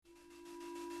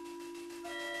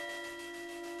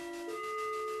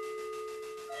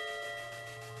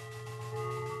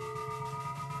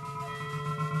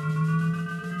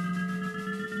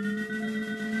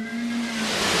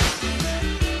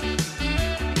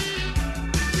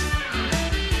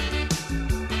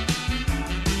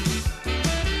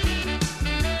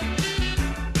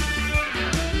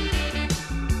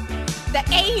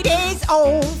It is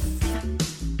off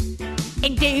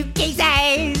in Dukey's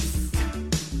ass.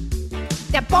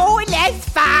 The boiler's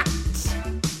fucked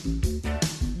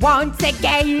once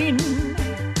again.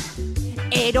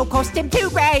 It'll cost him 2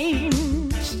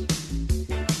 range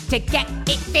to get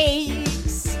it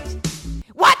fixed.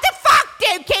 What the fuck,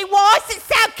 Dukey? Why is it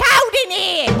so cold in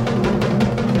here?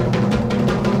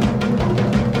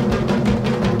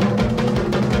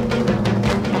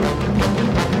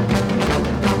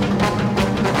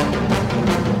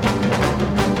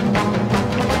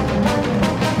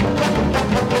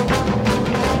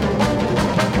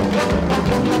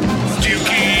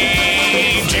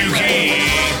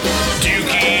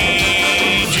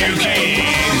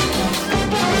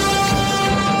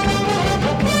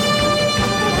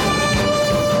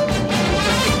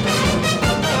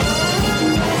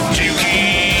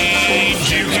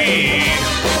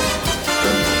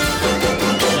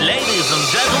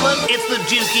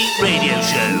 Dukey Radio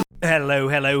Show.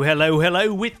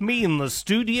 Hello. With me in the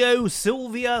studio,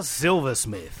 Sylvia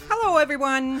Silversmith. Hello,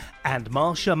 everyone. And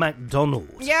Marsha MacDonald.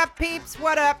 Yeah, peeps,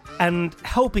 what up? And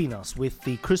helping us with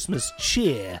the Christmas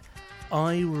cheer,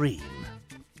 Irene.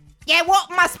 Yeah,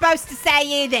 what am I supposed to say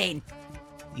here then?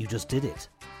 You just did it.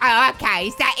 Oh, okay,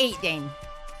 is that it then?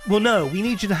 Well, no, we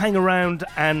need you to hang around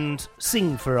and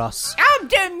sing for us. I'm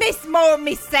doing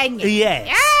Miss singing.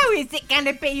 Yes. Oh, is it going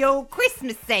to be all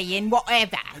Christmassy and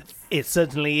whatever? It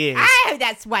certainly is. Oh,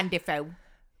 that's wonderful.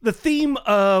 The theme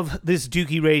of this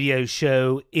Dukey radio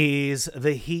show is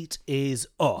The Heat Is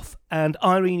Off. And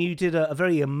Irene, you did a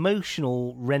very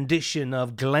emotional rendition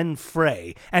of Glenn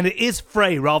Frey. And it is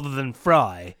Frey rather than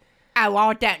Fry. Oh,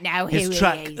 I don't know who His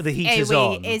track, he is. The Heat Is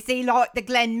On. Is he like the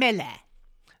Glenn Miller?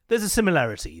 There's a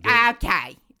similarity.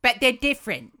 Okay, but they're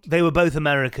different. They were both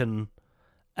American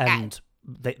and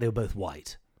they were both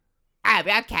white. Oh,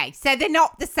 okay. So they're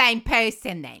not the same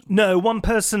person then? No, one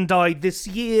person died this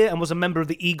year and was a member of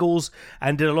the Eagles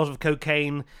and did a lot of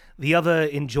cocaine. The other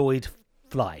enjoyed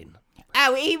flying.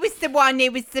 Oh, he was the one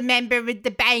who was the member of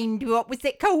the band. What was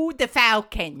it called? The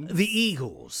Falcons. The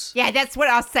Eagles. Yeah, that's what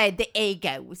I said, the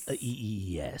Eagles.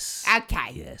 Yes.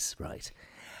 Okay. Yes, right.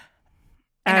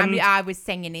 And I was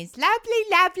singing his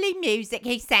lovely music.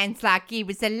 He sounds like he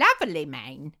was a lovely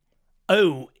man.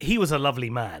 Oh, he was a lovely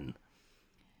man.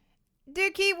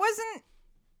 Dukey,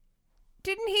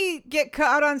 didn't he get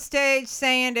caught on stage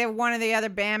saying to one of the other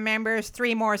band members,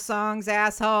 3 more songs,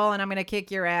 asshole, and I'm going to kick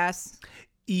your ass?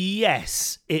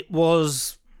 Yes, it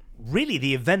was really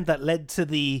the event that led to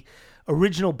the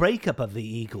original breakup of the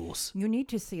Eagles. You need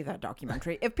to see that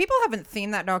documentary. If people haven't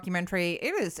seen that documentary,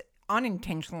 it is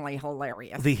unintentionally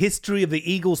hilarious. The History of the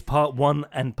Eagles Part 1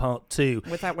 and Part 2.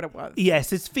 Was that what it was?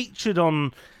 Yes, it's featured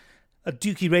on a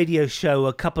Dukey radio show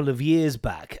a couple of years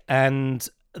back, and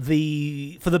for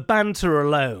the banter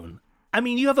alone, I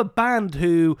mean, you have a band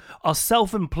who are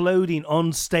self-imploding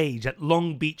on stage at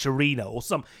Long Beach Arena or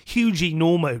some huge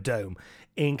Enormo Dome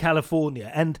in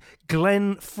California, and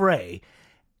Glenn Frey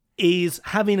is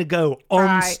having a go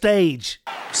on stage.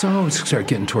 So we start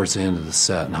getting towards the end of the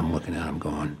set, and I'm looking at him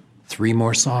going, 3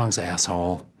 more songs,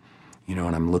 asshole. You know,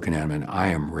 and I'm looking at him, and I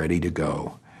am ready to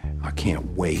go. I can't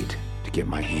wait to get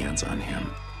my hands on him.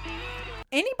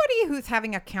 Anybody who's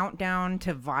having a countdown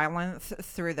to violence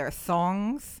through their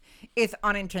songs is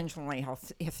unintentionally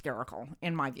hysterical,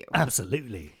 in my view.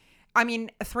 Absolutely. I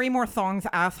mean, 3 more songs,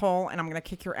 asshole, and I'm going to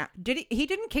kick your ass. He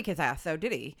didn't kick his ass, though,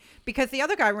 did he? Because the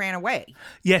other guy ran away.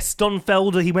 Yes, Don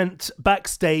Felder, he went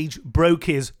backstage, broke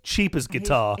his cheapest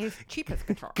guitar. His cheapest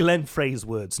guitar. Glenn Frey's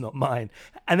words, not mine.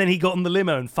 And then he got in the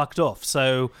limo and fucked off,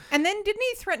 so... And then didn't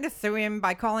he threaten to sue him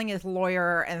by calling his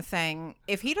lawyer and saying,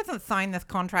 if he doesn't sign this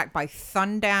contract by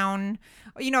sundown...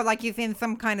 You know, like he's in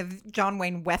some kind of John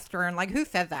Wayne Western. Like, who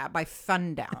said that? By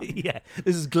sundown. Yeah,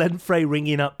 this is Glenn Frey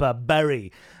ringing up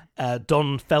Barry,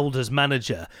 Don Felder's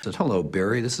manager. Said, hello,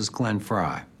 Barry, this is Glenn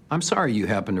Frey. I'm sorry you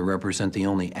happen to represent the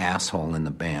only asshole in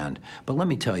the band, but let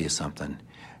me tell you something.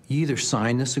 You either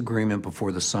sign this agreement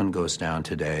before the sun goes down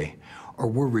today, or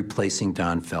we're replacing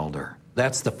Don Felder.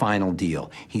 That's the final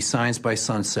deal. He signs by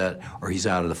sunset, or he's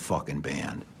out of the fucking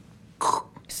band.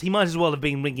 He might as well have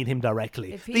been ringing him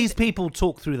directly. These people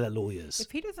talk through their lawyers.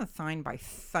 If he doesn't sign by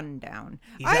sundown...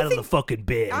 He's out of the fucking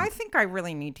band. I think I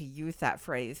really need to use that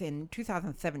phrase in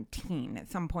 2017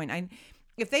 at some point.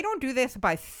 If they don't do this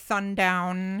by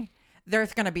sundown,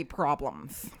 there's going to be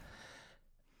problems.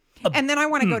 And then I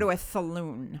want to go to a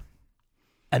saloon.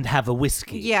 And have a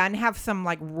whiskey. Yeah, and have some,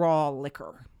 like, raw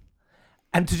liquor.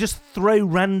 And to just throw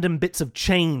random bits of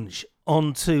change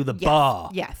onto the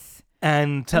bar. Yes.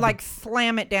 and like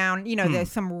slam it down,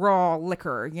 there's some raw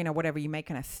liquor, whatever you make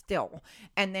in a still,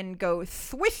 and then go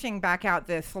swishing back out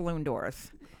the saloon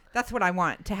doors. That's what I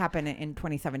want to happen in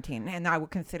 2017, and I will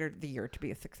consider the year to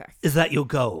be a success. Is that your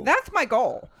goal? That's my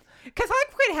goal. Because I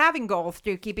quit having goals,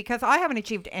 Dukey, because I haven't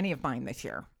achieved any of mine this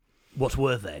year. What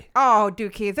were they? Oh,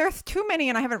 Dukey, there's too many,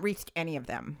 and I haven't reached any of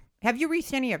them. Have you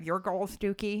reached any of your goals,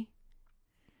 Dukey?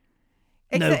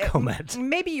 No comment.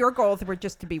 Maybe your goals were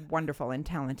just to be wonderful and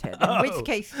talented. In which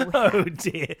case, oh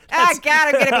dear! Ah,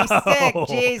 God, I'm gonna be sick.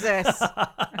 Jesus,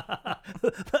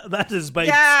 that is both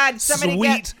God,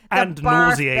 sweet and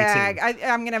nauseating.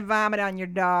 I'm gonna vomit on your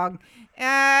dog.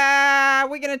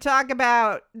 We're gonna talk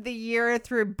about the year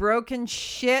through broken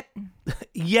shit.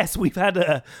 Yes, we've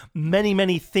had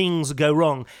many things go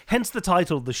wrong. Hence the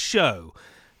title of the show.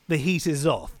 The heat is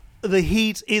off. The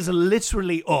heat is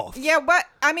literally off. Yeah, but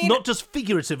I mean, not just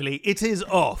figuratively, it is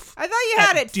off. I thought you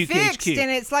had it Dukey fixed, HQ. and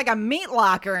it's like a meat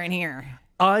locker in here.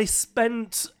 I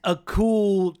spent a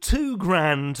cool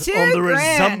 $2,000 on the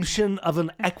resumption of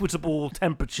an equitable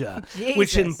temperature,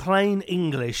 which in plain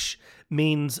English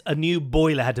means a new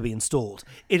boiler had to be installed.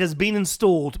 It has been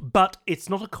installed, but it's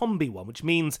not a combi one, which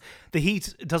means the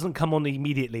heat doesn't come on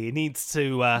immediately. It needs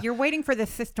to... You're waiting for the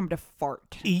system to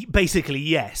fart. Basically,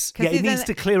 yes. Yeah, it needs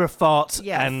to clear a fart.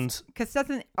 Yes, because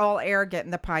doesn't all air get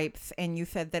in the pipes, and you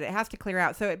said that it has to clear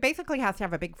out, so it basically has to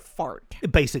have a big fart.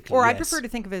 Basically, or yes. I prefer to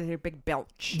think of it as a big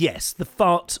belch. Yes, the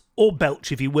fart, or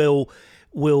belch, if you will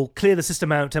clear the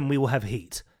system out, and we will have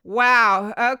heat.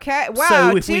 Wow. Okay. Wow.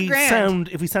 So if we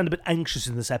 $2,000. sound a bit anxious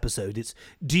in this episode, it's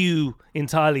due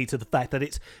entirely to the fact that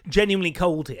it's genuinely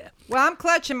cold here. Well, I'm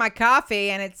clutching my coffee,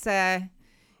 and it's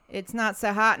not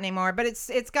so hot anymore, but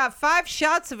it's got 5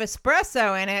 shots of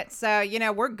espresso in it, so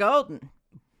we're golden.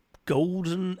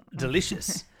 Golden,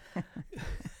 delicious.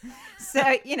 So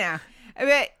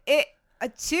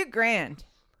 $2,000.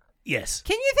 Yes.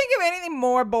 Can you think of anything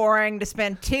more boring to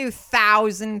spend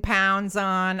 £2,000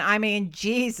 on? I mean,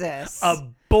 Jesus. A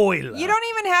boiler. You don't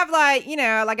even have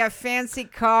like a fancy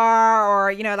car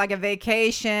or, like a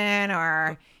vacation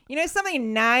or,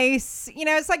 something nice.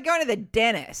 It's like going to the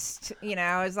dentist.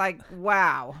 It's like,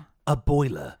 wow. A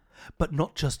boiler, but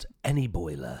not just any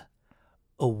boiler.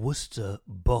 A Worcester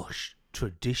Bosch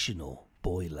traditional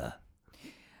boiler.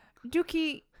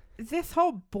 Dukey, this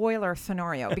whole boiler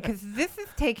scenario, because this is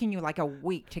taking you like a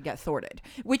week to get sorted,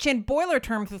 which in boiler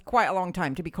terms is quite a long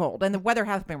time to be cold, and the weather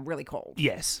has been really cold.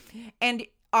 Yes. And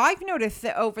I've noticed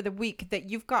that over the week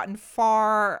that you've gotten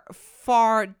far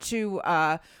too,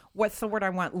 what's the word I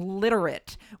want,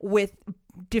 literate with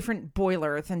different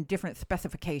boilers and different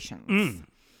specifications.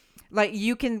 Like,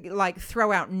 you can,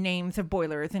 throw out names of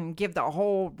boilers and give the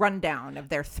whole rundown of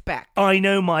their spec. I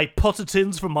know my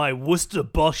Pottertons from my Worcester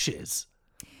Bosches.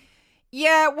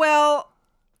 Yeah, well,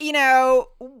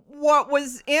 what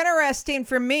was interesting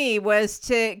for me was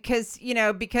because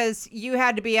you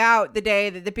had to be out the day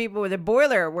that the people with the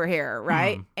boiler were here,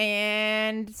 right?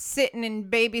 And sitting and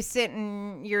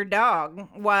babysitting your dog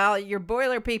while your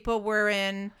boiler people were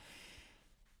in.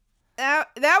 That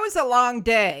was a long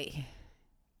day.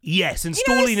 Yes,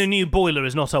 installing a new boiler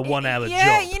is not a 1-hour job.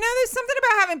 Yeah, there's something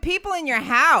about having people in your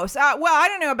house. Well, I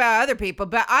don't know about other people,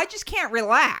 but I just can't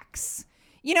relax.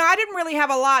 I didn't really have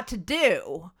a lot to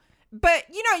do. But,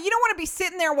 you don't want to be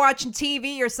sitting there watching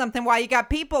TV or something while you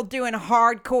got people doing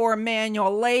hardcore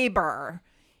manual labor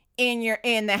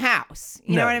in the house.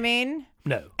 You know what I mean?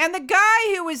 No. And the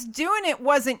guy who was doing it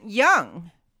wasn't young.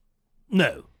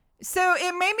 No. So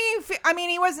it made me feel, I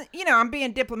mean, he wasn't, I'm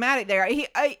being diplomatic there.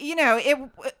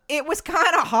 It was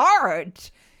kind of hard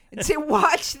to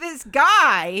watch this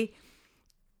guy.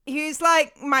 He's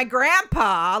like my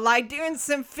grandpa, doing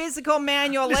some physical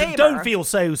manual labor. Don't feel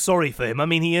so sorry for him. I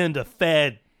mean, he earned a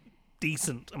fair,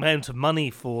 decent amount of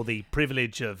money for the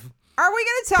privilege of. Are we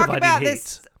going to talk about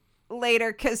this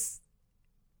later? Because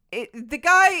the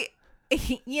guy,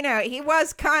 he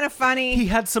was kind of funny. He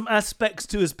had some aspects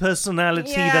to his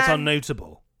personality that are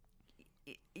notable.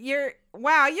 You're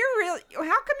really. How come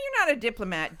you're not a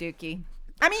diplomat, Dukey?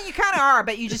 I mean, you kind of are,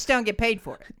 but you just don't get paid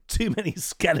for it. Too many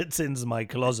skeletons in my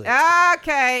closet.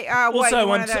 Okay.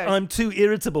 Also, I'm too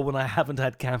irritable when I haven't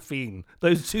had caffeine.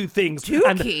 Those two things.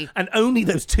 Dukey. And only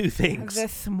those two things.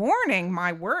 This morning,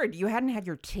 my word, you hadn't had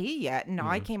your tea yet, and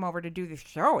I came over to do the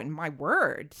show, and my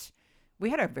words,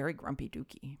 we had a very grumpy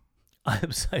Dukey. I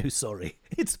am so sorry.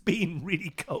 It's been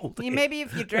really cold. Maybe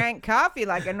if you drank coffee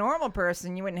like a normal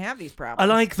person, you wouldn't have these problems.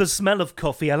 I like the smell of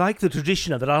coffee. I like the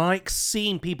tradition of it. I like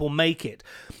seeing people make it.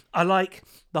 I like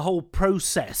the whole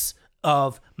process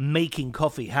of making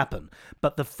coffee happen.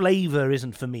 But the flavour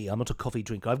isn't for me. I'm not a coffee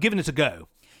drinker. I've given it a go.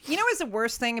 You know what's the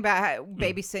worst thing about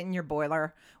babysitting your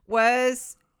boiler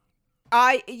was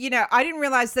I didn't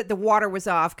realize that the water was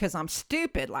off because I'm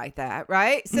stupid like that,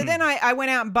 right? So then I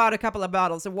went out and bought a couple of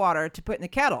bottles of water to put in the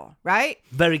kettle, right?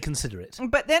 Very considerate.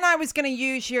 But then I was going to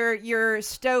use your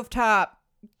stovetop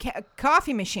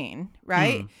coffee machine,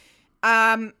 right?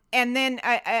 And then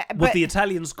What the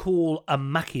Italians call a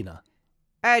macchina.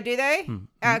 Do they?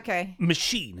 Okay.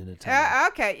 Machine in Italian.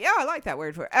 Okay. Yeah, I like that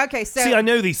word for it. Okay, so See, I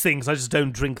know these things. I just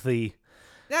don't drink the.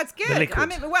 that's good. liquid.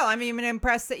 I'm even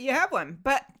impressed that you have one.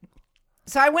 But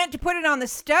so I went to put it on the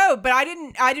stove, but I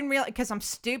didn't realize, because I'm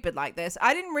stupid like this.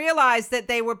 I didn't realize that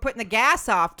they were putting the gas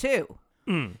off too.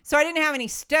 So I didn't have any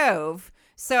stove.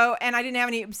 So I didn't have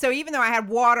any. So even though I had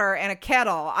water and a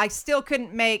kettle, I still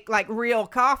couldn't make like real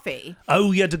coffee.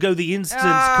 Oh, you had to go the instant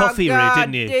coffee route,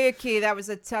 didn't you? Dukey, that was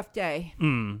a tough day.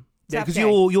 Yeah, because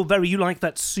you like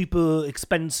that super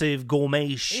expensive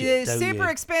gourmet shit, don't super you?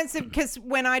 expensive, because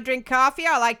when I drink coffee,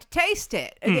 I like to taste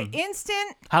it. The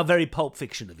instant, How very Pulp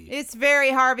Fiction of you. it's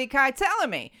very Harvey Keitel of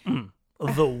me.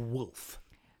 The Wolf.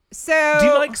 So Do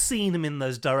you like seeing them in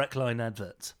those Direct Line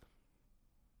adverts?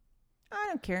 I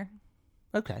don't care.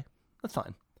 Okay, that's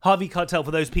fine. Harvey Keitel,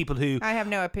 for those people who I have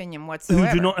no opinion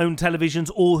whatsoever. do not own televisions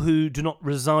or who do not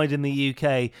reside in the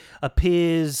UK,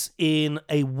 appears in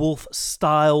a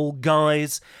Wolf-style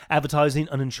guise advertising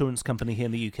an insurance company here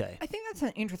in the UK. I think that's an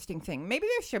interesting thing. Maybe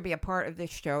there should be a part of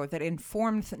this show that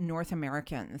informs North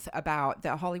Americans about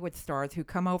the Hollywood stars who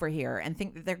come over here and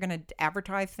think that they're going to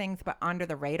advertise things but under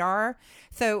the radar.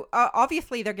 So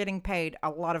obviously they're getting paid a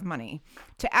lot of money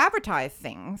to advertise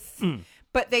things.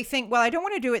 But they think, well, I don't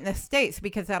want to do it in the States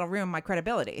because that'll ruin my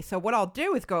credibility. So what I'll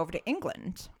do is go over to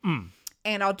England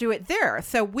and I'll do it there.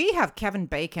 So we have Kevin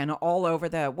Bacon all over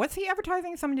what's he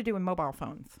advertising? Something to do with mobile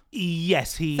phones.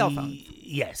 Yes, Cell phones.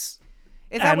 Yes.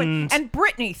 Is that and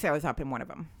Britney shows up in one of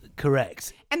them.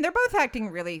 Correct. And they're both acting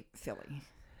really silly.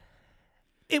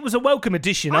 It was a welcome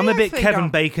addition. I'm a bit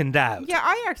Kevin Baconed out. Yeah,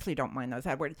 I actually don't mind those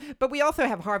AdWords. But we also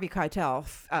have Harvey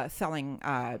Keitel selling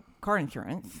car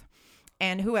insurance.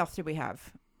 And who else do we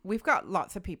have? We've got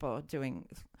lots of people doing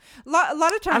a lot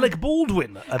of times. Alec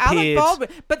Baldwin appeared. Alec Baldwin,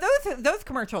 but those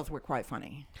commercials were quite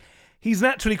funny. He's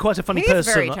naturally quite a funny He's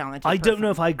person. very talented I don't person.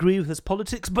 know if I agree with his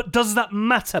politics, but does that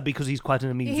matter because he's quite an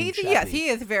amusing chappy? Yes, he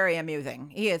is very amusing.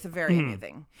 He is very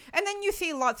amusing. And then you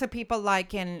see lots of people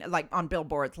like on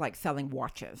billboards, like selling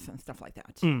watches and stuff like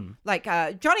that. Like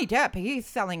Johnny Depp, he's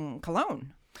selling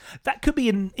cologne. That could be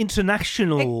an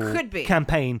international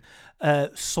campaign,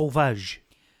 Sauvage,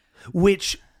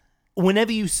 which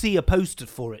whenever you see a poster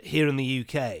for it here in the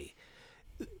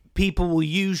UK, people will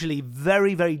usually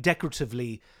very, very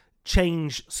decoratively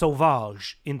change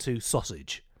Sauvage into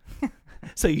sausage.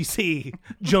 So you see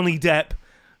Johnny Depp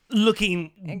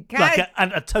looking like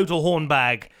a total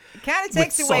hornbag. Kind of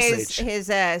takes away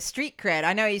his street cred.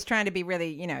 I know he's trying to be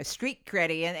really, street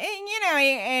creddy,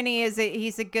 and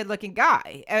he's a good looking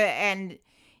guy,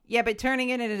 but turning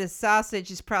it into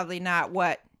sausage is probably not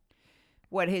what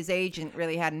his agent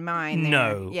really had in mind.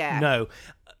 There. No.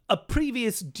 A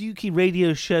previous Dukey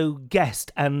radio show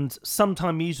guest and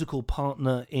sometime musical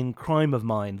partner in crime of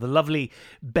mine, the lovely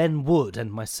Ben Wood,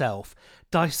 and myself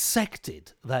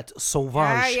dissected that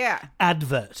Sauvage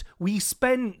advert. We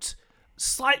spent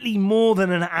slightly more than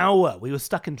an hour, we were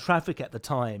stuck in traffic at the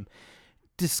time,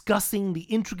 discussing the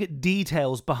intricate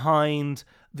details behind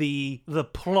the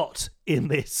plot in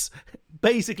this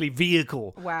basically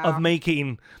vehicle of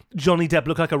making Johnny Depp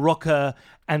look like a rocker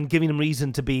and giving him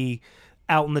reason to be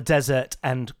out in the desert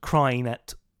and crying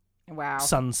at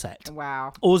sunset.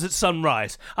 Wow. Or was it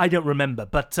sunrise? I don't remember.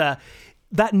 But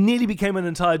that nearly became an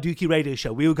entire Dukey radio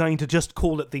show. We were going to just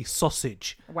call it the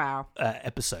sausage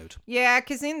episode. Yeah,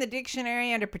 because in the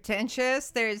dictionary under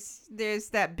pretentious, there's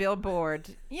that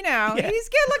billboard. He's a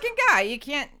good-looking guy. You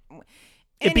can't...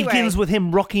 It begins with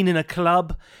him rocking in a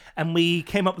club, and we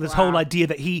came up with this whole idea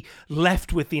that he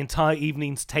left with the entire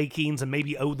evening's takings and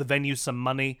maybe owed the venue some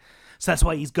money. So that's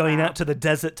why he's going out to the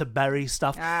desert to bury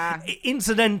stuff.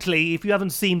 Incidentally, if you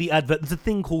haven't seen the advert, there's a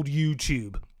thing called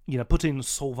YouTube. Put in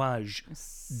Sauvage.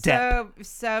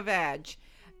 Sauvage.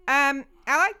 I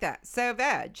like that.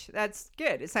 Sauvage. That's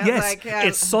good. It sounds like...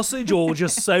 it's sausage or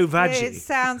just Sauvage. It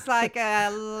sounds like a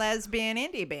lesbian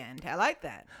indie band. I like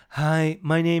that. Hi,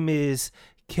 my name is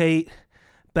Kate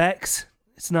Becks.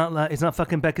 It's not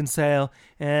fucking Beckinsale.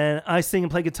 And I sing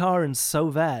and play guitar in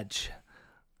Sauvage.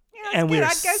 And we're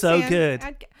so good.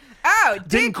 Dukey.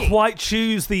 Didn't quite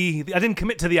choose I didn't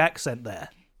commit to the accent there.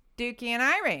 Dukey and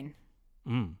Irene.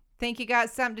 Think you got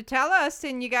something to tell us?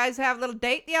 Didn't you guys have a little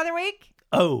date the other week?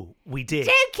 Oh, we did.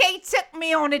 Dukey took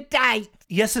me on a date.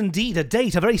 Yes, indeed, a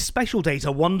date. A very special date.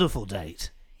 A wonderful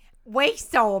date. We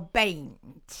saw a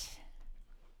band.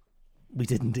 We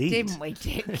did indeed. Didn't we,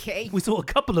 Dukey? We saw a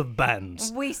couple of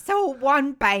bands. We saw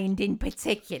one band in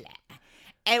particular.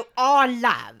 Oh, I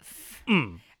love.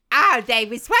 Oh, they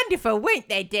was wonderful, weren't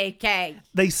they, Dukey?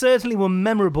 They certainly were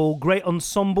memorable, great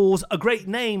ensembles, a great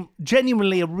name,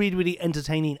 genuinely a really, really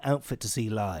entertaining outfit to see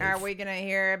live. Are we going to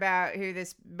hear about who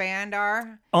this band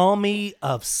are? Army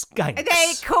of Skanks.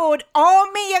 They're called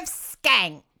Army of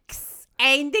Skanks.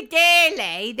 And the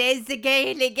girlie, there's the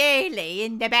girlie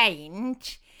in the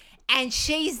band. And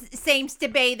she seems to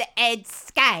be the head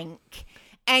skank.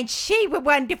 And she was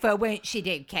wonderful, weren't she,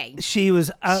 Dukey? She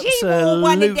was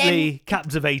absolutely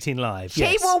captivating live.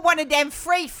 She wore one of them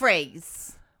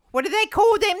free-frees. What do they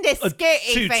call them? The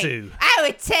skirty tutu. thing. Oh,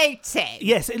 a tutu.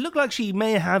 Yes, it looked like she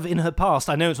may have in her past,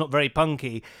 I know it's not very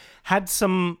punky, had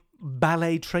some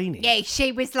ballet training. Yeah,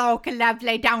 she was like a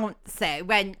lovely dancer,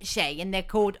 wasn't she? And they're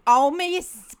called Army of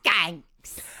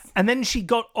Skanks. And then she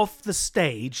got off the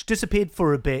stage, disappeared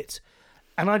for a bit,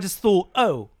 and I just thought,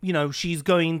 oh, she's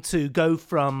going to go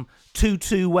from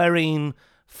tutu-wearing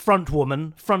front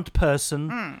woman, front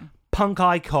person, punk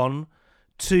icon,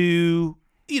 to,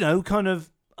 kind of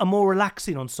a more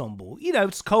relaxing ensemble.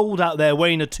 It's cold out there,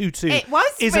 wearing a tutu It was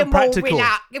isn't more practical.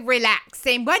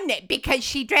 relaxing, wasn't it? Because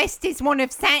she dressed as one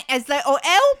of Santa's little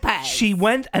helpers. She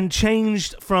went and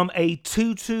changed from a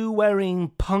tutu-wearing,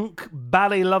 punk,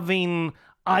 ballet-loving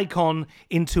icon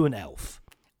into an elf.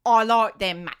 I like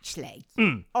them, actually.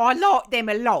 I like them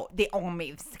a lot, the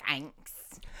Army of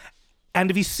Skanks. And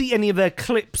if you see any of their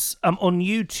clips on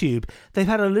YouTube, they've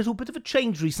had a little bit of a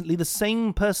change recently, the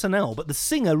same personnel, but the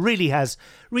singer really has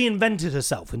reinvented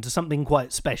herself into something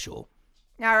quite special.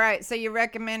 All right, so you're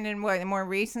recommending what, the more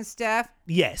recent stuff?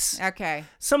 Yes. Okay.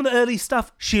 Some of the early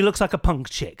stuff, she looks like a punk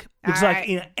chick. Looks All like right.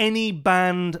 in any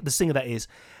band, the singer that is,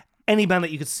 any band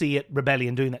that you could see at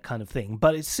Rebellion doing that kind of thing.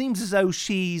 But it seems as though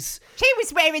She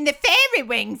was wearing the fairy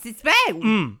wings as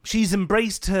well. she's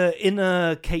embraced her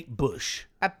inner Kate Bush.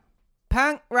 A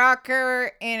punk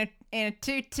rocker in a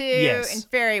tutu Yes. and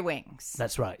fairy wings.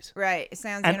 That's right. Right, it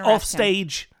sounds And interesting. off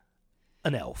stage,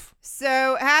 an elf.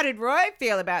 So how did Roy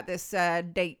feel about this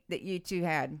date that you two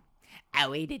had?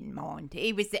 Oh, he didn't mind.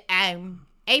 He was at home.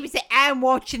 He was at home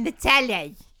watching the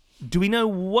telly. Do we know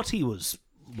what he was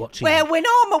watching? Well, when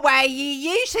I'm away, he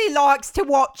usually likes to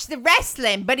watch the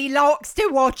wrestling, but he likes to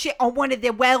watch it on one of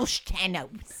the Welsh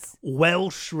channels.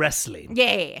 Welsh wrestling.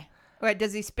 Yeah. What,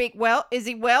 does he speak well? Is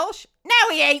he Welsh?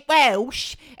 No, he ain't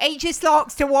Welsh. He just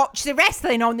likes to watch the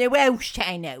wrestling on the Welsh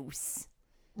channels.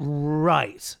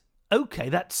 Right. Okay,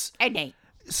 that's... Ain't he?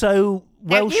 So,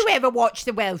 Have Welsh... you ever watched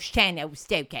the Welsh channels,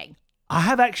 Dukey? I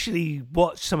have actually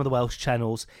watched some of the Welsh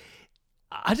channels.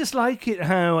 I just like it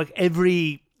how, like,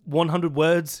 every 100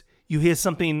 words, you hear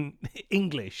something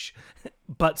English,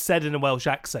 but said in a Welsh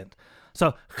accent.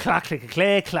 So, clack, click,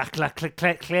 clay, clack, clack, click,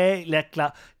 clack, clay,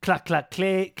 clack, clack, clack,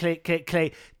 clay, click, click,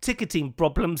 clay. Ticketing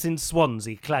problems in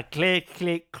Swansea. Clack, click,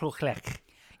 click, clack.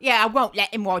 Yeah, I won't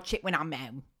let him watch it when I'm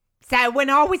home. So when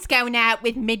I was going out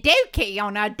with me Dukey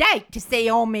on a date to see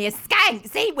Army of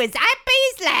Skanks, he was happy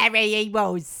as Larry, he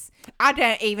was. I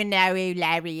don't even know who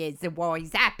Larry is or why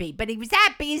he's happy, but he was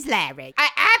happy as Larry.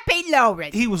 Happy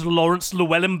Lawrence. He was Lawrence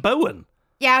Llewellyn Bowen.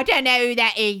 Yeah, I don't know who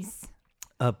that is.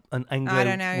 An I don't know who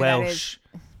that Anglo-Welsh...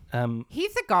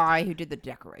 He's the guy who did the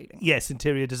decorating. Yes,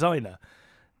 interior designer.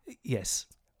 Yes.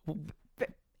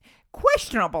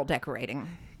 Questionable decorating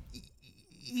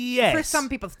Yes. for some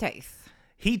people's taste.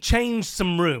 He changed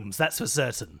some rooms, that's for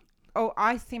certain. Oh,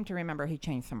 I seem to remember he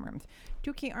changed some rooms.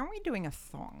 Dukey, aren't we doing a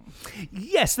song?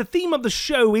 Yes, the theme of the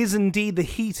show is indeed the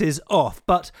heat is off,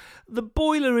 but the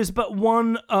boiler is but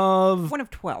one of... One of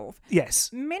 12.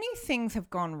 Yes. Many things have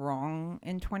gone wrong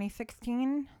in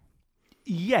 2016,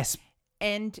 Yes.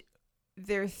 and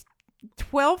there's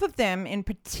 12 of them in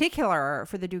particular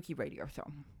for the Dukey radio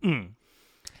show.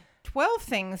 12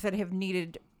 things that have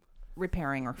needed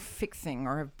repairing or fixing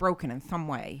or have broken in some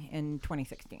way in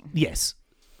 2016. Yes.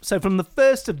 So from the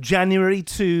 1st of January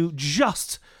to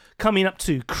just coming up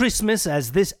to Christmas,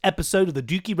 as this episode of the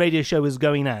Dukey Radio Show is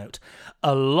going out,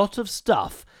 a lot of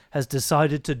stuff has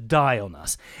decided to die on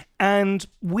us. And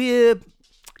we're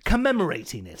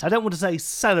commemorating it. I don't want to say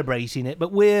celebrating it,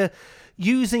 but we're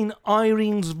using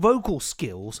Irene's vocal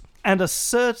skills and a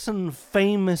certain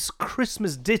famous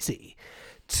Christmas ditty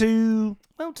to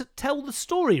tell the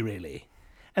story, really.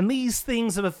 And these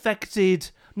things have affected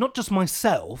not just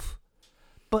myself,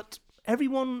 but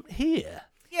everyone here.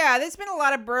 Yeah, there's been a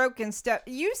lot of broken stuff.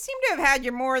 You seem to have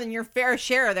had more than your fair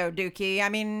share, though, Dukey. I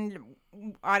mean,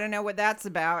 I don't know what that's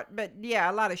about, but yeah,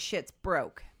 a lot of shit's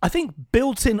broke. I think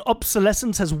built-in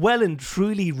obsolescence has well and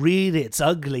truly reared its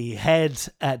ugly head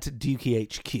at Dukey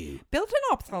HQ. Built-in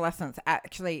obsolescence,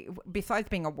 actually, besides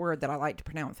being a word that I like to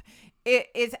pronounce, it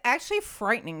is actually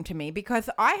frightening to me because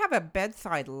I have a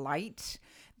bedside light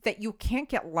that you can't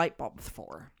get light bulbs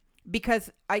for. Because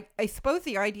I suppose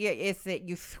the idea is that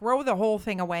you throw the whole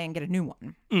thing away and get a new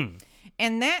one.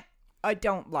 And that I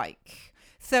don't like.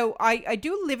 So I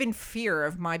do live in fear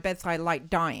of my bedside light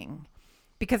dying.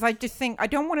 Because I just think, I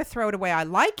don't want to throw it away. I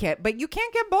like it, but you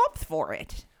can't get bulbs for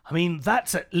it. I mean,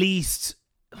 that's at least...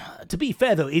 To be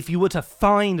fair, though, if you were to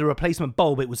find a replacement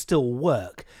bulb, it would still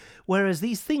work. Whereas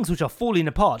these things which are falling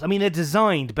apart, I mean, they're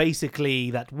designed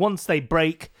basically that once they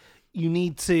break, you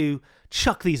need to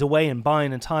chuck these away and buy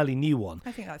an entirely new one.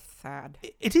 I think that's sad.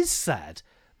 It is sad.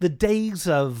 The days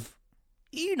of,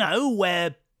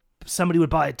 where somebody would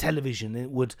buy a television and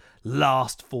it would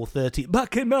last for 30...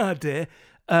 Back in my day...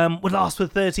 would last for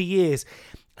 30 years.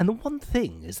 And the one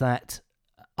thing is that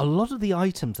a lot of the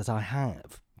items that I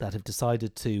have that have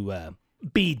decided to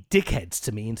be dickheads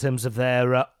to me in terms of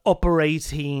their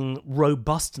operating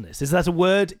robustness, is that a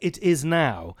word? It is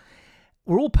now.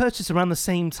 Were all purchased around the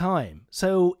same time.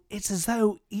 So it's as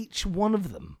though each one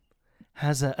of them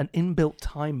has an inbuilt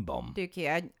time bomb.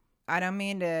 Dukey, I don't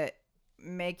mean to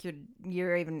make your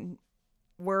year even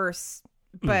worse.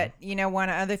 But, one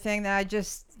other thing that I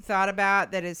just thought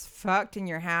about that is fucked in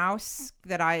your house,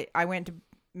 that I went to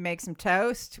make some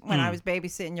toast when I was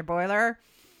babysitting your boiler.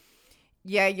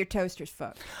 Yeah, your toaster's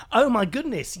fucked. Oh, my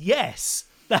goodness, yes.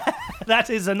 That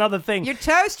is another thing. Your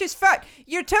toaster's fucked.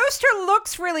 Your toaster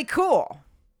looks really cool.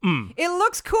 It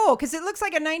looks cool because it looks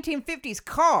like a 1950s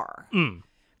car.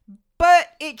 But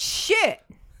it's shit.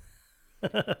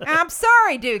 I'm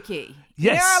sorry, Dukey.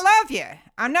 Yes. I love you.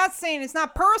 I'm not saying it's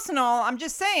not personal. I'm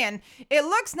just saying it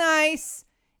looks nice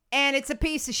and it's a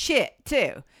piece of shit,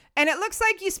 too. And it looks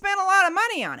like you spent a lot of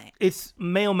money on it. It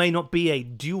may or may not be a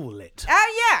dual-lit.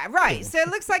 Oh, yeah, right. So it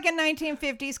looks like a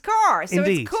 1950s car. So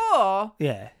Indeed. It's cool.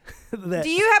 Yeah. Do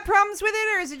you have problems with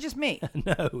it or is it just me?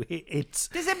 No, it's...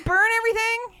 Does it burn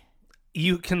everything?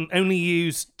 You can only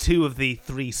use 2 of the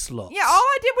 3 slots. Yeah, all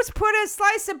I did was put a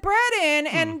slice of bread in,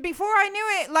 and before I knew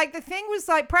it, the thing was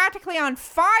practically on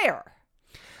fire.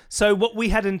 So what we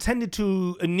had intended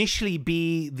to initially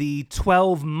be the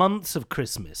 12 months of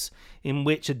Christmas, in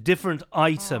which a different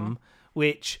item,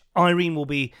 which Irene will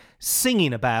be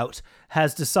singing about,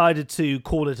 has decided to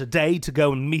call it a day to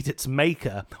go and meet its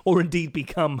maker, or indeed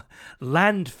become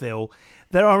landfill.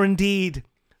 There are indeed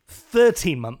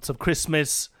 13 months of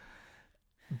Christmas,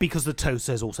 because the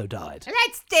toaster has also died.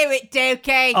 Let's do it,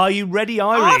 Dukey. Are you ready,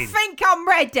 Irene? I think I'm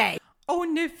ready.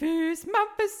 On the first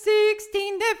month of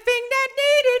 16, the thing that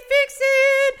needed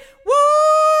fixing,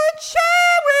 one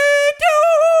shower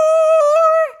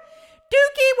door.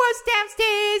 Dukey was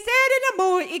downstairs and in a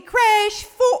mighty crash,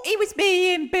 thought he was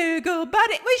being burgled,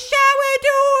 but it was shower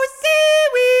door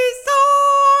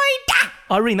suicide.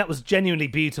 Irene, that was genuinely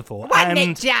beautiful. Wasn't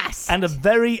it just? And a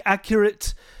very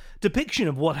accurate depiction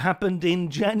of what happened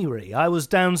in January. I was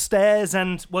downstairs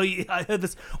and, I heard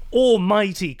this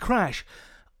almighty crash.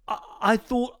 I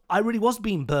thought I really was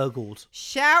being burgled.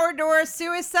 Shower door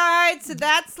suicide, so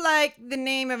that's like the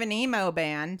name of an emo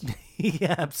band.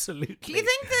 Yeah, absolutely. Do you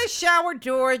think the shower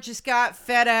door just got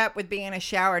fed up with being a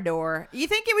shower door? You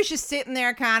think it was just sitting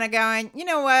there kind of going, you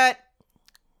know what?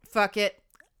 Fuck it.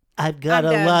 I've got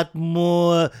a lot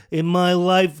more in my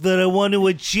life that I want to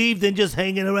achieve than just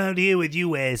hanging around here with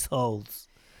you assholes.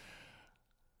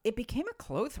 It became a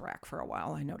clothes rack for a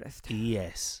while, I noticed.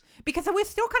 Yes. Because it was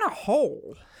still kind of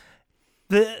whole.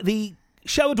 The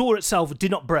shower door itself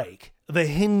did not break. The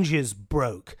hinges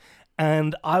broke.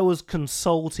 And I was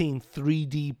consulting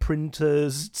 3D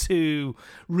printers to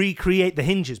recreate the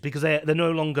hinges because they're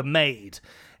no longer made.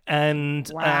 And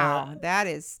wow, that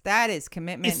is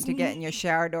commitment to getting your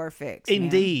shower door fixed.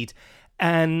 Indeed.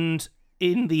 Man. And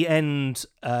in the end,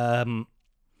 I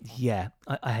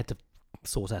had to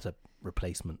sort out a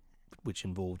replacement, which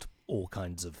involved all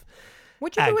kinds of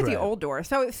What'd you do with the old door?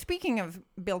 So speaking of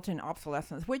built-in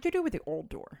obsolescence, what'd you do with the old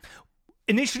door?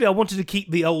 Initially, I wanted to keep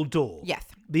the old door. Yes.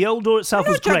 The old door itself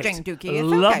was great. I'm not judging, Dukey. I It's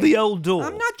love okay. the old door.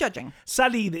 I'm not judging.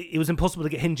 Sadly, it was impossible to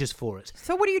get hinges for it.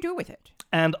 So what do you do with it?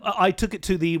 And I took it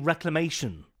to the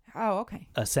reclamation Oh, okay.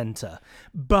 centre.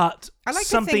 But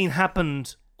something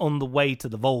happened on the way to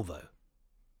the Volvo.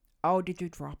 Oh, did you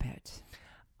drop it?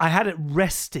 I had it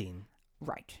resting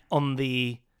Right. on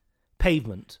the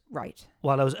pavement Right.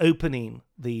 while I was opening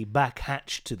the back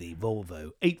hatch to the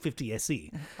Volvo 850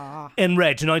 SE Ah. in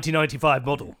red 1995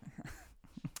 model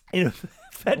in a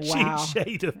fetching Wow.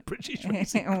 shade of British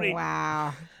racing green.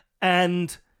 Wow.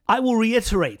 And I will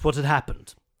reiterate what had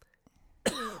happened.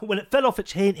 when it fell off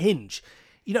its hinge,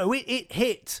 it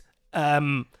hit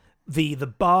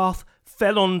the bath,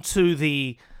 fell onto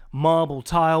the marble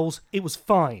tiles. It was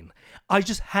fine. I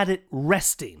just had it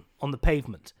resting on the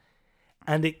pavement,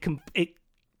 and it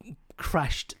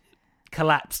crashed,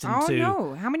 collapsed into. Oh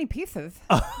no! How many pieces?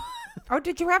 Oh,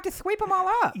 did you have to sweep them all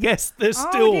up? Yes, there's Oh,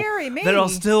 still dearie me. there are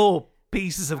still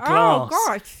pieces of glass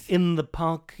gosh. in the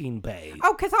parking bay.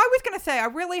 Oh, because I was going to say, I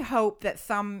really hope that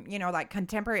some, like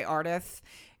contemporary artists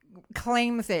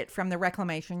claims it from the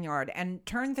reclamation yard and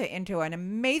turns it into an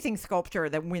amazing sculpture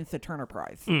that wins the Turner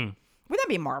Prize. Wouldn't that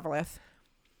be marvelous?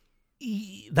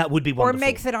 That would be wonderful. Or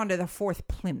makes it onto the fourth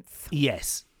plinth.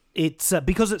 Yes, it's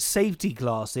because it's safety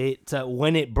glass. It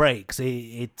when it breaks,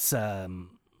 it's I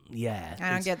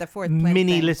don't get the fourth plinth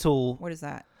mini thing. little. What is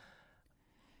that?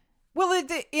 Well,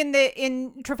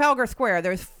 in Trafalgar Square,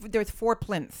 there's 4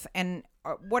 plinths, and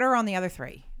what are on the other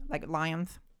 3? Like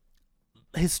lions?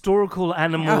 Historical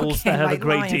animals that have like a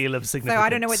great lions. deal of significance. So I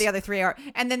don't know what the other 3 are.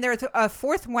 And then there's a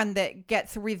 4th one that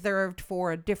gets reserved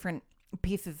for different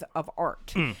pieces of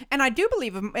art. And I do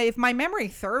believe, if my memory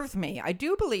serves me, I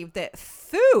do believe that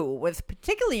Sue was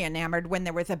particularly enamored when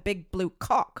there was a big blue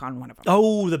cock on one of them.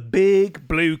 Oh, the big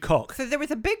blue cock. So there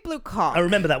was a big blue cock. I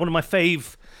remember that. One of my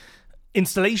fave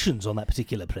installations on that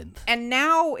particular plinth. And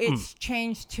now it's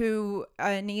changed to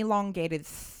an elongated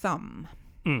thumb.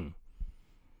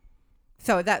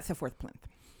 So that's the 4th plinth.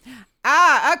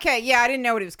 Ah, okay. Yeah, I didn't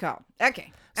know what it was called.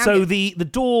 Okay. So the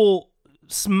door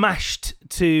smashed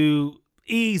to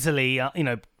easily,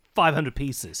 500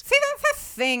 pieces. See, that's the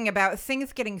thing about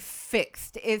things getting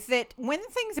fixed, is that when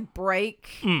things break,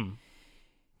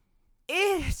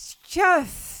 it's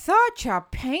just such a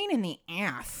pain in the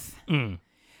ass.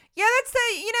 Yeah, that's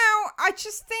I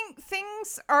just think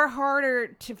things are harder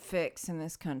to fix in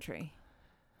this country.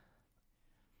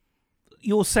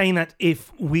 You're saying that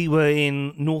if we were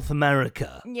in North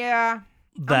America, Yeah.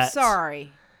 that I'm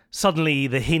sorry. suddenly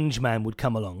the hinge man would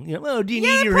come along. Do you Yeah,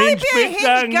 need your probably hinge be a fixed? hinge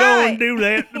I can go guy. and do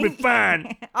that. It'll be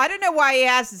fine. I don't know why he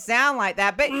has to sound like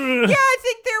that, but yeah, I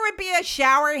think there would be a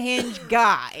shower hinge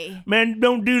guy. Man,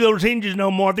 don't do those hinges no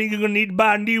more. I think you're going to need to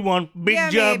buy a new one. Big Yeah,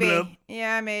 job, maybe. love.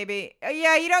 Yeah, maybe.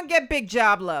 Yeah, you don't get big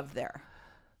job love there.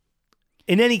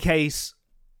 In any case,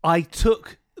 I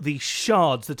took the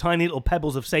shards, the tiny little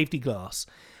pebbles of safety glass.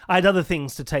 I had other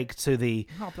things to take to the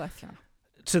Oh, bless you.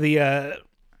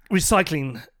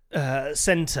 Recycling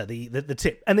centre, the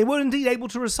tip, and they were indeed able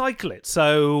to recycle it.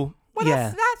 So Well,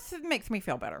 yeah, that makes me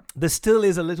feel better. there still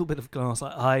is a little bit of glass.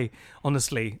 I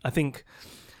honestly, I think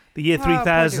the year Oh,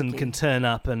 3000 poor can Dukey. turn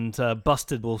up, and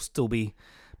Busted will still be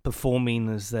performing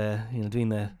as they're doing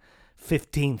their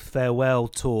 15th farewell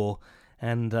tour,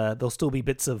 and there'll still be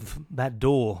bits of that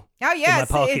door. Oh, yeah. in my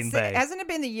parking bay. Hasn't it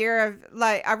been the year of,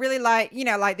 I really like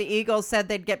the Eagles said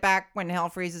they'd get back when Hell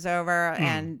Freezes Over,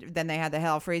 and then they had the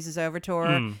Hell Freezes Over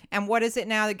tour. And what is it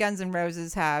now that Guns N'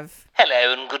 Roses have?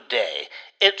 Hello and good day.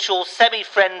 It's your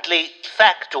semi-friendly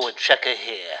factoid checker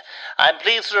here. I'm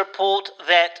pleased to report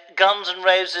that Guns N'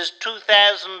 Roses'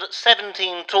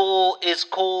 2017 tour is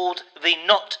called the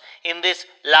Not in This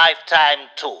Lifetime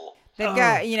Tour. They've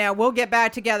got, we'll get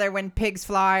back together when pigs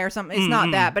fly or something. It's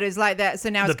not that, but it's like that. So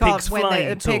now it's The called Pigs when Flying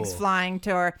the Pigs Tour. Flying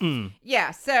Tour. Yeah.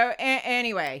 So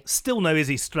anyway, Still no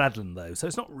Izzy Stradlin though, so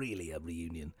it's not really a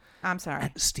reunion. I'm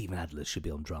sorry. Stephen Adler should be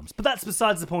on drums, but that's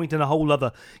besides the point and a whole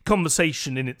other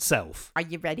conversation in itself. Are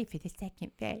you ready for the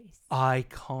second verse? I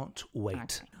can't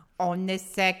wait. On the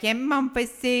second month of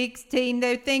 16,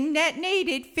 the thing that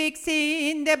needed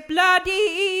fixing, the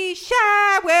bloody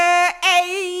shower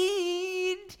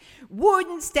aid,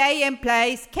 wouldn't stay in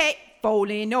place, kept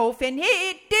falling off and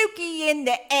hit Dukey in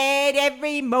the head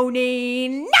every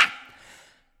morning. Nah!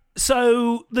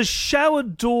 So the shower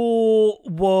door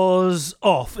was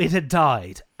off. It had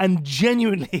died. And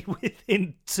genuinely,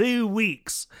 within 2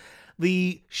 weeks,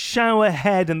 the shower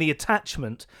head and the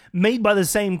attachment, made by the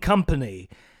same company,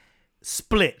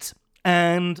 split.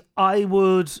 And I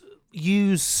would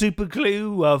use super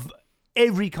glue of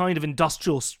every kind of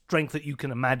industrial strength that you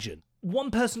can imagine.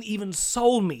 One person even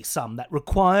sold me some that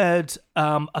required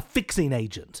a fixing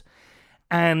agent.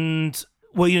 And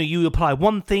well, you apply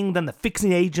one thing, then the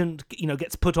fixing agent,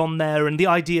 gets put on there, and the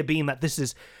idea being that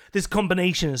this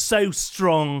combination is so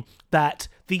strong that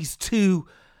these two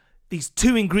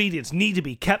ingredients need to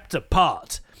be kept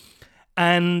apart.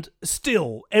 And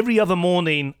still, every other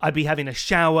morning, I'd be having a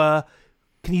shower.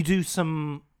 Can you do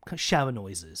some shower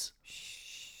noises?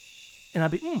 And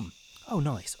I'd be, oh,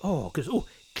 nice. Oh, because,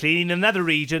 cleaning another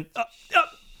region.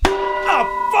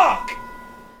 Oh, fuck!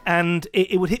 And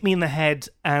it would hit me in the head,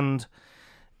 and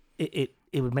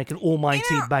it would make an almighty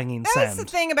banging that's sound. That's the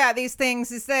thing about these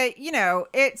things is that,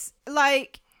 it's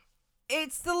like,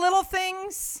 it's the little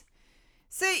things.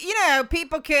 So,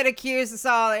 people could accuse us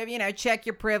all of, check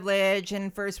your privilege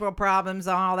and first world problems,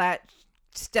 all that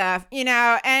stuff, and,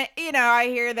 I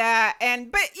hear that.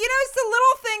 But, it's the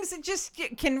little things that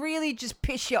just can really just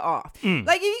piss you off.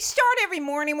 Like, if you start every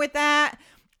morning with that,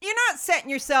 you're not setting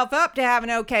yourself up to have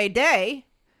an okay day.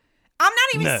 I'm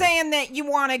not even saying that you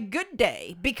want a good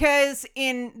day, because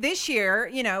in this year,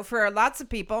 for lots of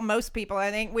people, most people,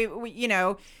 I think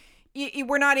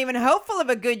we're not even hopeful of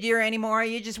a good year anymore.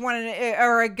 You just want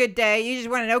or a good day. You just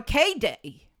want an okay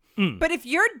day. But if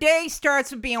your day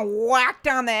starts with being whacked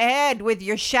on the head with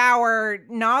your shower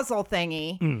nozzle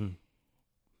thingy,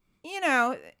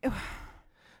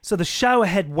 So the shower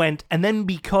head went, and then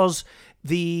because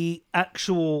the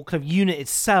actual kind of unit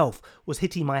itself was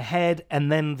hitting my head,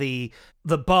 and then the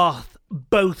bath,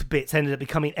 both bits ended up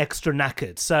becoming extra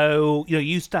knackered. So, you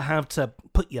used to have to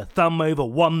put your thumb over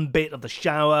one bit of the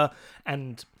shower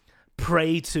and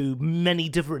pray to many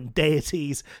different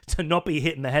deities to not be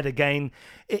hit in the head again.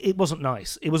 It wasn't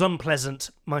nice. It was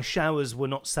unpleasant. My showers were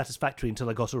not satisfactory until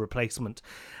I got a replacement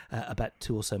about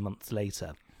 2 or so months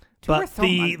later. But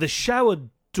the shower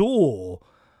door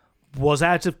was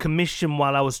out of commission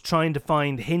while I was trying to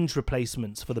find hinge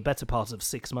replacements for the better part of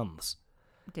 6 months.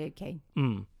 Dukey.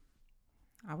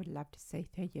 I would love to see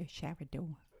through your shower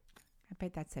door. I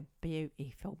bet that's a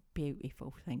beautiful,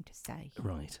 beautiful thing to say.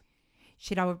 Right.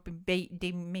 Should I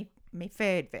do me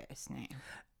third verse now?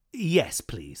 Yes,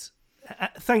 please.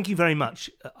 Thank you very much.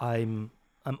 I'm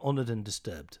honoured and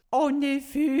disturbed. On the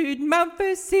third month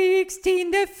of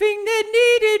 16, the thing that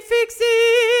needed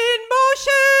fixing,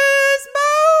 Marsha's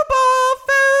mobile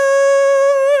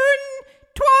phone.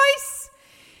 Twice.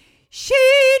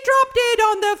 She dropped it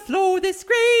on the floor. The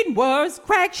screen was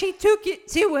cracked. She took it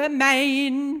to her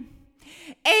main.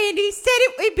 And he said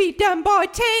it would be done by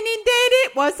 10, and then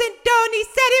it wasn't done. He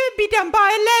said it would be done by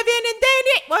 11, and then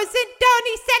it wasn't done.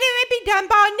 He said it would be done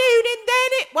by noon, and then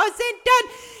it wasn't done.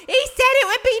 He said it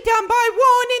would be done by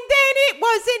 1, and then it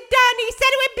wasn't done. He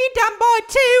said it would be done by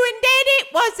 2, and then it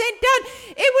wasn't done.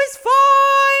 It was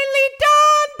finally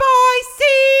done by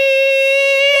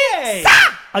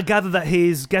 6. I gather that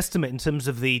his guesstimate in terms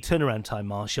of the turnaround time,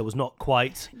 Marsha, was not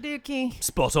quite Dukey,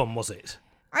 spot on, was it?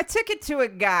 I took it to a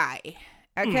guy.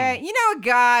 Okay, a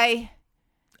guy.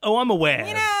 Oh, I'm aware.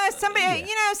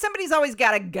 Somebody's always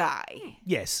got a guy.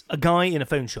 Yes, a guy in a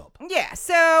phone shop. Yeah,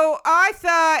 so I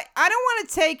thought, I don't want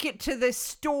to take it to the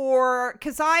store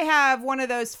because I have one of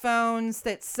those phones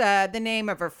that's the name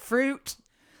of a fruit.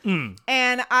 And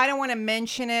I don't want to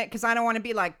mention it because I don't want to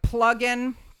be like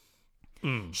plugging.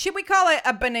 Should we call it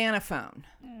a banana phone?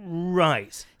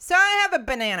 Right. So I have a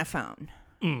banana phone.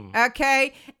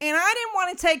 Okay? And I didn't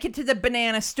want to take it to the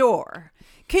banana store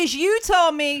because you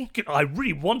told me... I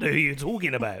really wonder who you're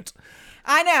talking about.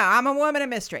 I know. I'm a woman of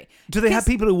mystery. Do they have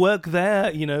people who work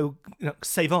there,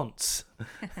 savants?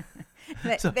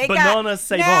 they banana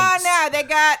savants.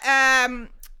 No.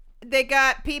 They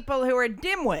got people who are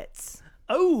dimwits.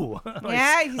 Oh,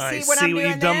 yeah, you see what I'm doing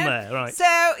you've done there, right?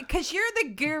 So, because you're the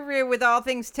guru with all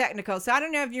things technical, so I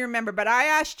don't know if you remember, but I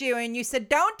asked you, and you said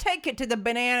don't take it to the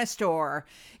banana store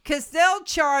because they'll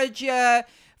charge you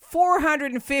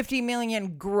 450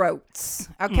 million groats,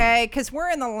 okay? Because we're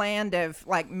in the land of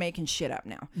like making shit up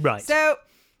now, right? So.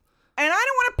 And I don't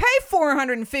want to pay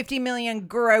 450 million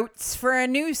groats for a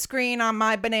new screen on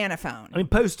my banana phone. I mean,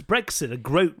 post-Brexit, a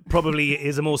groat probably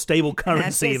is a more stable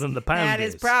currency than the pound That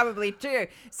is probably true.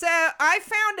 So I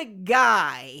found a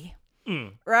guy,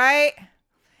 right?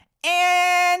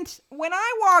 And when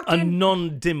I walked in... A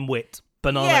non-dimwit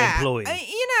banana employee. And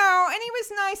he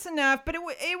was nice enough, but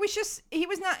it was just... He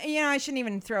was not... I shouldn't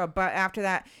even throw a butt after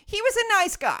that. He was a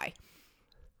nice guy.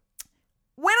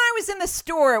 When I was in the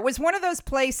store, it was one of those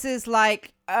places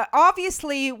like,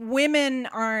 obviously, women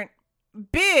aren't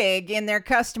big in their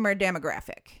customer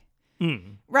demographic.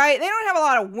 Right? They don't have a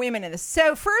lot of women in this.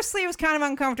 So, firstly, it was kind of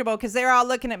uncomfortable because they were all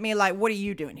looking at me like, what are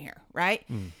you doing here? Right?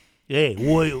 Hey,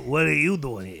 what are you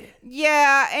doing here?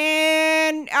 Yeah,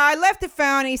 and I left the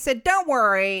phone, and he said, don't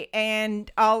worry,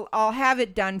 and I'll have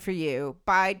it done for you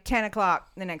by 10 o'clock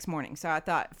the next morning. So, I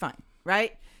thought, fine,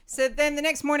 right? So then the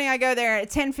next morning I go there at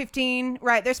 10:15.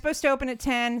 Right, they're supposed to open at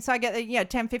 10, so I get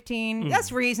 10:15.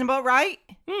 That's reasonable, right?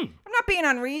 I'm not being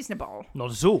unreasonable.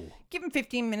 Not at all. Give them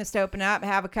 15 minutes to open up,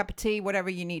 have a cup of tea, whatever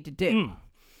you need to do.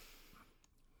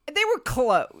 They were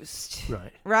closed.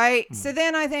 Right. So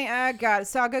then I think, oh God,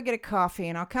 so I'll go get a coffee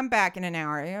and I'll come back in an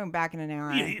hour. Back in an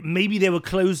hour. Maybe they were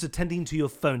closed attending to your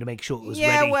phone to make sure it was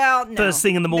ready. Yeah, well, no. First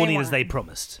thing in the morning as they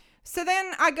promised. So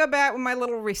then I go back with my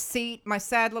little receipt, my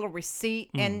sad little receipt,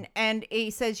 and he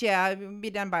says, yeah, it'll be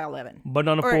done by 11.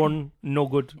 Banana phone, no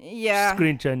good. Yeah.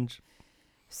 Screen change.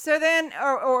 So then,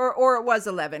 or it was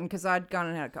 11 because I'd gone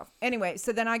and had a coffee. Anyway,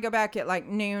 so then I go back at like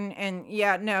noon and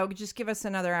no, just give us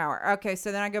another hour. Okay,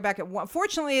 so then I go back at 1.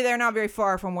 Fortunately, they're not very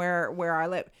far from where I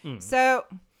live. So,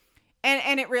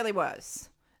 and it really was.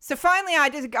 So finally,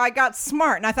 I got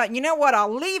smart and I thought, you know what?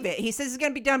 I'll leave it. He says it's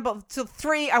going to be done till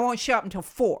 3. I won't show up until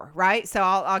 4, right? So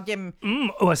I'll give him.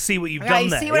 Oh, I see what you've done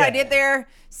there. You see what I did there?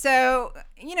 So,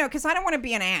 because I don't want to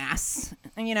be an ass,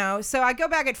 So I go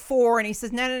back at 4 and he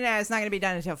says, no, it's not going to be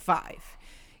done until 5.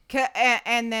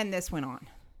 And then this went on.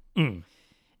 And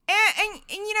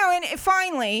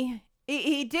finally,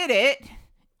 he did it.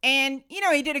 And,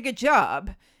 he did a good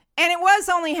job. And it was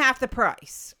only half the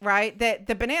price, right, that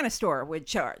the banana store would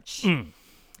charge.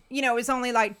 It was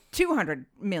only like 200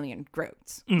 million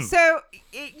groats. So,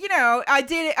 I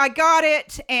did it. I got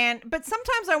it. But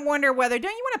sometimes I wonder whether,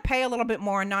 don't you want to pay a little bit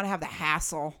more and not have the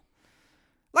hassle?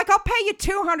 Like, I'll pay you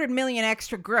 200 million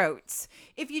extra groats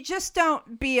if you just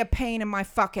don't be a pain in my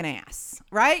fucking ass,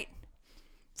 right?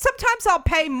 Sometimes I'll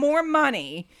pay more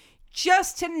money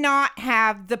just to not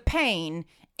have the pain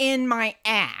in my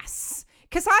ass.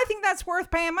 Because I think that's worth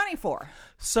paying money for.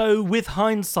 So, with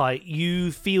hindsight,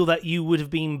 you feel that you would have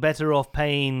been better off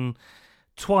paying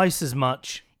twice as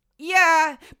much?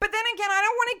 Yeah, but then again, I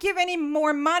don't want to give any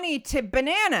more money to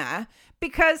Banana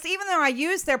because even though I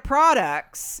use their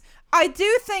products, I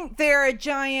do think they're a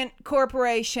giant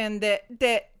corporation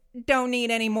that don't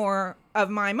need any more of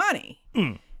my money.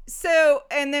 So,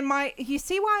 and then you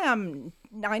see why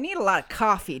I need a lot of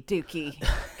coffee, Dukey,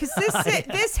 because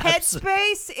this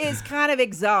headspace is kind of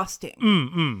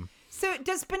exhausting. So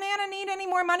does Banana need any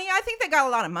more money? I think they got a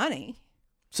lot of money.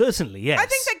 Certainly, yes. I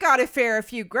think they got a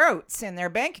few groats in their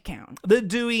bank account. They're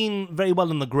doing very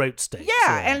well in the groat state.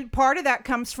 Yeah, and part of that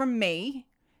comes from me.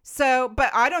 So,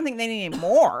 but I don't think they need any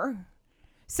more.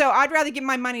 So I'd rather give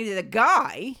my money to the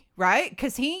guy, right?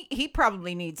 Because he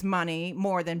probably needs money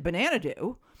more than Banana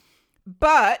do.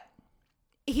 But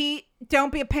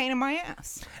don't be a pain in my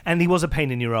ass. And he was a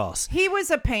pain in your ass. He was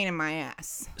a pain in my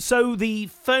ass. So the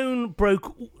phone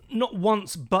broke not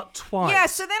once but twice. Yeah,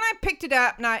 so then I picked it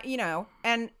up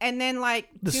and then like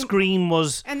the screen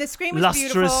was lustrous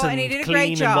beautiful and he did a clean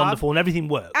great job. And wonderful and everything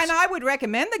worked. And I would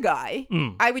recommend the guy.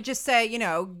 I would just say,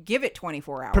 give it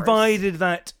 24 hours. Provided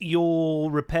that your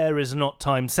repair is not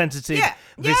time sensitive. Yeah.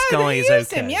 This guy is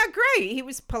okay. Him. Yeah, great. He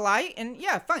was polite and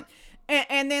fine.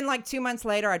 And then like 2 months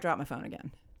later, I dropped my phone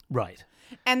again. Right.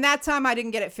 And that time I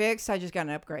didn't get it fixed. I just got an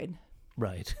upgrade.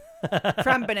 Right.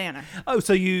 From Banana. Oh,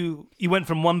 so you went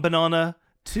from one banana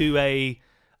to a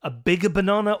bigger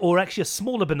banana or actually a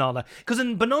smaller banana? Because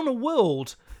in banana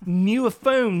world, newer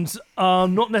phones are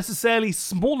not necessarily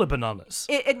smaller bananas.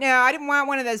 No, I didn't want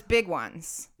one of those big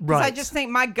ones. Right. I just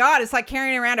think, my God, it's like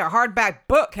carrying around a hardback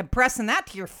book and pressing that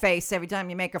to your face every time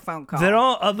you make a phone call. There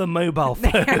are other mobile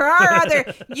phones. There are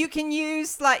other. You can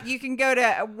use, like, you can go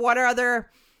to,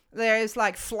 there's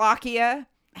like Flockia,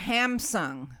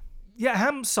 Samsung. Yeah,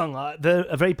 Samsung, they're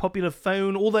a very popular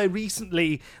phone, although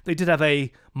recently they did have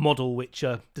a model which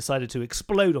decided to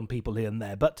explode on people here and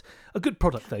there, but a good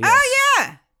product though, yes. Oh,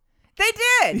 yeah,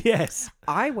 they did. Yes.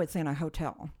 I was in a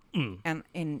hotel and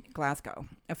in Glasgow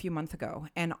a few months ago,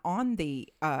 and on the,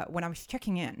 when I was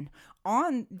checking in,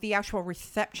 on the actual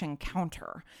reception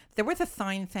counter, there was a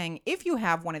sign saying, if you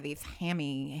have one of these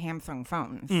hammy Samsung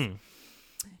phones,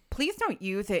 please don't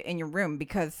use it in your room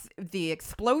because the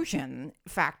explosion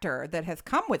factor that has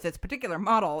come with this particular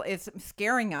model is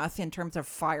scaring us in terms of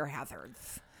fire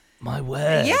hazards. My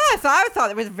word. Yes, I thought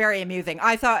it was very amusing.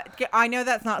 I know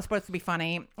that's not supposed to be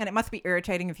funny, and it must be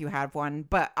irritating if you have one,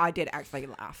 but I did actually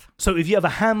laugh. So if you have a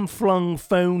ham-flung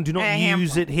phone, do not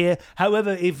use it here.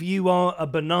 However, if you are a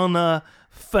banana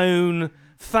phone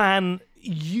fan,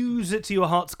 use it to your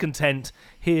heart's content.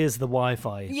 Here's the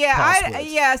Wi-Fi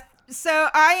password. So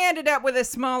I ended up with a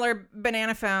smaller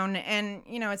banana phone, and,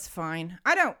 it's fine.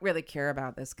 I don't really care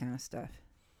about this kind of stuff.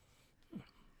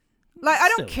 Like, I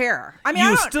don't care. I mean,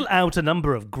 you were still out a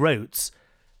number of groats.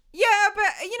 Yeah, but,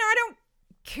 I don't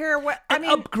care what...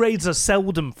 upgrades are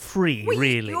seldom free,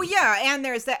 really. Well, yeah, and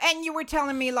there's that. And you were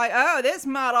telling me, like, oh, this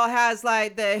model has,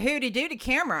 like, the hooty-dooty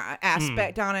camera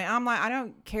aspect on it. I'm like, I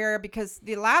don't care because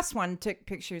the last one took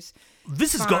pictures.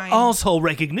 This has got arsehole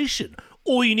recognition.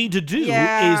 All you need to do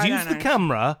is use the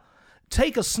camera,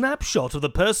 take a snapshot of the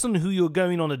person who you're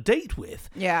going on a date with.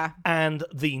 Yeah. And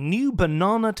the new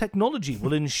banana technology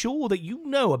will ensure that you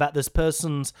know about this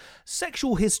person's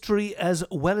sexual history as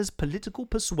well as political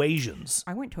persuasions.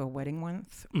 I went to a wedding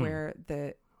once where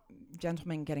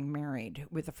gentleman getting married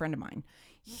with a friend of mine.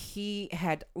 He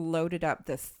had loaded up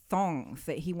the songs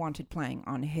that he wanted playing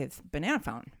on his banana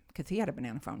phone, because he had a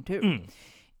banana phone too.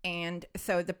 And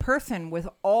so the person was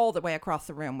all the way across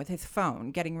the room with his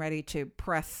phone, getting ready to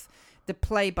press the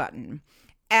play button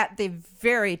at the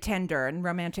very tender and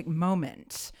romantic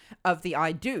moment of the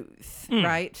I do's,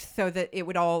 right? So that it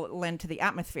would all lend to the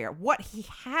atmosphere. What he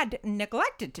had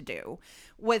neglected to do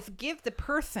was give the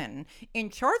person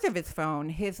in charge of his phone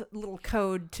his little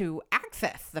code to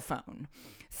access the phone.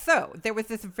 So there was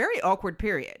this very awkward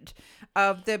period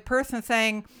of the person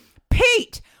saying,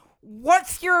 "Pete,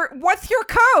 what's your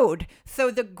code?"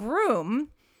 So the groom,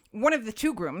 one of the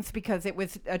two grooms, because it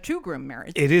was a two-groom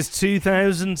marriage. It is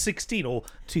 2016 or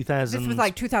 2000. This was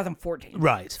like 2014.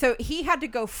 Right. So he had to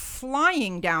go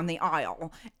flying down the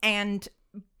aisle and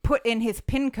put in his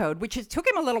PIN code, which took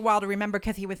him a little while to remember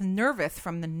because he was nervous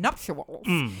from the nuptials,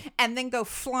 and then go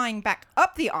flying back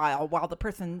up the aisle while the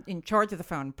person in charge of the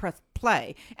phone pressed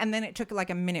play. And then it took like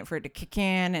a minute for it to kick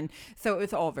in. And so it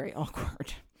was all very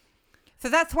awkward. So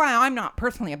that's why I'm not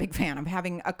personally a big fan of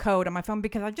having a code on my phone,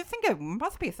 because I just think it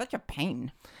must be such a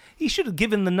pain. He should have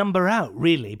given the number out,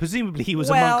 really. Presumably he was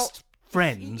amongst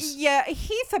friends. Yeah,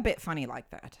 he's a bit funny like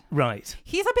that. Right.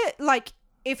 He's a bit like,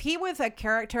 if he was a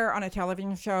character on a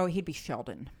television show, he'd be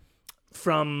Sheldon.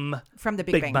 From the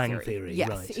Big Bang Theory. Theory, Yes,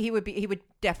 right. he would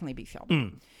definitely be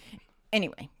Sheldon.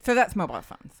 Anyway, so that's mobile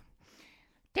phones.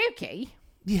 Dukey,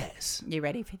 Yes. you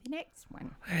ready for the next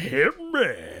one? Hit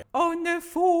me. On the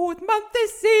 4th month, the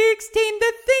 16th,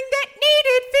 the thing that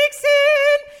needed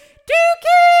fixing,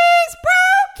 Dukey's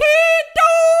broken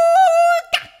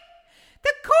dog.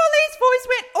 The collie's voice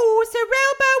went, oh, Sir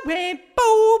Elbow went,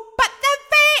 boo, but the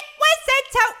vet was a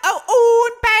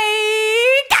total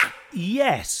bag.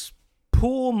 Yes.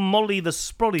 Poor Molly the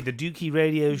Sprolly, the Dukey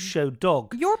radio show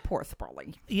dog. You're poor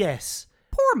Sprawley. Yes.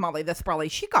 Poor Molly the Sprawley.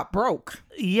 She got broke.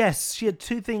 Yes, she had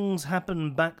two things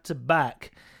happen back to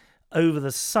back over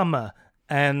the summer,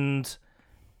 and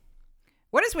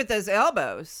What is with those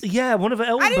elbows? yeah, one of her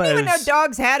elbows. I didn't even know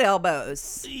dogs had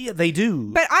elbows. Yeah, they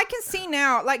do. But I can see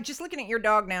now, like just looking at your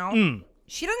dog now,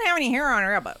 she doesn't have any hair on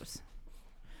her elbows.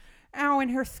 Oh,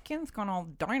 and her skin's gone all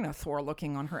dinosaur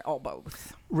looking on her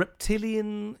elbows.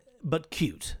 Reptilian, but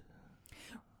cute.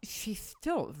 She's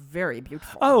still very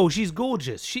beautiful. Oh, she's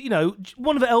gorgeous. She,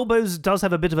 one of her elbows does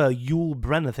have a bit of a Yul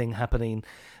Brynner thing happening,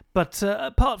 but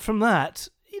apart from that,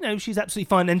 she's absolutely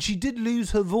fine. And she did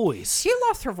lose her voice. She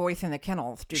lost her voice in the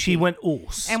kennels. She went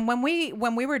hoarse. And when we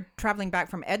were traveling back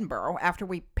from Edinburgh after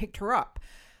we picked her up,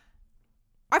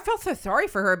 I felt so sorry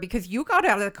for her because you got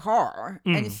out of the car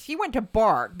and she went to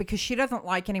bark because she doesn't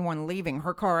like anyone leaving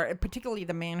her car, particularly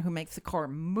the man who makes the car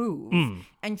move.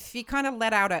 And she kind of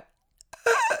let out a...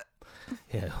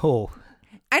 Yeah. Oh.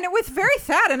 And it was very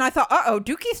sad. And I thought,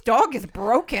 Dukey's dog is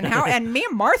broken. How? And me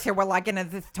and Marsha were like in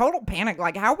this total panic.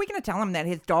 Like, how are we going to tell him that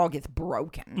his dog is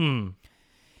broken?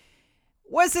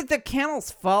 Was it the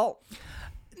kennel's fault?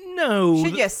 No.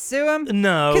 Should you sue him?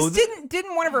 No. Because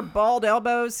didn't one of her bald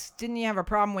elbows, didn't you have a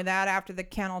problem with that after the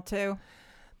kennel too?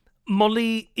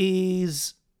 Molly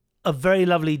is a very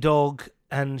lovely dog,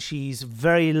 and she's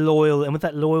very loyal. And with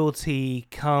that loyalty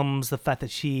comes the fact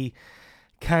that she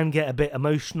can get a bit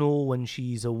emotional when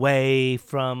she's away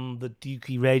from the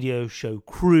Dukey radio show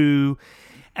crew.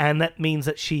 And that means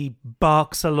that she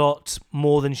barks a lot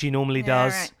more than she normally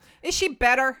does. Right. Is she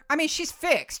better? I mean, she's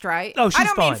fixed, right? Oh, she's I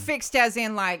don't fine. mean fixed as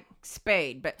in like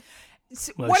spayed, but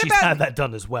Well, what she's about? had that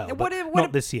done as well, but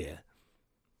not this year.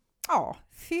 Oh,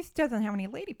 she doesn't have any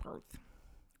lady parts.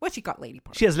 Well, she got lady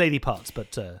parts. She has lady parts,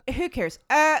 but... Who cares?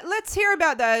 Let's hear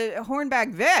about the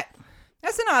hornbag vet.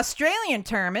 That's an Australian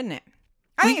term, isn't it?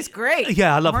 I think it's great.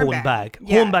 Yeah, I love hornbag.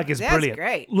 Yeah, Hornbag is that's brilliant.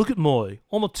 Great. Look at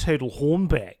I'm a total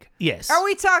hornbag. Yes. Are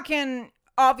we talking...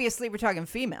 Obviously, we're talking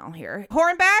female here.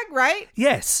 Hornbag, right?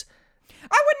 Yes.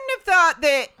 I wouldn't have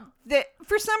thought that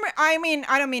for some... I mean,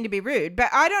 I don't mean to be rude, but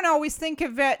I don't always think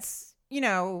of vets,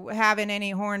 having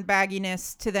any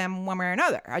hornbagginess to them one way or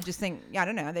another. I just think, I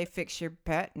don't know, they fix your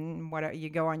pet and whatever, you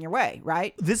go on your way,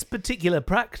 right? This particular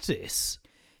practice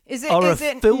Is are it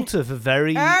a filter for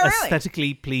very really?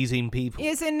 aesthetically pleasing people.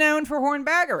 Is it known for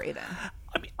hornbaggery then?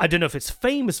 I mean, I don't know if it's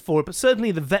famous for it, but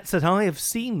certainly the vets that I have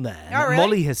seen there, that really?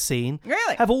 Molly has seen,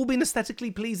 Really? have all been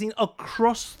aesthetically pleasing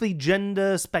across the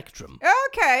gender spectrum.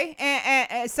 Okay,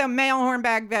 and so male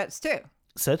hornbag vets too.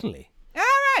 Certainly. All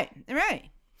right.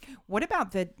 What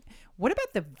about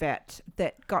the vet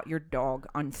that got your dog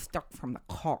unstuck from the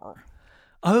car?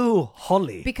 Oh,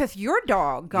 Holly. Because your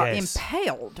dog got Yes.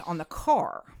 impaled on the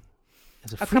car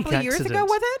It's a freak couple of years accident. ago,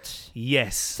 was it?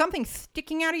 Yes. Something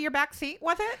sticking out of your back seat,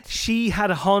 was it? She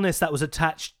had a harness that was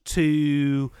attached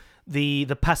to the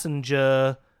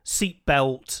passenger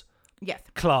seatbelt Yes.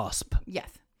 clasp, Yes.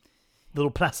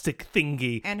 little plastic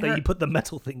thingy And that her- you put the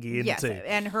metal thingy into. Yes.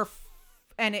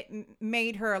 And it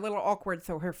made her a little awkward,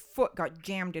 so her foot got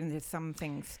jammed into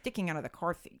something sticking out of the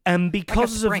car seat. And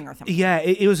because spring of or something. yeah,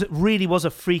 it really was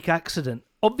a freak accident.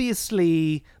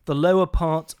 Obviously, the lower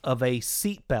part of a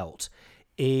seatbelt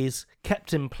is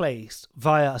kept in place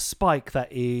via a spike that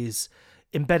is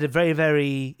embedded very,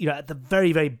 very, at the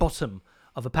very, very bottom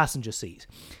of a passenger seat.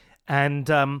 And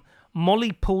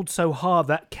Molly pulled so hard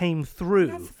that came through.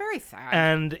 That's very sad.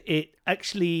 And it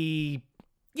actually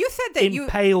You said that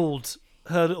impaled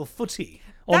her little footy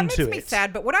that onto makes me it.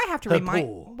 sad, but what I have to Her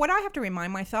paw.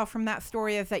 remind myself from that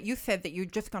story is that you said that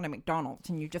you'd just gone to McDonald's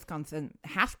and you'd just gone to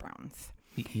hash browns.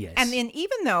 Yes. And then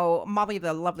even though Molly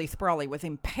the lovely Sprawley was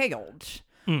impaled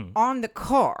on the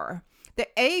car,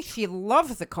 she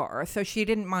loves the car, so she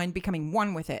didn't mind becoming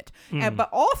one with it. But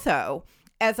also,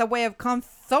 as a way of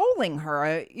consoling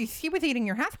her, she was eating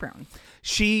your hash browns.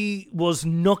 She was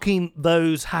knocking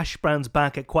those hash browns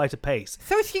back at quite a pace.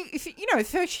 So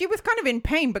she was kind of in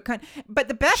pain, but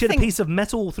the best She had thing. a piece of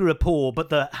metal through her paw, but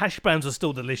the hash browns were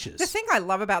still delicious. The thing I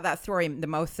love about that story the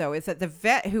most, though, is that the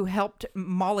vet who helped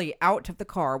Molly out of the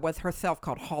car was herself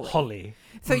called Holly. Holly.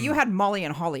 So you had Molly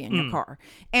and Holly in your car.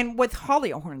 And was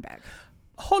Holly a hornbag?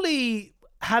 Holly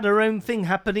had her own thing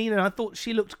happening, and I thought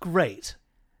she looked great.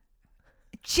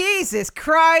 Jesus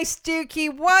Christ,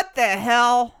 Dukey, what the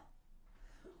hell?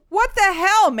 What the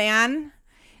hell, man?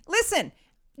 Listen,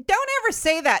 don't ever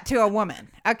say that to a woman,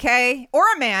 okay? Or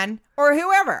a man, or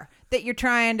whoever that you're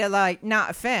trying to, not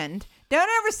offend. Don't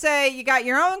ever say you got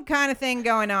your own kind of thing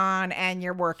going on and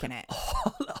you're working it.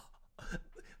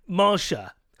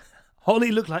 Marsha,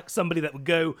 Holly looked like somebody that would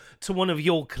go to one of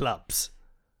your clubs.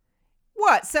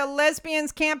 What, so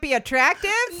lesbians can't be attractive?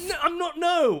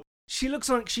 No. She looks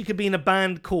like she could be in a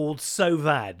band called So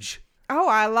Vag. Oh,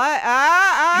 I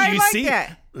like You see?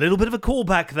 that. A little bit of a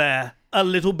callback there. A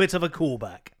little bit of a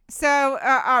callback. So,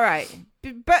 all right.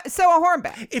 But so a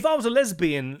hornback. If I was a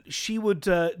lesbian, she would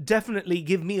definitely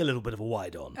give me a little bit of a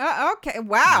wide on. Okay.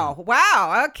 Wow.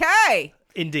 Okay.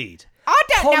 Indeed. I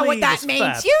don't know Holly what that was means.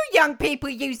 fab. You young people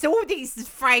use all these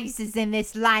phrases in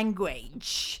this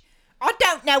language. I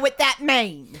don't know what that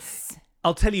means.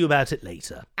 I'll tell you about it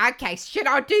later. Okay, should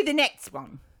I do the next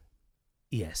one?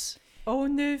 Yes.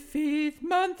 On the 5th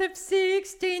month of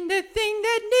 16, the thing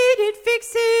that needed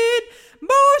fixing,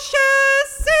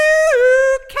 Marsha's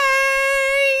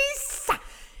suitcase.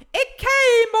 It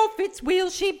came off its wheel,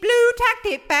 she tacked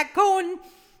it back on,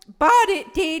 but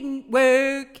it didn't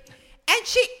work. And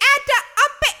she had to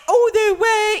up it all the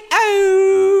way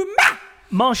home.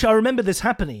 Marsha, I remember this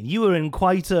happening. You were in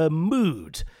quite a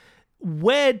mood.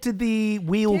 Where did the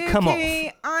wheel come off?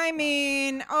 I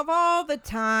mean, of all the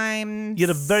times. You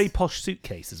had a very posh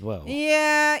suitcase as well.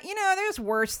 Yeah, there's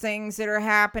worse things that are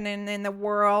happening in the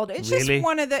world. It's Really? just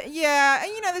one of the,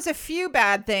 there's a few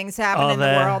bad things happening Are in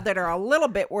there? the world that are a little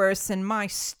bit worse than my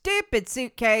stupid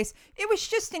suitcase. It was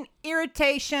just an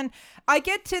irritation. I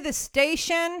get to the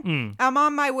station. I'm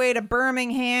on my way to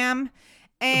Birmingham.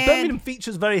 And Birmingham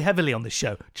features very heavily on this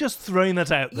show. Just throwing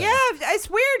that out there. yeah, it's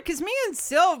weird because me and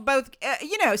Syl both,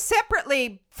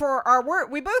 separately for our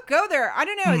work, we both go there. I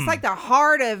don't know. It's like the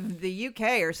heart of the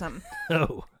UK or something.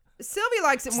 Oh, Sylvia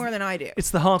likes it more than I do.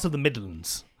 it's the heart of the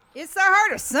Midlands. It's the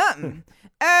heart of something.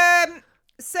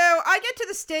 So I get to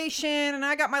the station and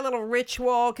I got my little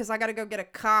ritual because I got to go get a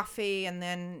coffee and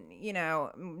then,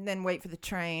 then wait for the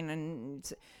train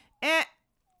and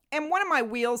one of my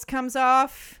wheels comes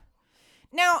off.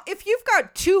 Now, if you've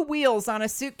got two wheels on a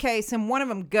suitcase and one of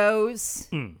them goes,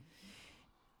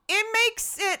 it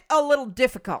makes it a little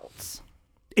difficult.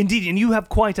 Indeed, and you have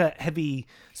quite a heavy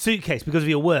suitcase because of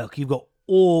your work. You've got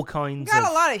all kinds Got of...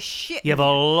 a lot of shit. You have a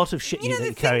lot of shit You know, that the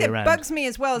you thing carry that around. bugs me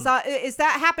as well is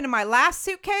that happened in my last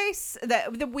suitcase.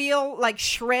 The wheel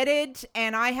shredded,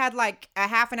 and I had a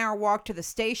half an hour walk to the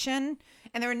station,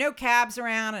 and there were no cabs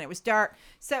around, and it was dark.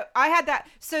 So I had that.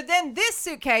 So then this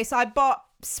suitcase I bought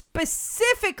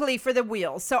specifically for the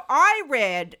wheels. So I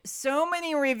read so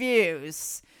many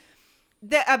reviews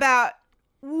about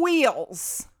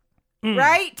wheels,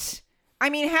 right? I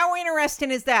mean, how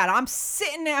interesting is that? I'm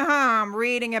sitting at home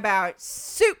reading about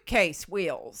suitcase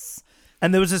wheels.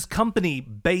 And there was this company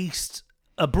based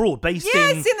abroad, based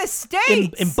Yes, in the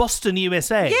States. in Boston,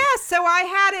 USA. Yeah, so I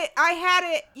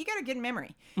had it, you got a good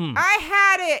memory. I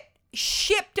had it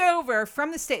shipped over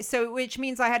from the States, which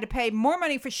means I had to pay more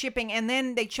money for shipping, and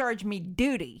then they charged me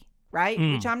duty, right?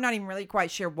 Which I'm not even really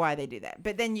quite sure why they do that.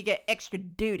 But then you get extra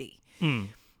duty.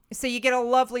 So you get a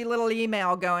lovely little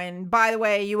email going, by the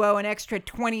way, you owe an extra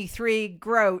 23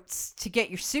 groats to get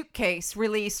your suitcase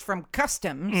released from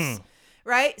customs,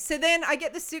 right? So then I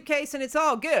get the suitcase and it's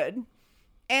all good.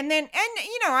 And then,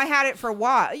 I had it for a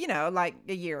while, like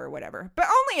a year or whatever, but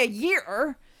only a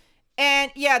year.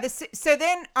 And yeah, so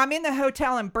then I'm in the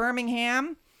hotel in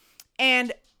Birmingham,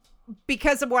 and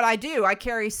because of what I do, I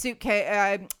carry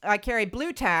I carry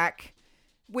blue tack,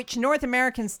 which North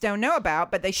Americans don't know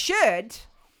about, but they should.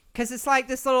 Because it's like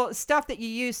this little stuff that you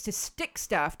use to stick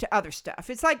stuff to other stuff.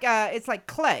 It's like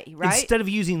clay, right? Instead of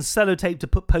using sellotape to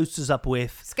put posters up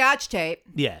with. Scotch tape.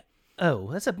 Yeah.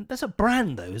 Oh, that's a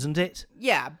brand though, isn't it?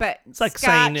 Yeah, but it's like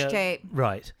Scotch saying, tape.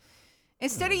 Right.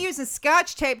 Instead of using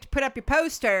Scotch tape to put up your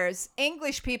posters,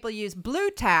 English people use blue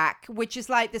tack, which is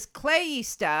like this clayey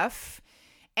stuff,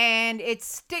 and it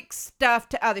sticks stuff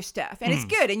to other stuff. And it's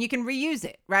good, and you can reuse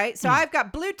it, right? So I've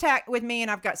got blue tack with me,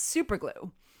 and I've got super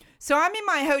glue. So I'm in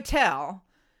my hotel,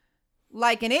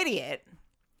 like an idiot,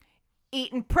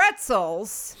 eating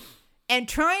pretzels and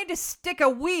trying to stick a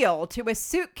wheel to a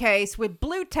suitcase with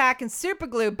blue tack and super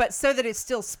glue, but so that it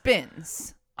still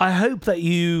spins. I hope that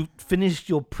you finished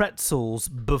your pretzels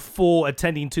before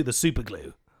attending to the super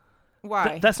glue.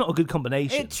 Why? That's not a good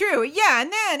combination. It's true. Yeah,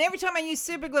 and then every time I use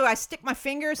super glue, I stick my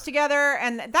fingers together,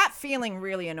 and that feeling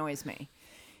really annoys me.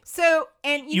 So,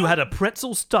 and you had a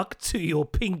pretzel stuck to your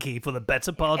pinky for the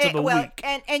better part of a week.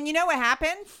 And you know what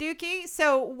happened, Dukey?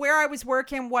 So where I was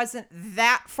working wasn't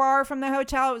that far from the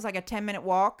hotel. It was like a 10-minute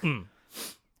walk.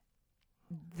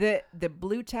 The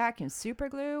blue tack and super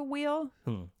glue wheel,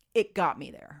 it got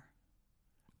me there.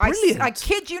 Brilliant. I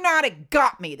kid you not, it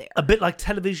got me there. A bit like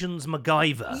television's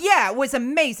MacGyver. Yeah, it was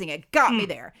amazing. It got me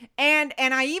there. And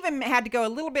I even had to go a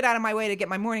little bit out of my way to get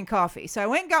my morning coffee. So I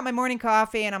went and got my morning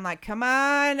coffee, and I'm like, come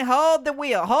on, hold the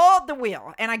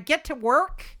wheel. And I get to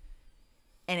work,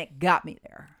 and it got me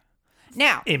there.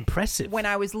 Now, impressive. When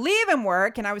I was leaving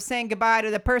work and I was saying goodbye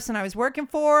to the person I was working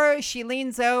for, she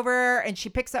leans over and she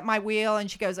picks up my wheel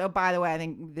and she goes, oh, by the way, I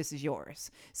think this is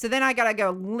yours. So then I got to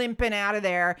go limping out of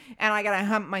there, and I got to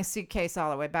hump my suitcase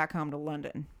all the way back home to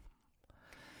London,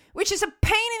 which is a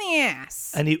pain in the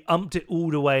ass. And you umped it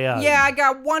all the way out. Yeah, I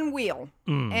got one wheel.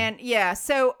 And yeah,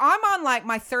 so I'm on like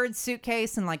my third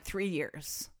suitcase in like 3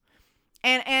 years.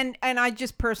 And I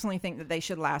just personally think that they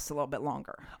should last a little bit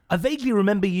longer. I vaguely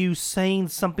remember you saying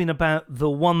something about the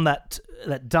one that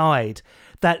died,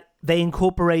 that they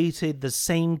incorporated the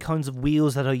same kinds of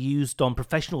wheels that are used on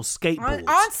professional skateboards.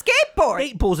 On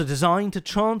skateboards! Skateboards are designed to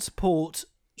transport,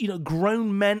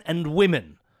 grown men and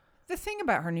women. The thing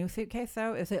about her new suitcase,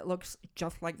 though, is it looks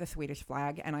just like the Swedish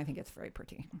flag, and I think it's very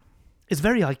pretty. It's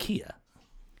very IKEA.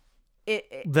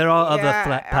 There are other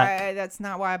flat pack. That's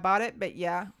not why I bought it, but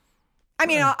yeah. I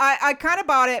mean, I kind of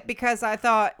bought it because I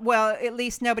thought, well, at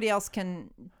least nobody else can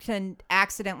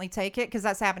accidentally take it, because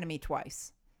that's happened to me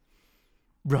twice.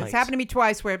 Right. It's happened to me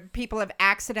twice where people have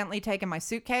accidentally taken my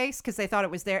suitcase because they thought it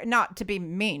was there. Not to be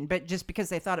mean, but just because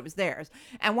they thought it was theirs.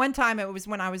 And one time it was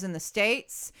when I was in the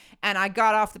States, and I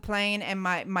got off the plane and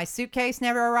my suitcase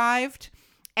never arrived.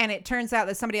 And it turns out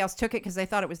that somebody else took it because they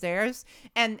thought it was theirs.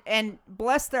 And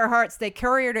bless their hearts, they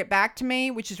couriered it back to me,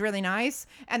 which is really nice.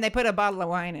 And they put a bottle of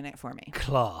wine in it for me.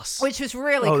 Class. Which was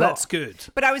really cool. Oh, that's good.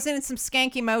 But I was in some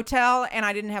skanky motel, and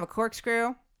I didn't have a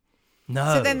corkscrew.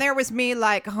 No. So then there was me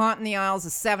like haunting the aisles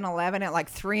of 7-Eleven at like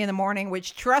 3 a.m,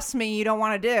 which, trust me, you don't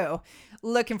want to do,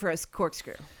 looking for a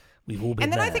corkscrew. We've all been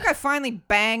And then there. I think I finally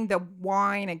banged the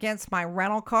wine against my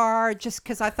rental car, just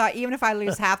because I thought even if I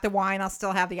lose half the wine, I'll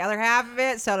still have the other half of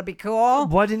it, so it'll be cool.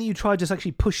 Why didn't you try just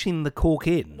actually pushing the cork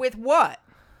in? With what?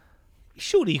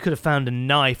 Surely you could have found a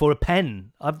knife or a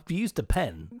pen. I've used a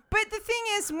pen. But the thing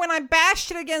is, when I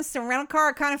bashed it against the rental car,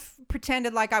 I kind of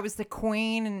pretended like I was the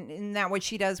queen, and isn't that what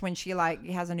she does when she like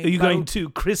has a new Are you boat? going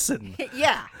to christen?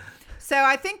 Yeah. So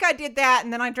I think I did that,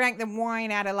 and then I drank the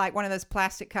wine out of like one of those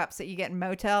plastic cups that you get in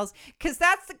motels, because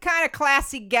that's the kind of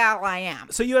classy gal I am.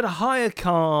 So you had a hire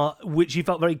car which you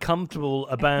felt very comfortable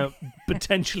about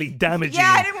potentially damaging.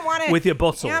 Yeah, I didn't want to with your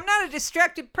bottle. Yeah, I'm not a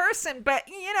destructive person, but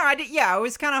I did. Yeah, it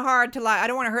was kind of hard to like. I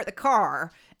don't want to hurt the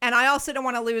car, and I also don't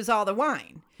want to lose all the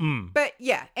wine. But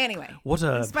yeah, anyway,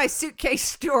 it's my suitcase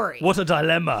story. What a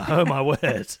dilemma! Oh my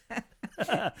word.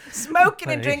 Smoking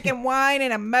and drinking wine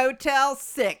in a Motel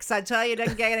 6. I tell you, it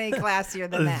doesn't get any classier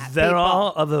than that. There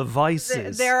are other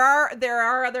vices. There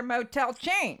are other motel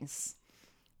chains.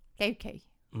 Okay.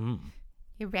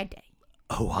 You're ready.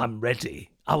 Oh, I'm ready.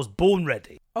 I was born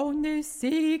ready. On the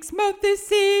 6th month, the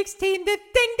 16th, the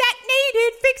thing that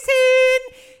needed fixing,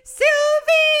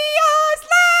 Sylvia's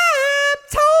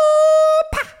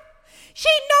laptop. She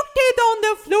knocked it on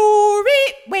the floor,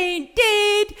 it went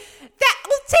dead. That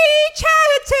will teach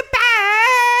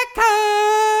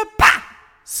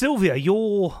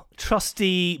your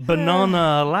trusty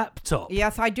banana laptop.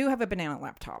 Yes, I do have a banana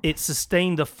laptop. It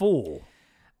sustained a fall.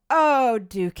 Oh,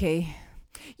 Dukey.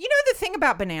 You know the thing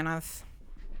about bananas?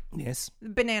 Yes.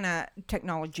 Banana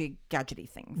technology gadgety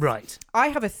things. Right. I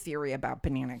have a theory about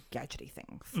banana gadgety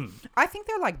things. I think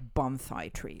they're like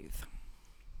bonsai trees.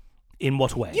 In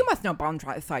what way? You must know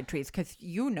bonsai trees because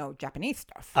you know Japanese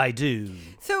stuff. I do.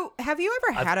 So, have you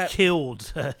ever had I've a...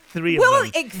 killed 3 of Well,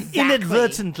 them. exactly.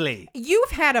 Inadvertently. You've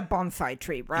had a bonsai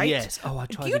tree, right? Yes. Oh, I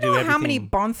try Do to you do know everything. how many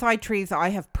bonsai trees I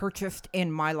have purchased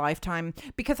in my lifetime?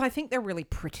 Because I think they're really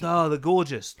pretty. Oh, they're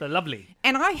gorgeous. They're lovely.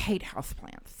 And I hate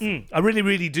houseplants. I really,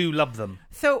 really do love them.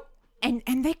 So,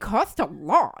 and they cost a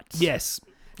lot. Yes.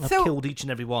 I've So- killed each and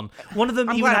every one. One of them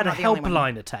I'm even glad had a I'm not the only one.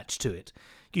 helpline attached to it.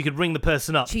 You could ring the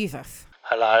person up. Jesus.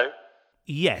 Hello?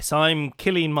 Yes, I'm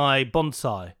killing my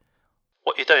bonsai.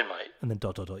 What you doing, mate? And then ...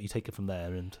 You take it from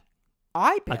there, and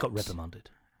I bet. I got reprimanded.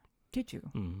 Did you?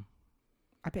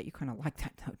 I bet you kind of like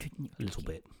that, though, didn't you? A little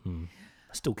bit. I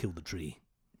still killed the tree.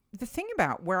 The thing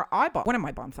about where I bought one of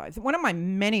my bonsais, one of my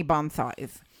many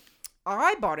bonsais,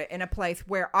 I bought it in a place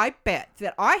where I bet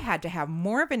that I had to have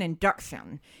more of an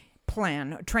induction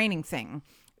plan, training thing,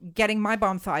 getting my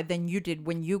bonsai than you did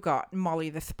when you got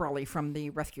Molly the Sprolly from the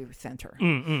rescue center.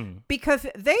 Because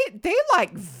they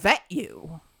like vet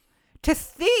you to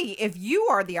see if you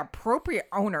are the appropriate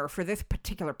owner for this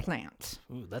particular plant.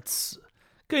 Ooh, that's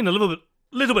going a little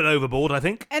bit overboard, I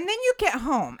think. And then you get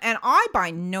home, and I by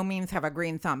no means have a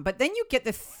green thumb, but then you get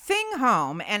this thing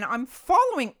home, and I'm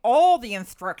following all the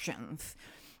instructions,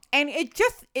 and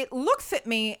it looks at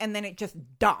me, and then it just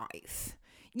dies.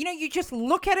 You know, you just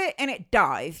look at it and it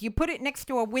dies. You put it next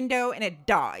to a window and it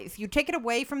dies. You take it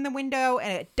away from the window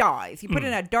and it dies. You put it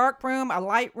in a dark room, a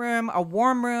light room, a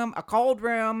warm room, a cold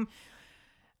room,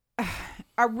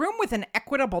 a room with an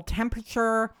equitable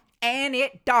temperature, and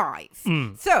it dies.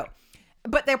 So,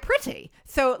 but they're pretty.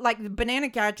 So, like, the banana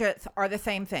gadgets are the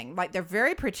same thing. Like, they're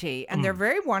very pretty and they're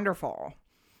very wonderful.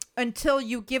 Until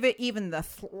you give it even the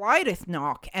slightest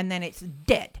knock, and then it's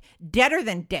dead. Deader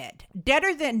than dead.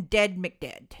 Deader than dead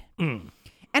McDead. And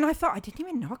I thought, I didn't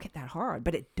even knock it that hard,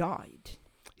 but it died.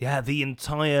 Yeah, the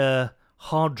entire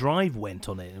hard drive went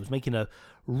on it. It was making a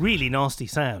really nasty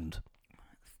sound.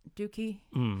 Dukey,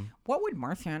 what would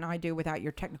Marsha and I do without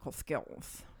your technical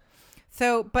skills?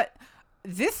 So, but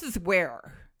this is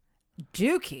where,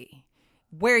 Dukey,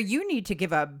 where you need to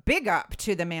give a big up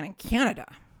to the man in Canada.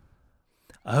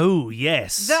 Oh,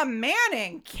 yes. The man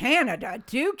in Canada,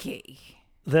 Dukey.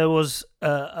 There was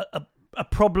a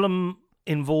problem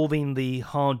involving the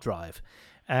hard drive.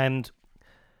 And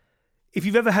if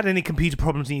you've ever had any computer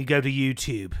problems and you go to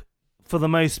YouTube, for the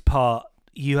most part,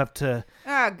 you have to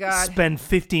spend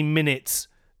 15 minutes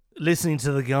listening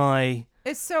to the guy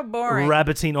It's so boring.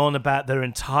 rabbiting on about their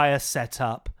entire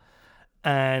setup.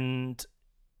 And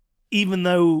even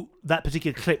though that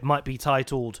particular clip might be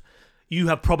titled, "You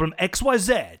have problem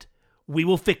XYZ, we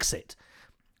will fix it,"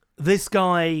 this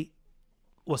guy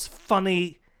was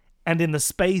funny, and in the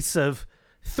space of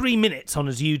 3 minutes on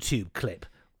his YouTube clip,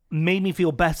 made me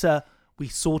feel better. We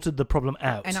sorted the problem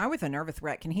out. And I was a nervous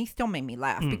wreck, and he still made me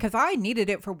laugh because I needed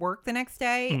it for work the next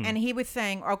day. And he was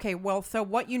saying, okay, well, so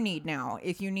what you need now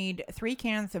is you need 3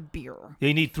 cans of beer.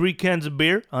 You need 3 cans of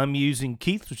beer. I'm using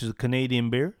Keith's, which is a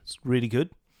Canadian beer. It's really good.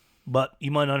 But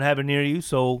you might not have it near you,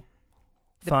 so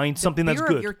find something that's beer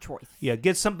good. Of your choice. Yeah,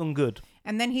 get something good.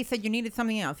 And then he said you needed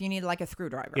something else. You needed like a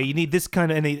screwdriver. Yeah, you need this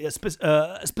kind of a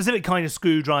specific kind of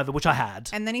screwdriver, which I had.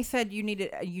 And then he said you need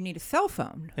a cell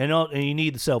phone. And you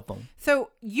need the cell phone. So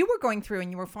you were going through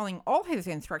and you were following all his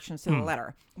instructions to the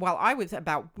letter while I was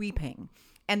about weeping.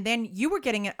 And then you were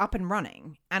getting it up and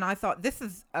running. And I thought, this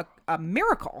is a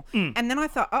miracle. And then I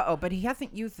thought, but he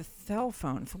hasn't used a cell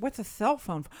phone. So what's a cell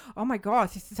phone? Oh, my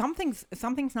gosh.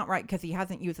 Something's not right because he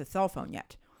hasn't used a cell phone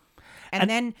yet. And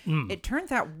then it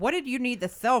turns out, what did you need the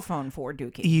cell phone for,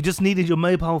 Dukey? You just needed your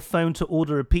mobile phone to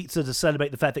order a pizza to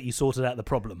celebrate the fact that you sorted out the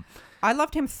problem. I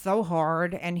loved him so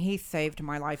hard, and he saved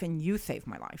my life, and you saved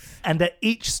my life. And at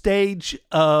each stage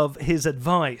of his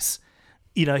advice,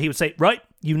 he would say, right,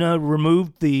 you now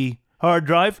removed the hard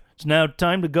drive. It's now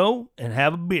time to go and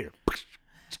have a beer.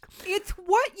 It's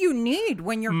what you need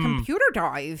when your computer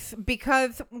dies,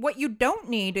 because what you don't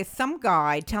need is some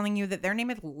guy telling you that their name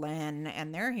is Len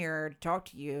and they're here to talk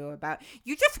to you about.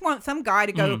 You just want some guy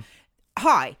to go,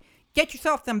 hi, get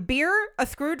yourself some beer, a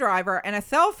screwdriver, and a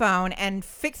cell phone, and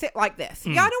fix it like this.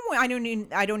 Yeah, I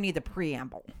don't need the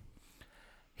preamble.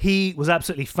 He was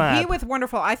absolutely fab. He was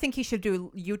wonderful. I think he should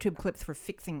do YouTube clips for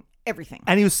fixing everything.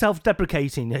 And he was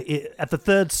self-deprecating at the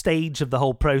third stage of the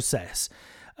whole process.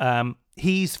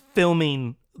 He's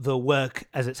filming the work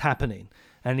as it's happening.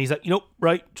 And he's like,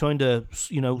 right, trying to,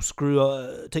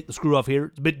 take the screw off here.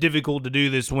 It's a bit difficult to do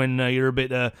this when you're a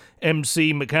bit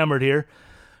MC McHammered here.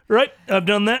 Right, I've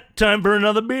done that. Time for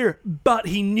another beer. But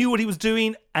he knew what he was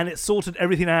doing, and it sorted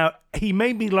everything out. He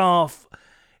made me laugh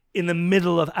in the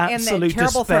middle of absolute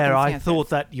despair. I thought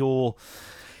that your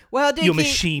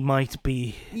machine might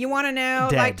be You want to know,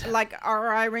 dead. like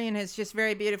our Irene has just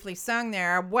very beautifully sung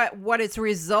there. What it's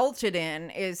resulted in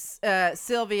is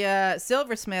Sylvia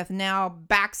Silversmith now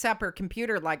backs up her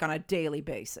computer like on a daily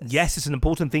basis. Yes, it's an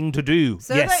important thing to do.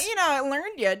 So yes. that, it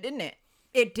learned you, didn't it?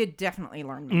 It did definitely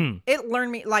learn me. It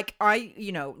learned me, like I,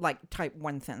 type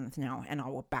one sentence now and I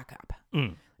will back up.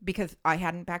 Because I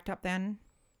hadn't backed up then.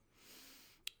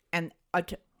 And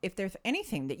if there's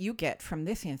anything that you get from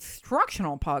this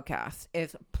instructional podcast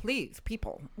is, please,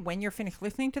 people, when you're finished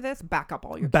listening to this, back up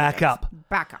all your Back up.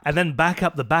 Back up. And then back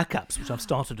up the backups, which I've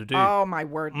started to do. Oh, my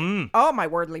word. Oh, my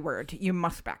wordly word. You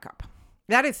must back up.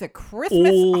 That is a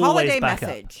Christmas Always holiday back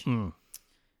message.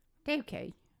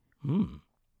 Okay.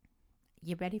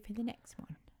 You ready for the next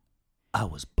one? I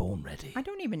was born ready. I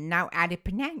don't even know how to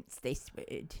pronounce this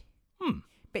word.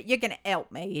 But you're going to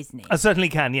help me, isn't it? I certainly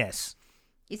can, yes.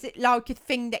 Is it like a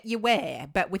thing that you wear,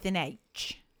 but with an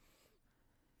H?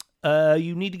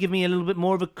 You need to give me a little bit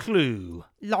more of a clue.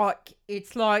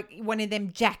 It's like one of them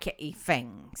jackety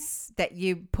things that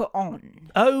you put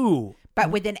on. Oh. But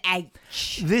with an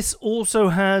H. This also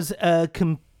has a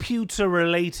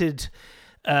computer-related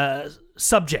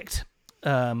subject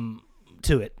to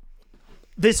it.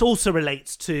 This also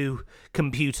relates to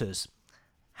computers.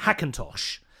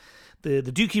 Hackintosh. The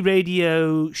Dukey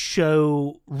radio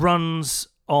show runs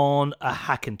on a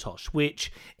Hackintosh,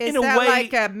 which Is in a that way,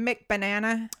 like a Mick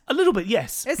banana? a little bit,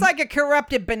 yes. It's like a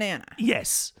corrupted banana.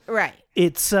 Yes. Right.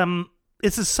 It's a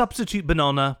substitute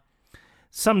banana,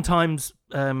 sometimes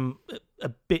a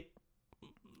bit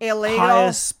Illegal.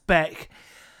 higher spec.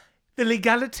 The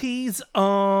legalities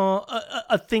are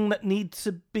a thing that need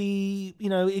to be,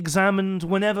 examined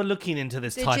whenever looking into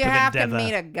this Did type you of have endeavor. to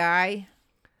meet a guy?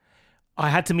 I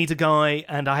had to meet a guy,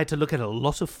 and I had to look at a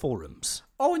lot of forums.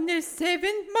 On the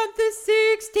 7th month of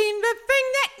 16, the thing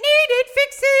that needed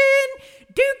fixing,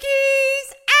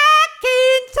 Dukey's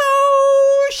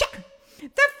Hackintosh. The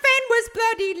fan was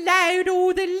bloody loud,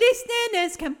 all the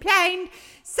listeners complained,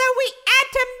 so we had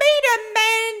to meet a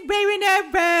man wearing a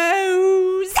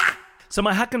rose. So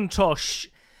my Hackintosh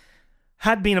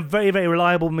had been a very, very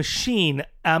reliable machine.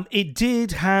 It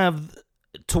did have,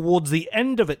 towards the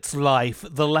end of its life,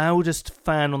 the loudest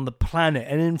fan on the planet.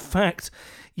 And in fact,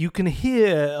 you can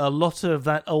hear a lot of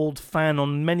that old fan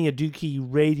on many a Dukey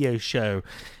radio show.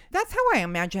 That's how I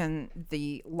imagine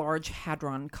the Large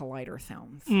Hadron Collider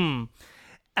sounds.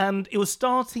 And it was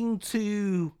starting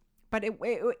to But it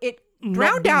not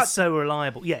drowned be out. so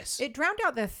reliable. Yes. It drowned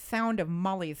out the sound of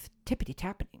Molly's tippity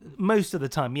tapping. Most of the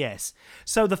time, yes.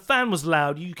 So the fan was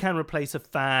loud. You can replace a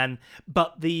fan,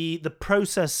 but the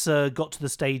processor got to the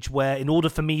stage where, in order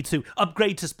for me to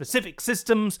upgrade to specific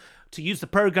systems, to use the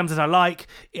programs that I like,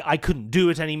 I couldn't do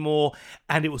it anymore,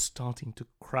 and it was starting to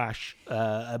crash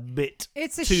a bit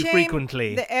It's a too shame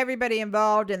frequently. that everybody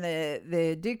involved in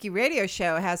the Dukey radio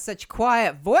show has such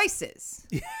quiet voices.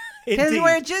 Because Indeed.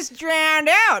 we're just drowned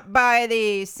out by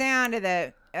the sound of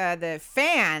the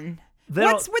fan.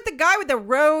 What's with the guy with the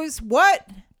rose? What?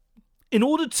 In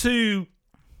order to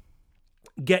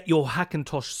get your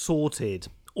Hackintosh sorted,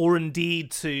 or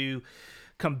indeed to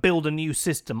kind of build a new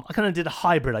system, I kind of did a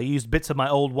hybrid. I used bits of my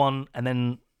old one and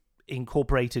then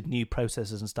incorporated new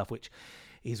processors and stuff, which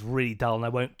is really dull and I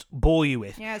won't bore you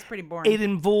with. Yeah, it's pretty boring. It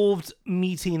involved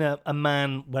meeting a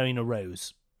man wearing a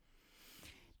rose.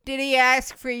 Did he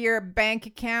ask for your bank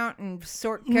account and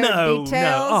sort code No.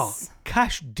 details? Oh,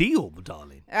 cash deal,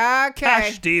 darling. Okay.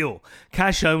 Cash deal.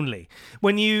 Cash only.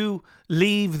 When you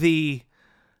leave the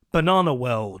banana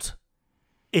world,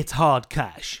 it's hard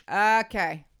cash.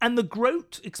 Okay. And the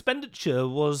groat expenditure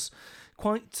was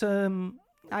quite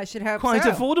I should hope quite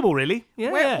so. affordable, really.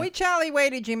 Yeah. Which alleyway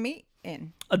did you meet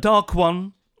in? A dark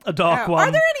one. A dark one.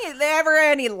 Are there ever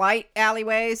any light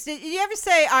alleyways? Did you ever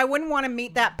say, I wouldn't want to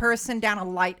meet that person down a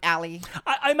light alley?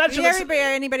 I imagine Did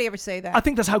anybody ever say that? I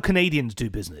think that's how Canadians do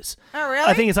business. Oh, really?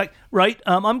 I think it's like, right,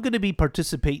 I'm going to be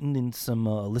participating in some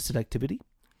illicit activity,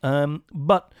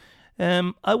 but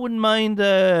I wouldn't mind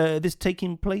this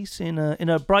taking place in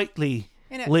a brightly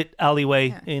lit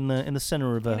alleyway in the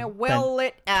center of in a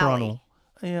well-lit alley. Toronto.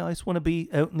 Yeah, I just want to be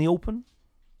out in the open.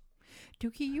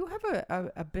 Dukey, you have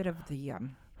a bit of the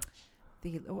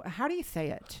how do you say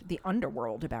it? The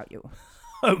underworld about you.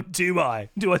 Oh, do I?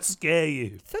 Do I scare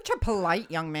you? Such a polite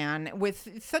young man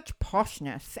with such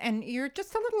poshness, and you're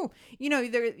just a little,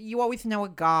 you always know a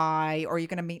guy, or you're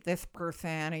going to meet this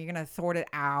person, or you're going to sort it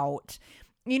out.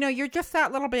 You're just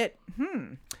that little bit,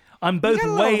 I'm both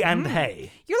way and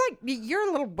hey. You're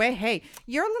a little way, hey.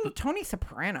 You're a little Tony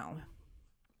Soprano.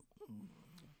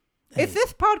 Hey. Is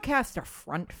this podcast a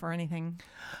front for anything?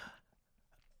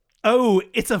 Oh,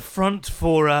 it's a front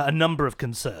for a number of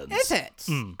concerns. Is it?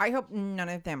 I hope none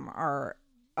of them are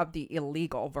of the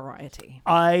illegal variety.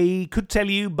 I could tell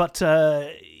you, but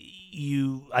I'd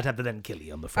have to then kill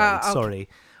you, I'm afraid. Okay. Sorry.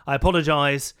 I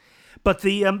apologise. But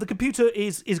the computer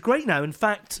is great now. In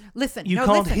fact, you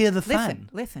can't hear the fan.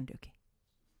 Listen, Dukey.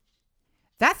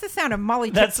 That's the sound of Molly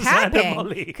just tapping.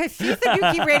 Because she's the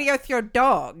Dukey Radio with your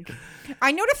dog.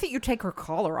 I noticed that you take her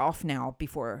collar off now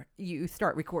before you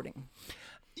start recording.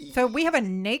 So we have a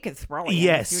naked Thrally.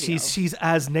 Yes, she's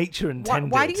as nature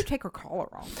intended. Why do you take her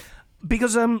collar off?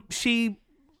 Because she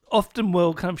often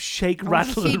will kind of shake,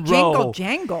 rattle, and roll.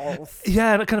 Jangles.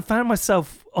 Yeah, and I kind of found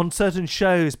myself on certain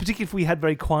shows, particularly if we had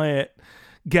very quiet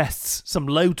guests, some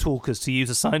low talkers, to use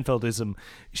a Seinfeldism.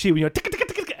 She would tick, tick,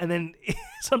 tick, tick, and then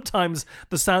sometimes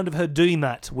the sound of her doing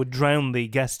that would drown the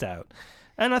guest out.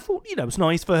 And I thought, it was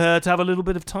nice for her to have a little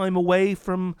bit of time away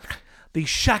from the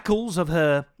shackles of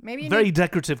her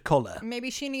decorative collar. Maybe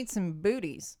she needs some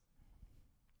booties.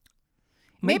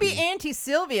 Maybe Auntie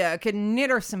Sylvia could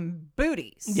knit her some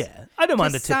booties. Yeah, I don't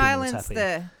mind the tipping that's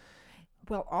happening.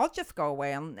 Well, I'll just go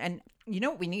away and you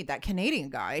know what we need? That Canadian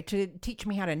guy to teach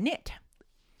me how to knit.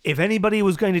 If anybody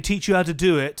was going to teach you how to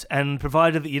do it, and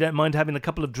provided that you don't mind having a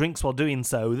couple of drinks while doing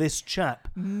so, this chap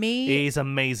is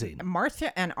amazing.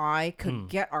 Marsha and I could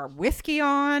get our whiskey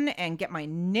on and get my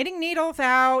knitting needles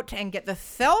out and get the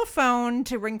cell phone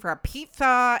to ring for a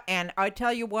pizza. And I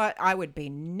tell you what, I would be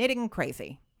knitting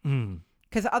crazy.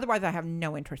 Because otherwise I have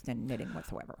no interest in knitting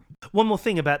whatsoever. One more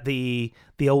thing about the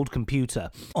old computer.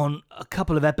 On a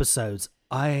couple of episodes,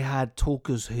 I had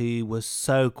talkers who were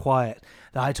so quiet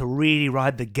that I had to really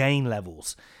ride the gain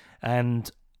levels.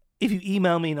 And if you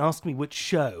email me and ask me which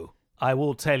show, I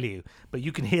will tell you. But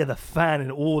you can hear the fan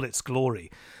in all its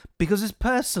glory. Because this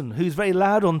person, who's very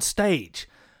loud on stage,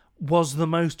 was the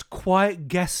most quiet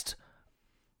guest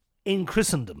in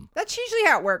Christendom. That's usually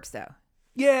how it works, though.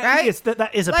 Yeah, right? Yes,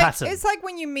 that is a pattern. It's like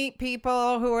when you meet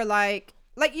people who are like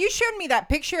you showed me that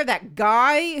picture of that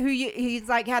guy who he's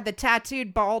like had the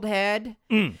tattooed bald head.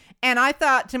 And I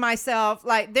thought to myself,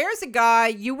 like, there's a guy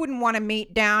you wouldn't want to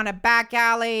meet down a back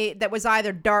alley that was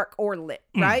either dark or lit,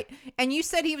 right? And you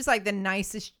said he was like the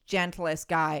nicest, gentlest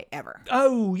guy ever.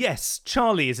 Oh, yes.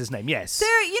 Charlie is his name, yes. So,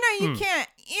 you can't,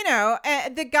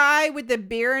 the guy with the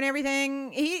beer and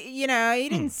everything, he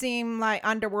didn't seem like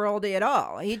underworldy at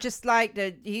all. He just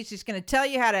he's just going to tell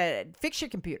you how to fix your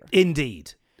computer.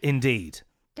 Indeed.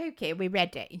 Okay, we're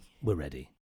ready. We're ready.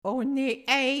 On the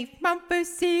 8th month of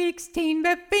 16,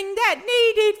 the thing that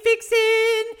needed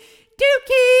fixing,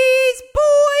 Dukey's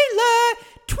boiler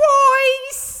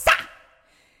twice.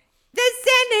 The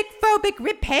xenophobic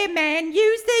repairman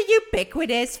used the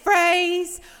ubiquitous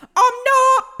phrase, I'm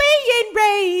not being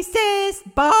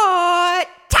racist, but...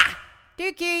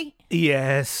 Dukey.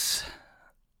 Yes.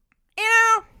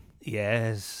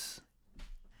 Yes.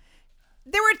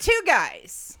 There were two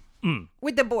guys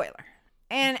with the boiler.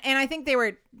 And I think they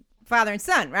were father and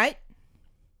son, right?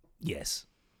 Yes.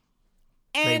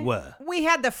 And they were. We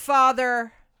had the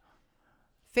father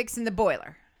fixing the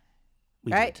boiler.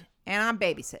 We right? did. And I'm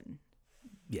babysitting.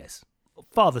 Yes.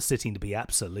 Father sitting to be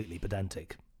absolutely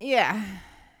pedantic. Yeah.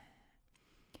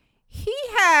 He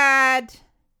had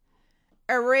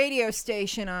a radio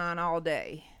station on all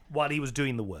day. While he was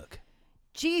doing the work.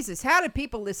 Jesus, how did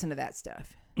people listen to that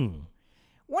stuff?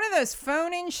 One of those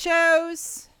phone-in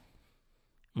shows...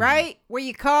 right? Where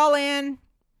you call in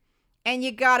and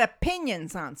you got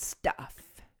opinions on stuff.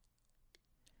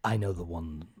 I know the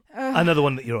one. I know the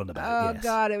one that you're on about. Oh, yes.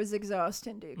 God, it was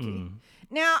exhausting, Dukey.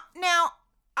 Now,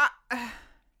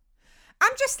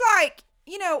 I'm just like,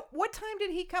 what time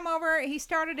did he come over? He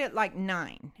started at like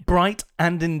 9. Bright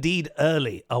and indeed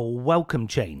early. A welcome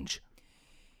change.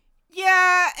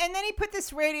 Yeah, and then he put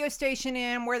this radio station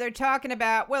in where they're talking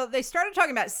about, they started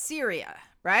talking about Syria,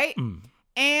 right?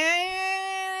 And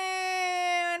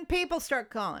people start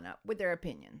calling up with their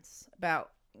opinions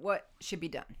about what should be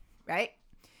done, right?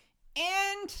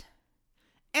 And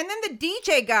then the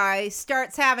DJ guy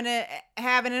starts having an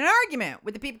argument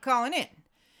with the people calling in.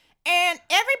 And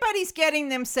everybody's getting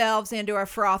themselves into a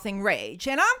frothing rage.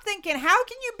 And I'm thinking, how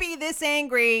can you be this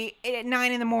angry at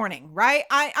 9 a.m, right?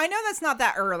 I know that's not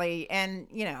that early, and,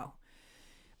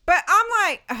 but I'm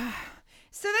like,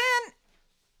 so then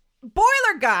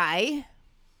boiler guy,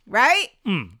 right?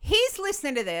 He's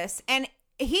listening to this, and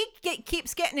he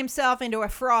keeps getting himself into a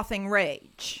frothing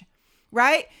rage,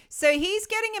 right? So he's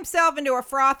getting himself into a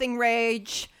frothing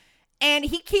rage, and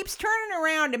he keeps turning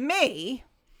around to me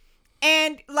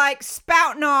and like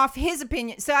spouting off his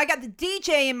opinion. So I got the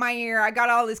DJ in my ear, I got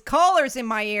all his callers in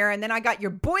my ear, and then I got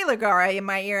your boiler guy in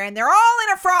my ear, and they're all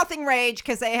in a frothing rage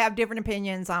because they have different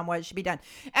opinions on what should be done.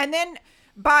 And then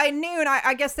by noon,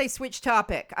 I guess they switched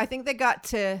topic. I think they got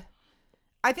to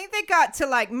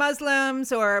like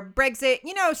Muslims or Brexit,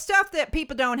 stuff that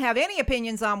people don't have any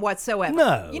opinions on whatsoever.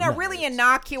 No, really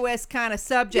innocuous kind of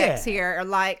subjects here are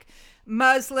like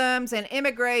Muslims and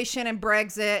immigration and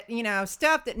Brexit,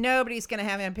 stuff that nobody's going to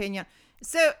have an opinion.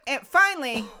 So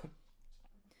finally,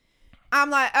 I'm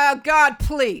like, oh God,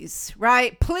 please,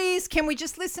 right? Please, can we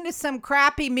just listen to some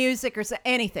crappy music or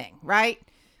anything, right?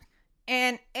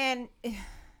 And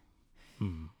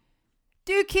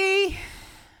Dukey.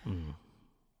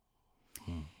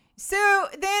 So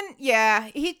then,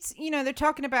 he's, they're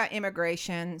talking about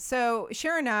immigration. So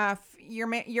sure enough,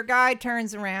 your guy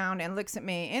turns around and looks at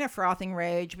me in a frothing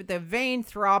rage with the vein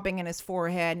throbbing in his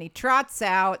forehead, and he trots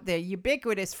out the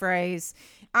ubiquitous phrase,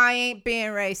 "I ain't being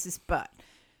racist, but."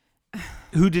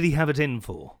 Who did he have it in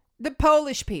for? The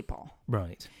Polish people.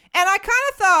 Right. And I kind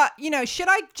of thought, should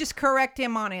I just correct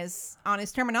him on his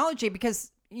terminology,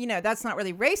 because that's not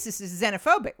really racist, it's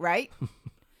xenophobic, right?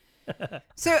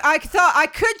 So I thought I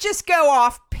could just go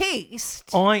off piste.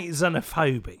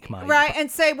 Xenophobic, mate. Right,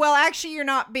 and say, well, actually, you're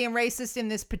not being racist in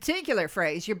this particular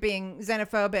phrase. You're being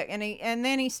xenophobic. And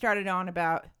then he started on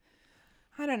about,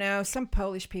 I don't know, some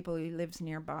Polish people who lives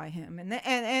nearby him.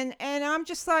 And I'm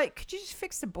just like, could you just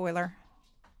fix the boiler?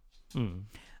 I'm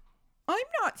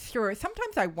not sure.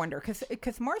 Sometimes I wonder,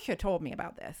 because Marsha told me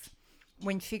about this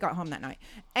when she got home that night.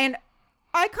 And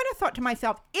I kind of thought to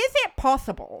myself, is it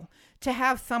possible to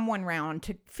have someone around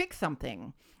to fix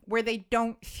something where they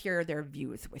don't share their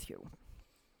views with you?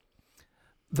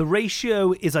 The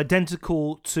ratio is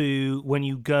identical to when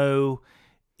you go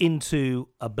into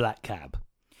a black cab.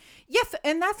 Yes,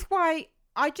 and that's why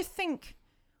I just think,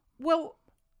 well,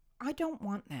 I don't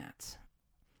want that.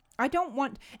 I don't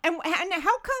want, and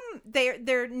how come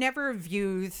they're never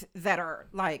views that are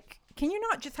like, can you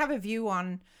not just have a view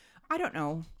on, I don't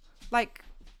know, like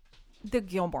the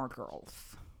Gilmore Girls?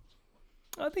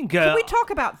 I think. Can we talk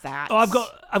about that? Oh,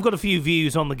 I've got a few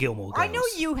views on the Gilmore Girls. I know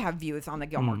you have views on the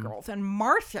Gilmore Girls, and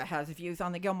Marsha has views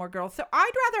on the Gilmore Girls. So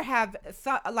I'd rather have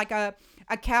like a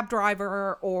cab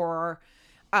driver or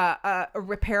a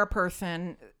repair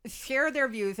person share their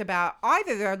views about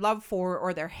either their love for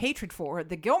or their hatred for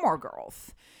the Gilmore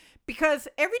Girls. Because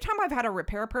every time I've had a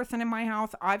repair person in my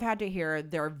house, I've had to hear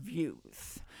their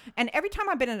views. And every time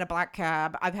I've been in a black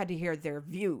cab, I've had to hear their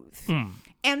views.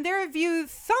 And their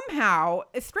views somehow,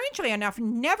 strangely enough,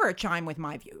 never chime with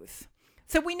my views.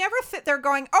 So we never sit there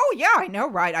going, oh, yeah, I know,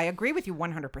 right. I agree with you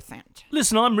 100%.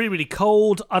 Listen, I'm really, really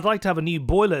cold. I'd like to have a new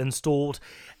boiler installed.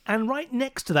 And right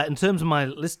next to that, in terms of my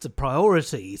list of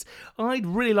priorities, I'd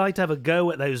really like to have a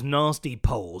go at those nasty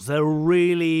Poles. They're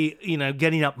really,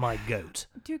 getting up my goat.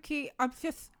 Dukey,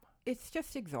 it's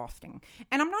just exhausting.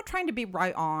 And I'm not trying to be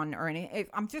right on or anything.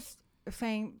 I'm just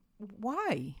saying,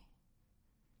 why?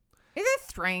 Is it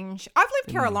strange? I've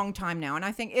lived here a long time now, and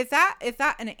I think, is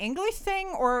that an English thing,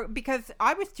 or because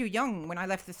I was too young when I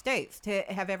left the States to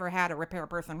have ever had a repair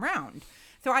person round?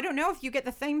 So I don't know if you get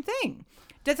the same thing.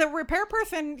 Does a repair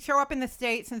person show up in the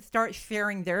States and start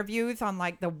sharing their views on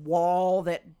like the wall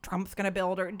that Trump's going to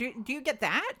build, or do you get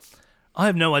that? I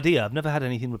have no idea. I've never had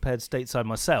anything repaired stateside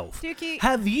myself. Dukey,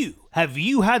 have you? Have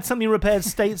you had something repaired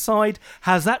stateside?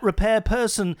 Has that repair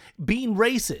person been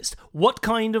racist? What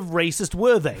kind of racist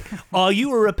were they? Are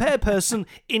you a repair person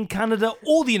in Canada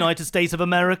or the United States of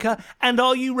America? And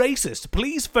are you racist?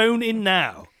 Please phone in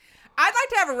now. I'd like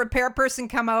to have a repair person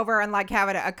come over and like have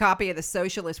a copy of the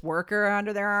Socialist Worker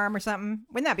under their arm or something.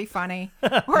 Wouldn't that be funny?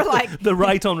 Or like the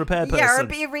right on repair person. Yeah, or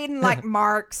be reading like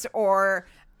Marx, or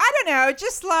I don't know,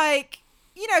 just like,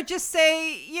 just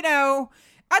say, I'd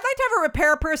like to have a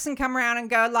repair person come around and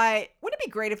go like, wouldn't it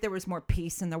be great if there was more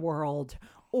peace in the world?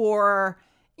 Or,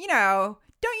 don't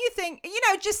you think,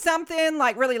 just something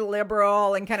like really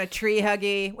liberal and kind of tree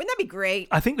huggy? Wouldn't that be great?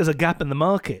 I think there's a gap in the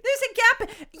market. There's a gap.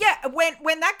 Yeah,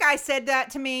 when that guy said that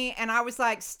to me and I was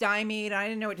like stymied, I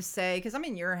didn't know what to say because I'm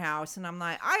in your house and I'm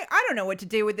like, I don't know what to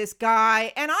do with this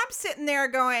guy. And I'm sitting there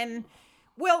going,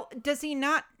 well, does he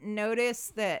not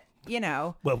notice that,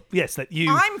 Well, yes, that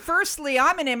you...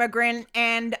 I'm an immigrant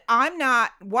and I'm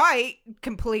not white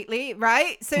completely,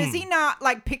 right? So is he not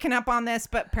like picking up on this?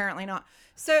 But apparently not.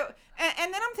 So,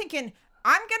 and then I'm thinking,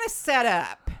 I'm going to set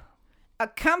up a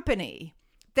company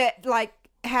that like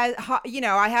has,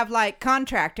 I have like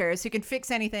contractors who can fix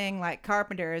anything, like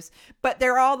carpenters, but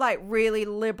they're all like really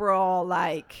liberal,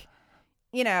 like,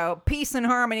 peace and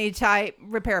harmony type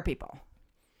repair people.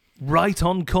 Right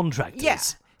on contractors. Yeah.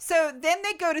 So then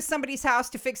they go to somebody's house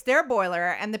to fix their boiler,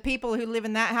 and the people who live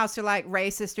in that house are like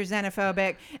racist or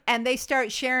xenophobic, and they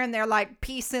start sharing their like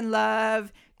peace and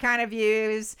love kind of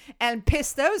views and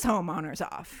piss those homeowners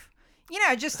off.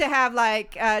 Just to have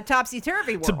like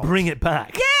topsy-turvy world. To bring it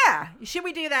back. Yeah. Should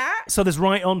we do that? So this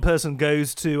right on person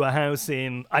goes to a house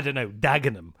in, I don't know,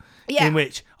 Dagenham. Yeah. In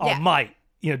which, Yeah. mate,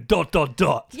 Yeah.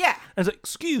 And so,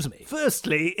 excuse me.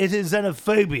 Firstly, it is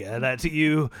xenophobia that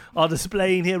you are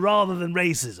displaying here rather than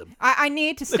racism. I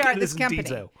need to start this in company.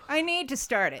 detail. I need to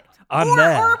start it. I'm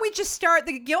there. Or we just start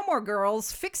the Gilmore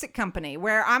Girls Fix-It Company,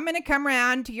 where I'm going to come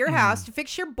around to your house to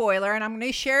fix your boiler, and I'm going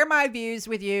to share my views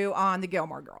with you on the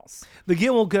Gilmore Girls. The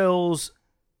Gilmore Girls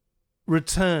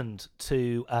returned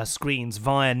to our screens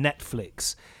via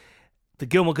Netflix. The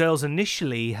Gilmore Girls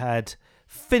initially had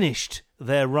finished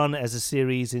their run as a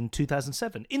series in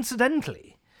 2007.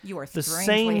 Incidentally, You are the strangely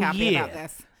same happy year, about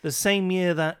this. the same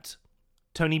year that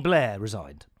Tony Blair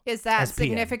resigned. Is that as PM.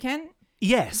 significant?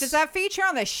 Yes. Does that feature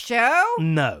on the show?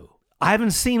 No. I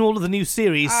haven't seen all of the new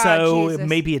series, Oh, so Jesus.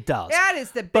 maybe it does. That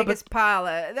is the But- biggest pile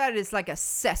of... That is like a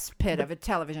cesspit of a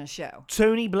television show.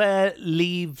 Tony Blair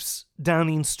leaves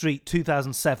Downing Street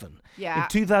 2007. Yeah. In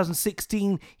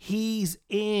 2016, he's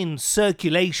in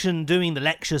circulation doing the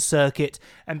lecture circuit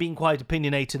and being quite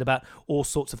opinionated about all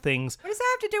sorts of things. What does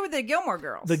that have to do with the Gilmore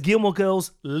Girls? The Gilmore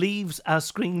Girls leaves our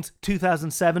screens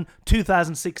 2007,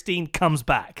 2016 comes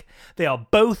back. They are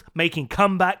both making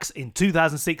comebacks in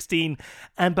 2016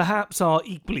 and perhaps are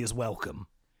equally as welcome.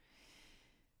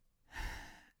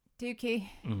 Dukey,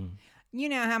 you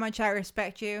know how much I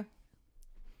respect you.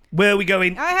 Where are we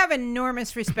going? I have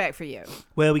enormous respect for you.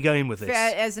 Where are we going with this?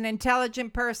 As an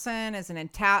intelligent person, as a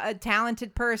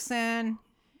talented person.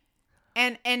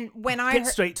 And when I Get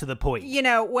straight to the point.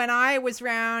 when I was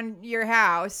around your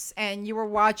house and you were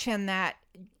watching that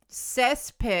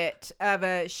cesspit of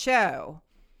a show,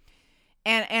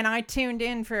 and I tuned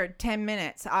in for 10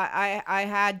 minutes,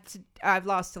 I've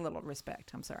lost a little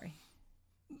respect. I'm sorry.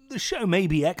 The show may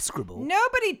be execrable.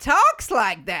 Nobody talks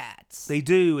like that. They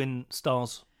do in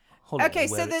Stars Hollow. Okay,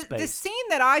 so where it's the based. scene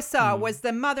that I saw was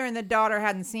the mother and the daughter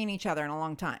hadn't seen each other in a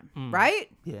long time, right?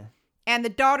 Yeah. And the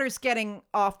daughter's getting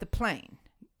off the plane.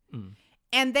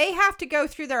 And they have to go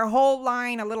through their whole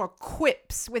line of little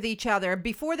quips with each other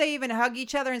before they even hug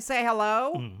each other and say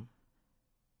hello.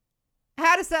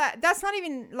 How does that? That's not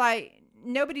even like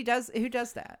nobody does. Who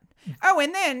does that? Oh,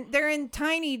 and then they're in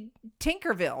tiny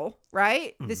Tinkerville,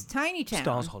 right? This tiny town.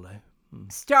 Stars Hollow.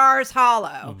 Stars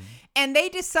Hollow. And they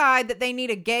decide that they need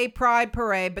a gay pride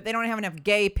parade, but they don't have enough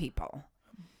gay people.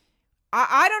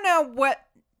 I don't know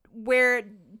where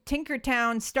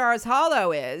Tinkertown Stars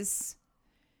Hollow is.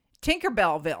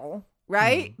 Tinkerbellville,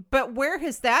 right? But where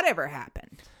has that ever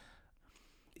happened?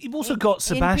 You've also got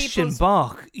Sebastian people's-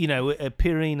 Bach,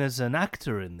 appearing as an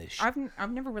actor in this show.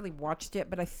 I've never really watched it,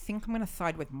 but I think I'm going to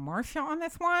side with Marsha on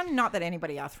this one. Not that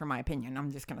anybody asked for my opinion.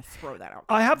 I'm just going to throw that out.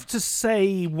 I have to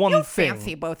say one You thing.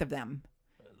 fancy both of them.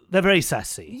 They're very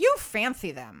sassy. You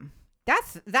fancy them.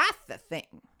 That's the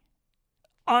thing.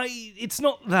 It's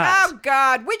not that. Oh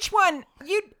God, which one?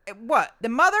 What? The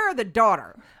mother or the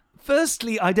daughter?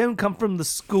 Firstly, I don't come from the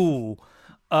school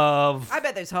of... I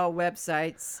bet there's whole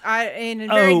websites in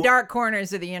very dark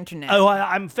corners of the internet.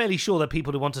 I'm fairly sure there are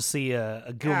people who want to see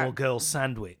a Gilmore Girls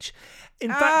sandwich. In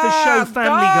fact,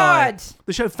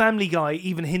 the show Family Guy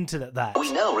even hinted at that.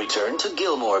 We now return to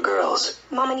Gilmore Girls.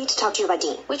 Mom, I need to talk to you about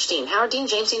Dean. Which Dean? Howard Dean,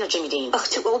 James Dean, or Jimmy Dean? Ugh,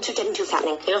 too old, too dead, and too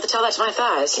fattening. You don't have to tell that to my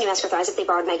thighs. Can you ask her thighs if they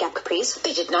borrowed my Gap capris?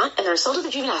 They did not, and they're insulted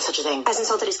that you even asked such a thing. As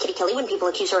insulted as Kitty Kelly when people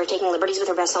accuse her of taking liberties with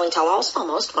her best-selling tell-alls?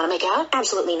 Almost. Want to make out?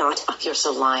 Absolutely not. Oh, you're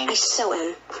so lying. I so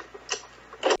am.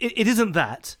 It isn't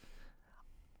that.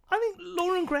 I think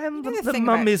Lauren Graham, You know the the thing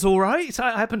mum, about- is all right.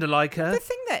 I happen to like her. The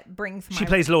thing that brings She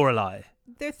plays Lorelai.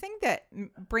 the thing that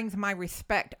brings my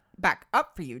respect back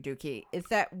up for you, Dukey, is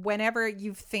that whenever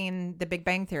you've seen The Big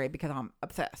Bang Theory, because I'm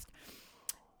obsessed,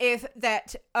 is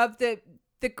that of the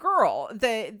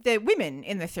women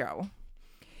in the show,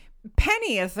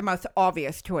 Penny is the most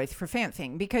obvious choice for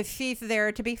fancying because she's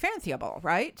there to be fanciable,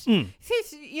 right?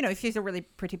 She's a really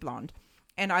pretty blonde,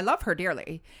 and I love her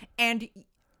dearly. And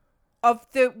of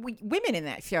the women in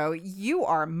that show, you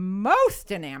are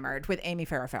most enamored with Amy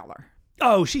Farrah Fowler.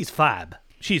 Oh, she's fab.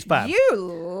 She's fab. You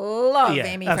love yeah,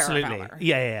 Amy absolutely. Farrah Fowler.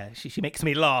 Yeah. She makes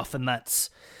me laugh, and that's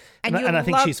And I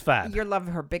think she's fab. You love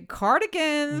her big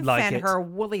cardigans Like and it. her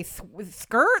woolly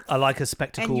skirts. I like her And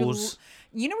spectacles.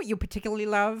 you know what you particularly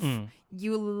love?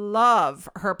 You love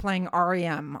her playing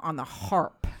REM on the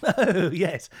harp. Oh,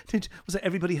 yes. Was it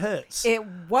Everybody Hurts? It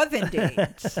was indeed.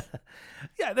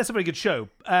 Yeah, that's a very good show.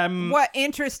 What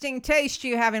interesting taste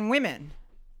you have in women.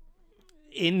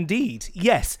 Indeed.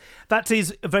 Yes, that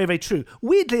is very, very true.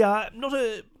 Weirdly, I'm not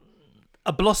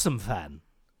a Blossom fan.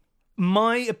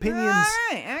 My opinions, All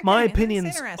right, okay, my that's opinions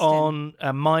interesting. on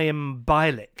Mayim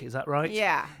Bialik, is that right?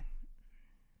 Yeah.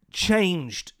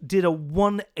 Changed, did a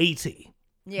 180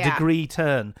 degree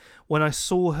turn when I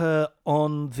saw her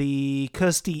on the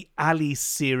Kirstie Alley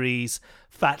series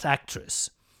Fat Actress,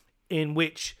 in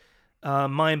which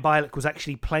Mayim Bialik was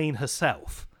actually playing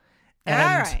herself. All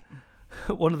And right.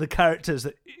 one of the characters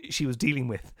that she was dealing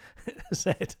with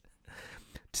said,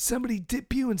 "Did somebody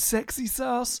dip you in sexy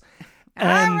sauce?"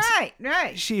 And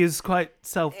Right. she is quite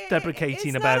self-deprecating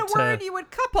it's about not a word you would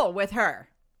couple with her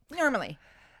normally.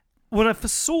 When I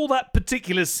first saw that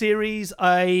particular series,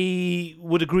 I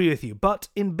would agree with you. But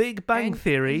in Big Bang And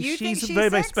Theory, you think she's she's very,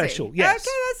 very sexy. special. Yes. Okay,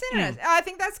 that's interesting. I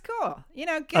think that's cool. You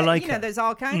know, I like her. there's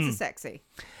all kinds of sexy.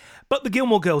 But the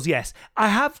Gilmore Girls, yes. I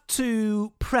have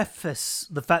to preface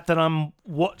the fact that I'm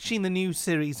watching the new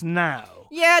series now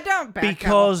Yeah, don't backpedal.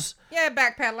 because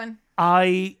backpedaling.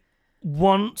 I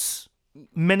once,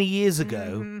 many years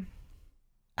ago,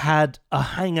 had a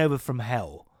hangover from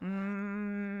hell.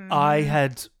 I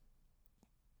had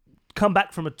come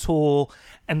back from a tour,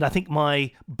 and I think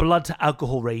my blood to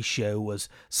alcohol ratio was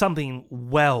something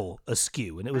well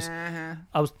askew, and it was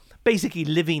I was basically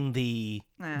living the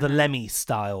Lemmy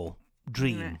style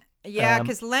dream. Yeah,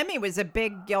 because Lemmy was a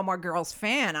big Gilmore Girls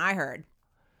fan, I heard.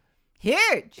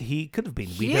 Huge. He could have been.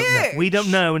 We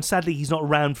don't know, and sadly, he's not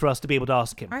around for us to be able to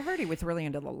ask him. I heard he was really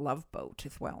into the Love Boat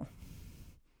as well.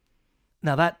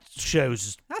 Now that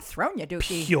shows I've thrown you,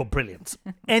 Dukey. pure brilliance.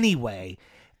 Anyway,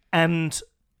 and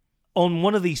on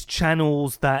one of these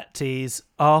channels that is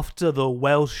after the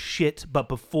Welsh shit, but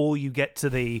before you get to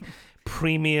the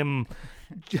premium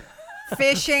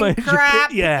Fishing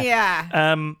crap.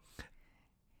 yeah.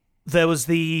 There was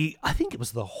I think it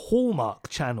was the Hallmark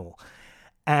channel,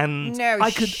 and No I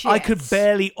could shit.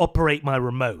 barely operate my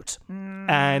remote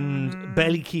and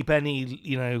barely keep any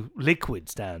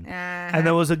liquids down. And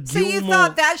there was a So you Gilmore,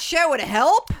 thought that show would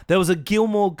help? there was a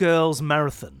Gilmore Girls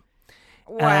marathon.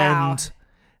 Wow. And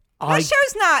That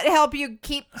show's not help you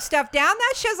keep stuff down.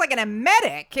 That show's like an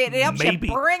emetic. It helps Maybe.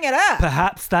 you bring it up.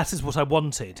 Perhaps that is what I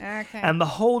wanted. Okay. And the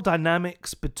whole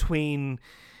dynamics between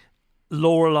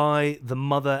Lorelai, the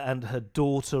mother, and her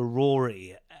daughter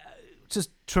Rory, just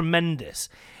tremendous.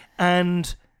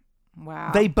 And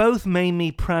Wow. they both made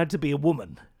me proud to be a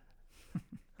woman.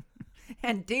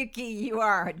 And Dukey, you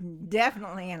are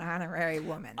definitely an honorary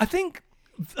woman. I think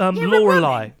You're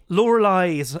a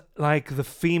Lorelai is like the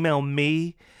female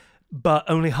me, but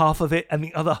only half of it, and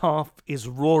the other half is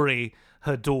Rory,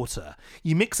 her daughter.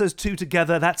 You mix those two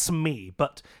together, that's me,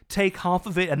 but take half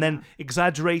of it and then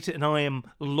exaggerate it, and I am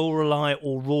Lorelai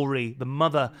or Rory, the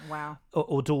mother Wow.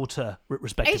 or daughter,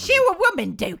 respectively. Is you a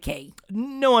woman, Dukey?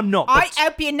 No, I'm not. I But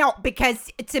hope you're not, because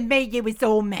to me you was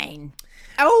all man.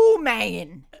 All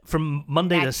man. from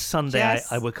Monday to That's Sunday,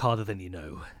 just- I work harder than you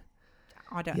know.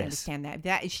 I don't Yes. understand that.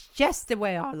 That is just the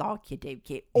way I like you,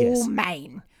 Dukey. Yes. All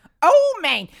man. All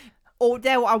man.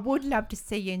 Although I would love to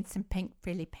see you in some pink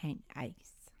frilly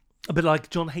panties. A bit like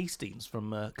John Hastings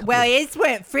from... Well, his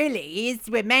weren't frilly. His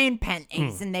were man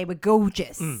panties, and they were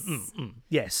gorgeous.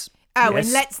 Yes. Oh, Yes.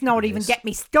 and let's not even Yes. get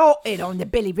me started on the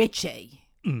Billy Ritchie.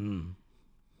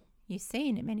 You're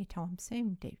seeing him anytime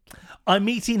soon, Dukey. I'm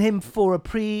meeting him for a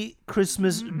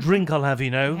pre-Christmas drink, I'll have you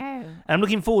know. Oh. I'm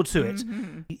looking forward to it.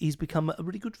 He's become a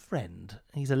really good friend.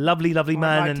 He's a lovely, lovely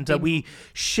man, like to and be- we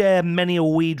share many a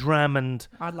wee dram, and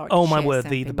I'd like to oh my share word, the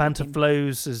something with banter him.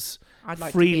 flows as I'd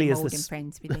like freely to be as more this. than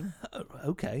friends with him.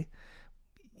 Okay.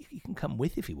 You can come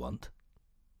with if you want.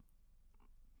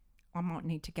 I might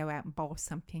need to go out and buy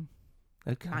something.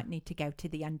 Okay. Might need to go to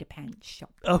the underpants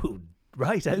shop. Oh,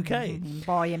 right, okay. And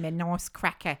buy him a nice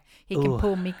cracker. He can Ooh.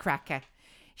 pull me cracker.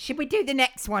 Should we do the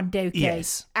next one, Dukey?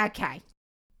 Yes. Okay.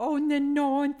 On the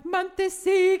 9th month, the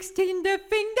 16th, the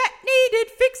thing that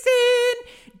needed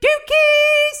fixing.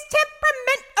 Dukey's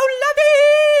temperamental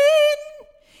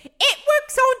loving. It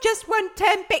works on just one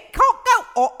temp. It can't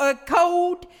go auto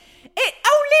cold. It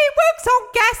only works on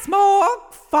gas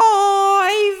mark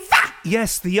 5.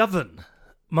 Yes, the oven.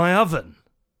 My oven.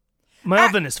 My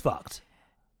oven is fucked.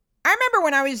 I remember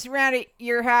when I was around at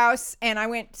your house and I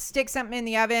went to stick something in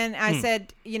the oven. I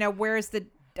said,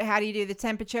 how do you do the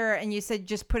temperature? And you said,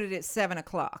 just put it at 7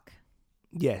 o'clock.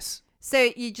 Yes.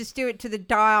 So you just do it to the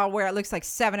dial where it looks like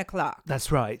 7 o'clock.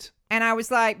 That's right. And I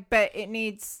was like, but it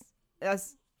needs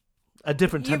A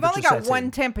different temperature You've only got setting.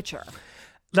 one temperature.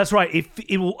 That's right.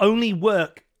 It will only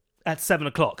work at 7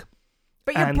 o'clock.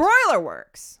 But your broiler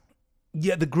works.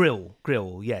 Yeah, the grill,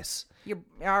 yes.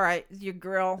 All right, your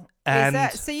grill. And Is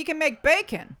that so you can make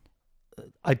bacon?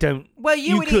 I don't. Well,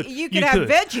 you could have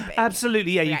veggie bacon.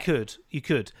 Absolutely, yeah, Right. you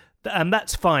could, and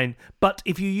that's fine. But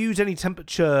if you use any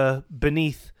temperature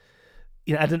beneath,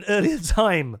 at an earlier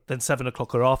time than 7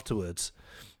 o'clock or afterwards,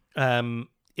 it won't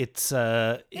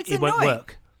annoying.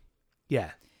 work.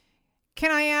 Yeah.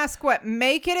 Can I ask what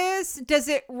make it is? Does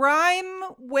it rhyme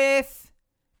with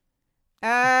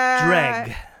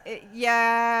Dreg?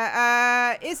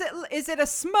 Yeah. Is it a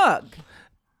smug?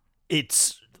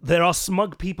 There are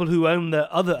smug people who own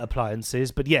the other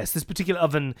appliances, but yes, this particular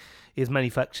oven is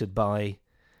manufactured by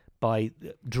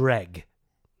Dreg.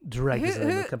 Dreg is the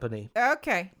name of the company.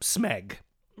 Okay. Smeg.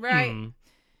 Right.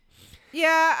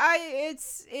 Yeah,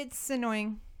 it's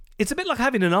annoying. It's a bit like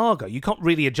having an Argo. You can't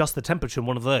really adjust the temperature in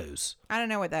one of those. I don't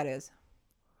know what that is.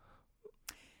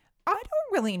 I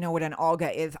don't really know what an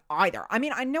Olga is either. I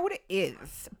mean, I know what it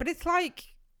is, but it's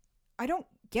like I don't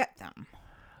get them.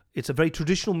 It's a very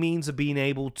traditional means of being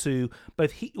able to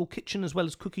both heat your kitchen as well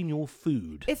as cooking your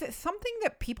food. Is it something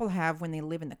that people have when they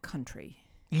live in the country?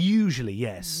 Usually,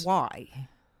 yes. Why?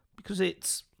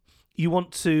 Because you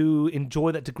want to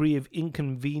enjoy that degree of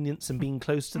inconvenience and being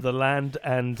close to the land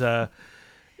and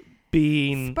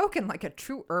being... Spoken like a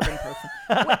true urban person.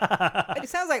 It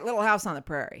sounds like Little House on the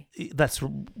Prairie. That's,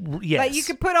 yes. Like you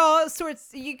could put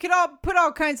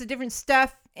all kinds of different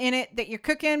stuff in it that you're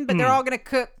cooking, but they're all going to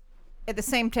cook at the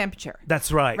same temperature.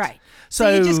 That's right. Right.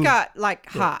 So you just got like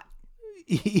hot.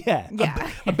 Yeah. Yeah.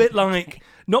 A bit like,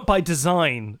 not by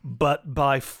design, but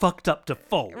by fucked up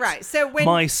default. Right. So when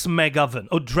my Smeg oven,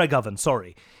 or Dreg oven,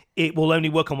 sorry, it will only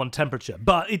work on one temperature.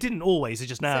 But it didn't always. It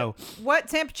just now. So what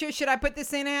temperature should I put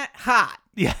this in at? Hot.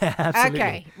 Yeah, absolutely.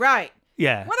 Okay. Right.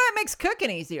 Yeah. Well, that makes cooking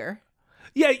easier.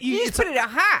 Yeah. You just put it at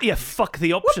hot. Yeah. Fuck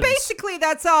the options. Well, basically,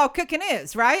 that's all cooking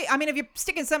is, right? I mean, if you're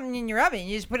sticking something in your oven,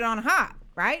 you just put it on hot,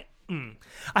 right?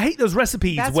 I hate those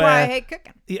recipes That's where... why I hate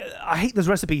cooking. Yeah, I hate those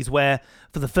recipes where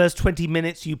for the first 20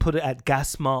 minutes you put it at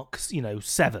gas mark,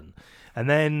 7. And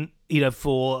then,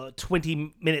 for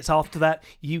 20 minutes after that,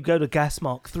 you go to gas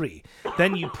mark 3.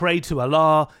 Then you pray to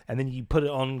Allah, and then you put it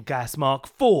on gas mark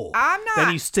 4. I'm not...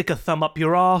 Then you stick a thumb up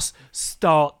your ass,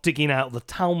 start digging out the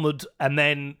Talmud, and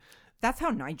then... That's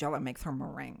how Nigella makes her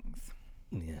meringues.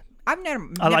 Yeah. I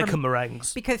like her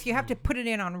meringues. Because you have to put it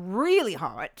in on really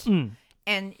hot...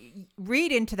 And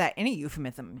read into that any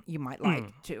euphemism you might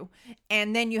like to.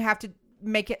 And then you have to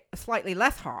make it slightly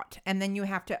less hot. And then you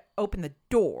have to open the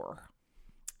door.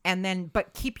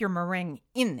 But keep your meringue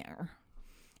in there.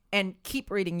 And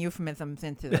keep reading euphemisms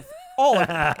into this. All of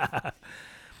it.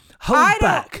 Hold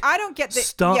back. I don't get the...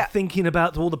 Start thinking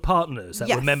about all the partners that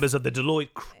were members of the Deloitte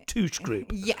Touche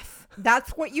group. Yes.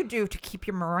 That's what you do to keep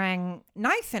your meringue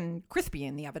nice and crispy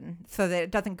in the oven so that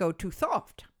it doesn't go too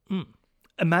soft.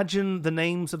 Imagine the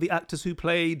names of the actors who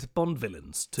played Bond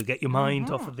villains to get your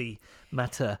mind off of the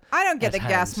matter. I don't get the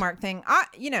hand. gas mark thing.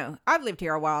 I've lived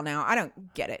here a while now. I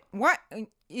don't get it. What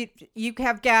you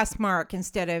have gas mark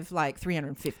instead of like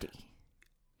 350,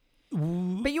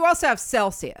 but you also have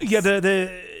Celsius. Yeah,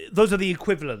 those are the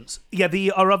equivalents. Yeah,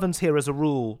 our ovens here, as a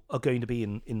rule, are going to be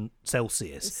in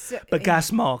Celsius, but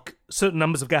gas mark, certain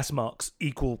numbers of gas marks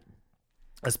equal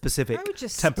a specific I would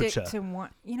just temperature. Stick to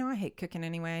one. I hate cooking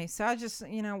anyway, so I just,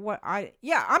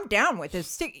 I'm down with this.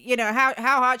 Stick, how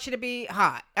hot should it be?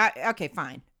 Hot. Okay,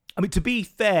 fine. I mean, to be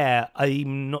fair,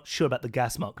 I'm not sure about the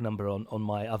gas mark number on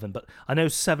my oven, but I know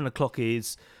 7 o'clock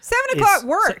is 7 o'clock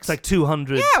works. It's like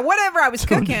 200. Yeah, whatever I was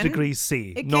cooking, degrees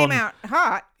C. It came out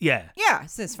hot. Yeah,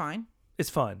 so it's fine.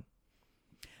 It's fine,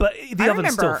 but the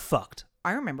oven's still fucked.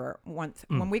 I remember once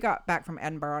when we got back from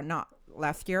Edinburgh, not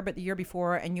last year, but the year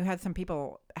before, and you had some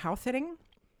people house sitting.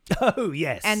 Oh,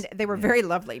 yes. And they were very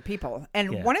lovely people.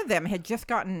 And one of them had just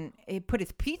put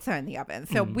his pizza in the oven.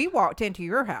 So we walked into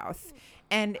your house,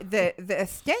 and the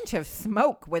stench of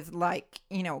smoke was like,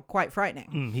 quite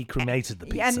frightening. He cremated the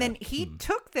pizza. And then he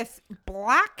took this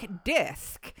black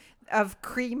disc of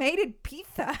cremated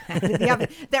pizza out of the oven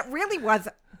that really was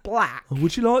black.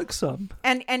 Would you like some?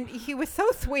 And he was so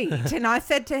sweet. And I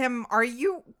said to him,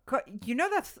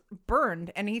 that's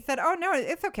burned? And he said, oh, no,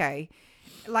 it's okay.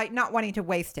 like not wanting to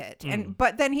waste it.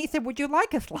 But then he said, "Would you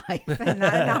like a slice?" And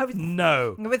I was,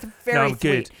 No. it was No, very I'm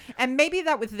good. sweet. And maybe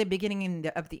that was the beginning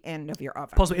of the end of your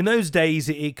oven. Possibly. In those days,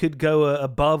 it could go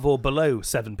above or below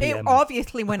 7 It p.m.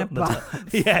 obviously went above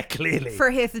Yeah, clearly. for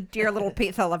his dear little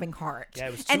pizza-loving heart. Yeah,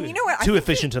 it was and too- you know what? I too think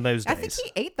efficient in those I think days.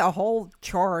 he ate the whole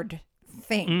charred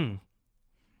thing.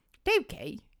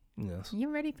 Dukey, Yes. you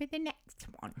ready for the next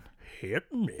one?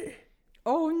 Hit me.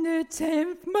 On the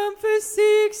 10th month of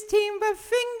 16, the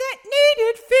thing that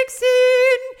needed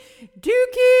fixing,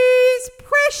 Dukey's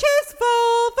precious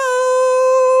Volvo.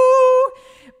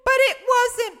 But it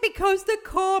wasn't because the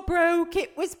car broke,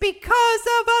 it was because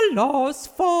of a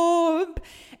lost fob.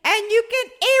 And you can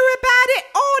hear about it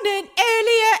on an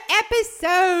earlier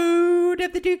episode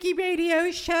of the Dukey Radio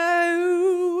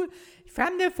Show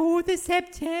from the 4th of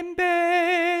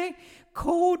September,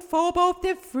 called Fob of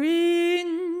the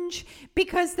Fringe,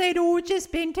 because they'd all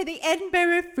just been to the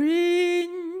Edinburgh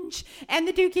Fringe, and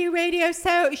the Dukey Radio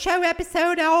Show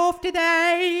episode after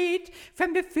that,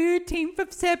 from the 13th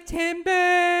of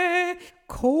September,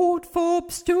 called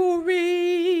Fob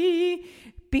Story,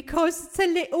 because it's a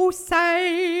little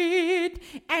sad,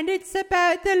 and it's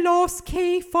about the lost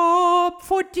key fob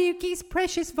for Dukey's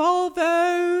precious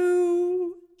Volvo.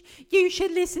 You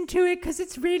should listen to it because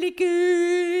it's really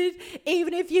good.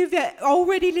 Even if you've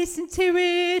already listened to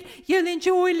it, you'll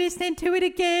enjoy listening to it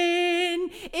again.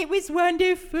 It was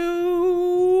wonderful.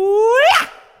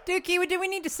 Dukey, do we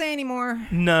need to say any more?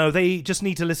 No, they just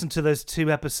need to listen to those 2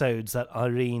 episodes that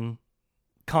Irene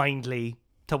kindly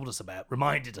told us about,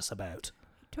 reminded us about.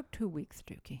 It took 2 weeks,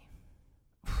 Dukey.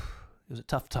 It was a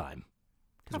tough time.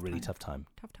 It was a really tough time.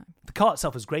 Tough time. The car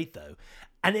itself was great, though.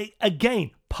 And it,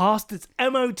 again, passed its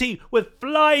MOT with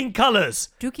flying colours.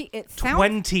 Dukey, it sounds...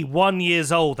 21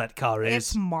 years old, that car is.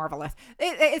 It's marvelous.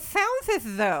 It sounds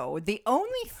as though the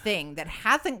only thing that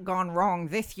hasn't gone wrong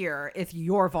this year is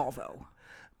your Volvo.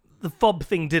 The fob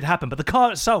thing did happen, but the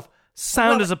car itself,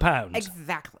 sound Well, as a pound.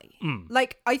 Exactly.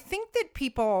 Like, I think that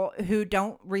people who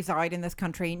don't reside in this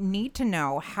country need to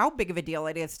know how big of a deal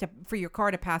it is for your car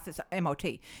to pass its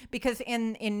MOT. Because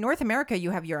in North America,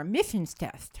 you have your emissions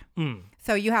test.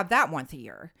 So you have that once a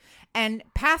year. And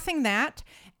passing that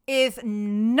is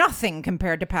nothing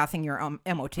compared to passing your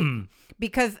MOT.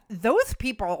 Because those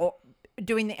people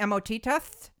doing the MOT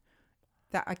tests,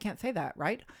 that I can't say that,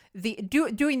 right?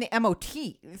 Doing the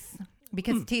MOTs,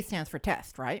 because T stands for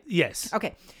test, right? Yes.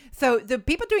 Okay, so the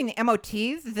people doing the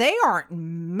MOTs, they aren't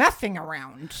messing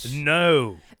around.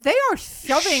 No. They are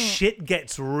shoving... Shit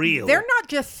gets real. They're not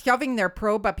just shoving their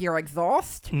probe up your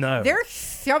exhaust. No. They're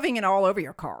shoving it all over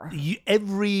your car.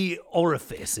 Every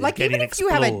orifice is Like, getting even if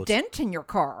explored. you have a dent in your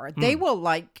car, they will,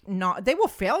 they will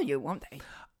fail you, won't they?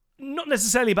 Not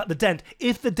necessarily about the dent.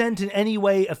 If the dent in any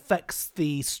way affects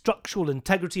the structural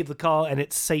integrity of the car and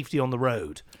its safety on the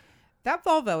road. That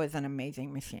Volvo is an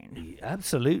amazing machine.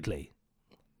 Absolutely.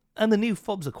 And the new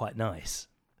fobs are quite nice.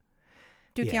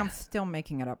 Dukey, Yeah. I'm still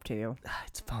making it up to you.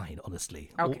 It's fine, honestly.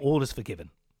 Okay. All is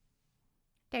forgiven.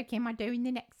 Dukey, am I doing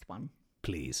the next one?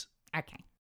 Please. Okay.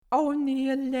 On the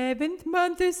 11th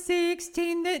month of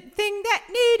 16, the thing that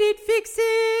needed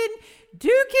fixing,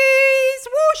 Dukey's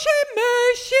washing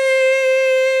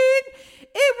machine.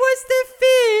 It was the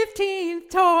 15th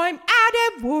time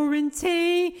out of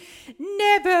warranty.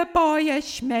 Never buy a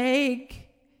schmeg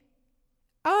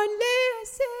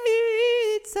unless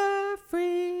it's a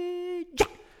fridge.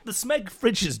 The Smeg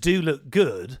fridges do look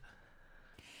good.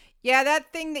 Yeah,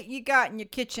 that thing that you got in your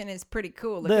kitchen is pretty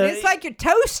cool. The- It's like your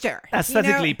toaster.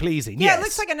 Aesthetically pleasing, Yeah, yes. it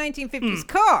looks like a 1950s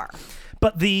car.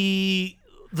 But the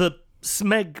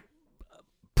Smeg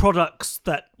products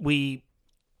that we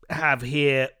have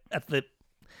here at the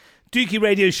Dukey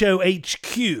Radio Show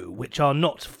HQ, which are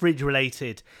not fridge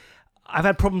related, I've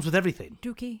had problems with everything.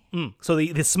 Dukey. So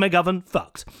the Smeg oven,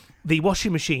 fucked. The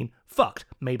washing machine, fucked.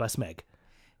 Made by Smeg.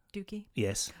 Dukey,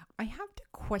 Yes. I have to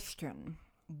question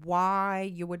why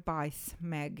you would buy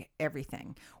Smeg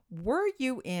everything. Were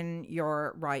you in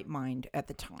your right mind at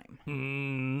the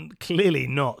time? Clearly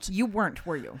not. You weren't,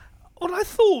 were you? Well, I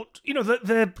thought, that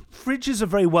their fridges are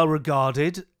very well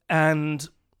regarded and...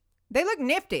 They look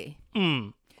nifty.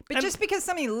 But just because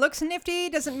something looks nifty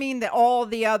doesn't mean that all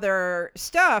the other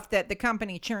stuff that the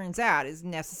company churns out is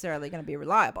necessarily going to be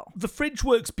reliable. The fridge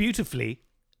works beautifully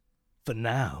for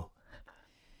now.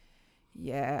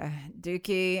 Yeah,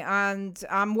 Dukey, and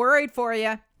I'm worried for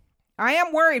you. I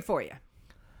am worried for you.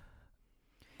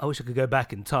 I wish I could go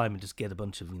back in time and just get a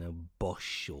bunch of,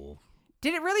 Bosch or...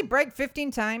 Did it really break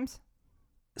 15 times?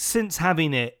 Since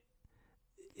having it,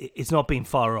 it's not been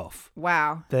far off.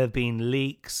 Wow. There have been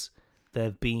leaks. There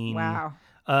have been... Wow.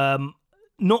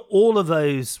 not all of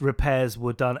those repairs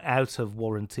were done out of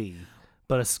warranty,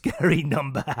 but a scary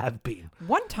number have been.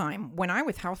 One time when I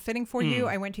was house sitting for you,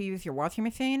 I went to use your washing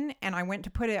machine, and I went to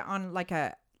put it on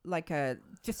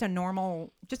just a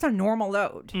normal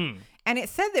load. And it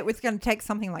said that it was going to take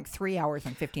something like 3 hours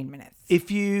and 15 minutes.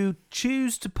 If you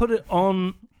choose to put it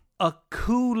on a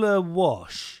cooler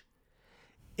wash,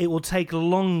 it will take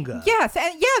longer. Yes,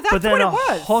 and that's but then what it a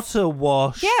was. hotter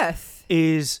wash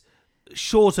is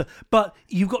shorter, but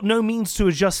you've got no means to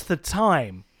adjust the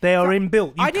time. They are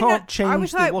inbuilt. You can't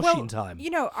change the washing time.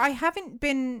 I haven't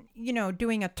been,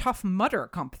 doing a Tough Mudder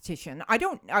competition. I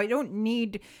don't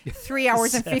need 3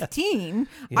 hours and 15.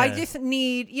 Yeah. I just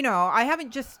need, I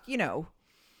haven't just,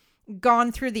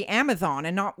 gone through the Amazon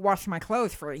and not washed my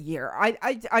clothes for a year.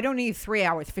 I don't need 3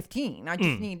 hours 15. I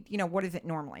just need, what is it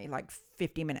normally? Like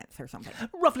 50 minutes or something.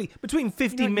 Roughly between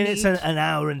 15 minutes and an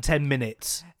hour and 10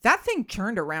 minutes. That thing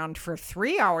turned around for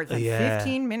 3 hours and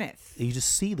 15 minutes. You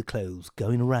just see the clothes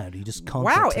going around. You just can't.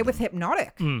 Wow, it was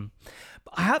hypnotic.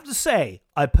 But I have to say,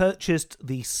 I purchased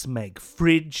the Smeg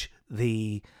fridge,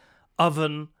 the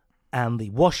oven, and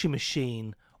the washing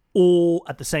machine all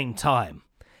at the same time.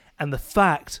 And the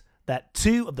fact that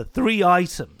 2 of the 3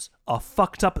 items are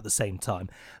fucked up at the same time,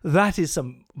 that is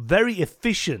some very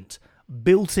efficient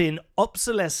built-in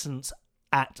obsolescence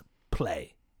at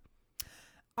play.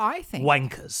 I think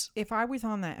wankers. If I was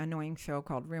on that annoying show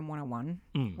called Room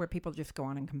 101, where people just go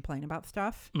on and complain about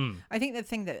stuff, I think the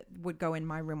thing that would go in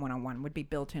my Room 101 would be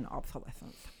built-in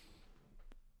obsolescence.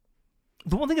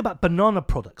 The one thing about banana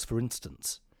products, for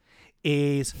instance,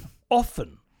 is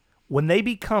often when they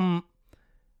become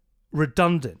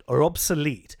redundant or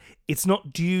obsolete, it's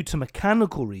not due to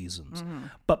mechanical reasons,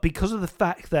 but because of the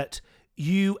fact that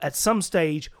you at some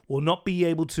stage will not be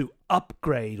able to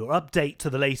upgrade or update to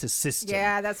the latest system.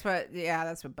 That's what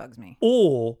bugs me.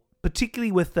 Or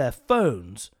particularly with their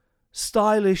phones,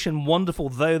 stylish and wonderful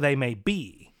though they may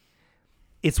be,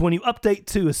 it's when you update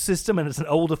to a system and it's an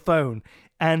older phone.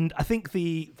 And I think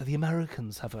the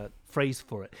Americans have a phrase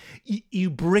for it. You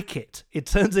brick it. It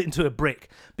turns it into a brick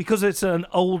because it's an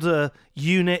older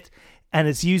unit and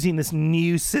it's using this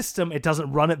new system. It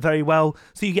doesn't run it very well.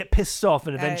 So you get pissed off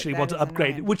and eventually want to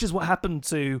upgrade it, which is what happened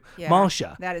to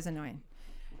Marsha. That is annoying.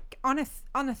 On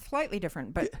a slightly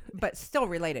different but still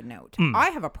related note, I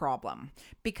have a problem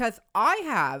because I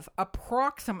have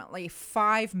approximately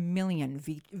 5 million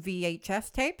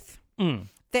VHS tapes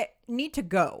that need to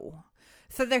go.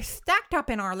 So they're stacked up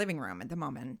in our living room at the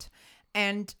moment,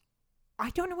 and I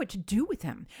don't know what to do with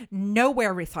them.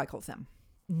 Nowhere recycles them.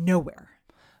 Nowhere.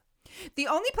 The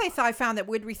only place I found that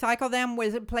would recycle them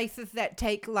was places that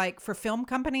take, like, for film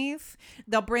companies.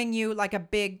 They'll bring you, like, a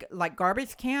big, like,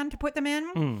 garbage can to put them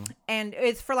in. And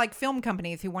it's for, like, film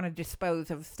companies who want to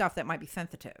dispose of stuff that might be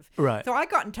sensitive. Right. So I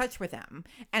got in touch with them,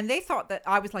 and they thought that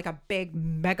I was, like, a big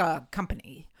mega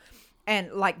company.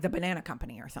 And like the banana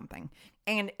company or something.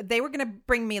 And they were going to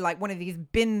bring me like one of these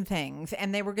bin things,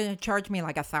 and they were going to charge me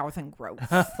like 1,000 gross.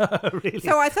 Really?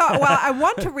 So I thought, well, I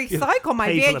want to recycle my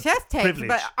VHS tapes, privilege.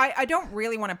 but I don't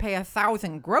really want to pay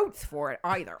 1,000 gross for it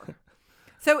either.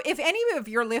 So if any of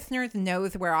your listeners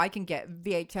knows where I can get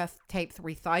VHS tapes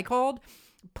recycled,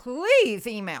 please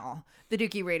email the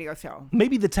Dukey Radio Show.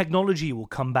 Maybe the technology will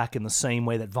come back in the same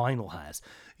way that vinyl has.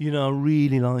 I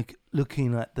really like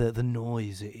looking at the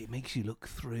noise. It makes you look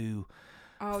through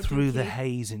the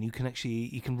haze, and you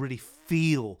can really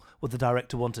feel what the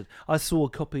director wanted. I saw a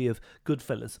copy of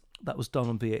Goodfellas that was done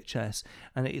on VHS,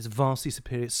 and it is vastly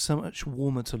superior. It's so much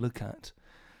warmer to look at.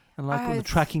 And when the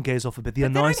tracking goes off a bit, the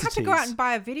niceties. Then I'd have to go out and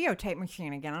buy a videotape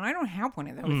machine again, and I don't have one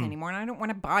of those anymore, and I don't want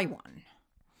to buy one.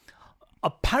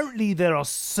 Apparently, there are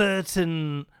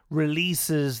certain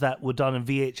releases that were done in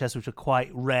VHS which are quite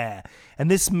rare.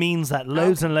 And this means that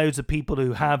loads and loads of people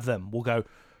who have them will go,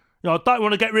 I don't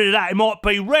want to get rid of that. It might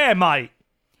be rare, mate.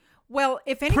 Well,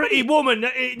 if anybody... Pretty Woman,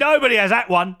 nobody has that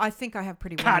one. I think I have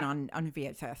Pretty Woman on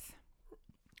VHS.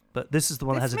 But this is the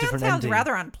one that has a different ending. This sounds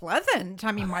rather unpleasant.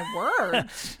 I mean, my word.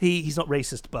 He's not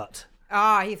racist, but...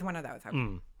 he's one of those.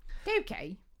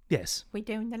 Okay. Yes. We're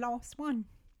doing the last one.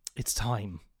 It's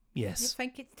time. Yes. You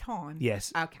think it's time?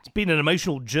 Yes. Okay. It's been an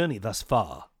emotional journey thus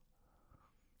far.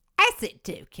 Is it,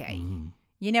 Dukey?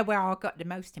 You know where I got the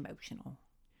most emotional?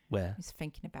 Where? I was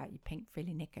thinking about your pink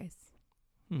frilly knickers.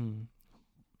 You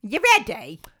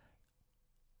ready?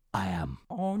 I am.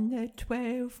 On the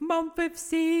 12th month of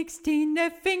 16, the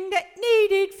thing that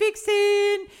needed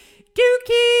fixing,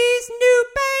 Dukey's new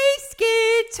bass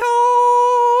guitar.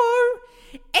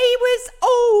 He was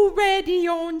already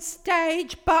on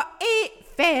stage, but it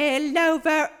fell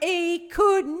over. He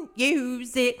couldn't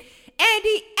use it. And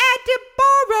he had to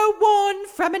borrow one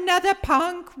from another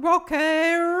punk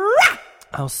rocker.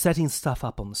 I was setting stuff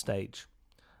up on the stage,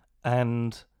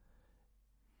 and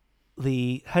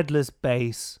the headless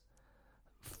bass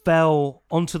fell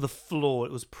onto the floor.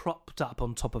 It was propped up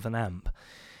on top of an amp,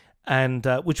 and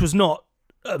which was not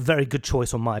a very good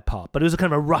choice on my part, but it was a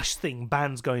kind of a rush thing,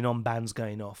 bands going on, bands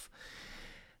going off.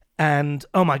 And,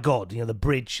 oh my God, the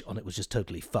bridge on it was just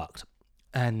totally fucked.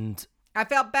 And I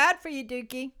felt bad for you,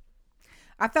 Dukey.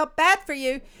 I felt bad for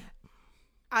you.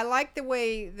 I like the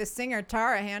way the singer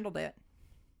Tara handled it.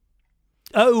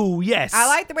 oh, yes. I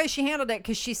like the way she handled it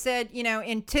because she said,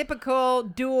 in typical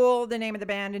Dual, the name of the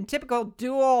band, in typical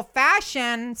Dual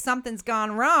fashion, something's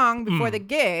gone wrong before the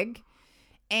gig.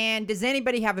 And does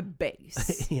anybody have a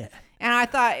bass? Yeah. And I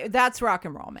thought, that's rock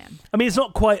and roll, man. I mean, it's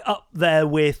not quite up there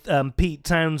with Pete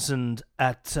Townsend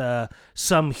at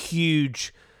some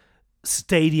huge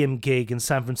stadium gig in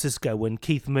San Francisco when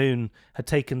Keith Moon had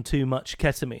taken too much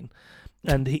ketamine.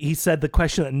 And he said the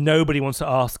question that nobody wants to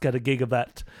ask at a gig of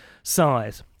that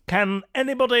size: can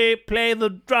anybody play the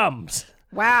drums?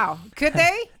 Wow. Could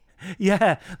they?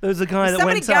 Yeah, there was a guy that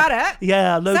Somebody went got up. it.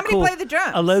 Yeah, Somebody played the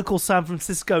drums. A local San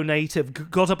Francisco native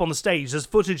got up on the stage. There's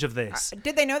footage of this.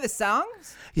 Did they know the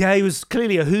songs? Yeah, he was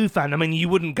clearly a Who fan. I mean, you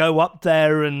wouldn't go up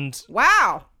there and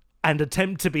Wow.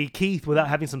 attempt to be Keith without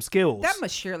having some skills. That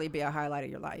must surely be a highlight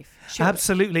of your life. Surely.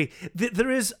 Absolutely.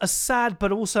 There is a sad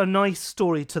but also nice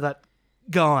story to that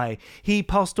guy. He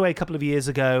passed away a couple of years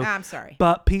ago. I'm sorry.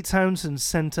 But Pete Townsend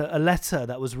sent a letter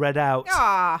that was read out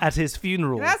at his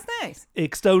funeral. That's nice.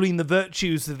 Extolling the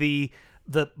virtues of the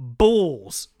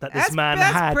balls that this man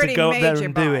that's had to pretty go up there major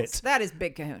and do balls. it. That is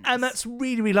big kahunas. And that's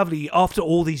really, really lovely. After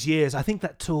all these years, I think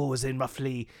that tour was in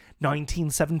roughly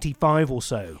 1975 or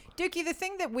so. Dukey, the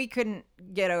thing that we couldn't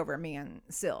get over, me and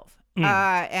Sylv,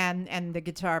 and the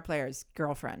guitar player's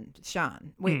girlfriend,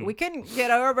 Sean, we couldn't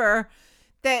get over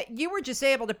that you were just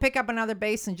able to pick up another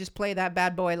bass and just play that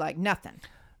bad boy like nothing.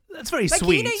 That's very Like,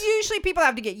 sweet. Usually people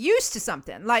have to get used to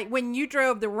something. Like when you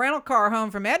drove the rental car home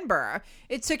from Edinburgh,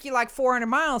 it took you like 400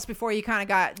 miles before you kind of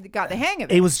got the hang of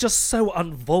it. It was just so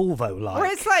un-Volvo-like. Or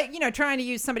it's like, trying to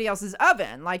use somebody else's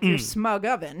oven, like your smug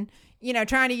oven.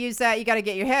 Trying to use that, you got to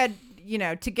get your head,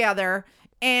 together.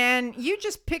 And you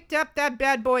just picked up that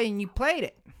bad boy and you played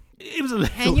it. It was a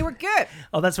little... And you were good.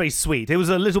 Oh, that's very sweet. It was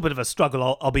a little bit of a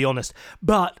struggle, I'll be honest.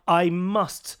 But I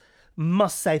must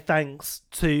say thanks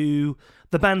to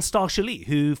the band Star Chalet,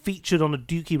 who featured on a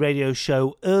Dukey radio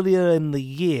show earlier in the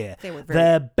year. They were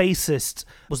Their bassist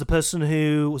was the person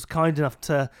who was kind enough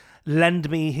to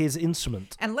lend me his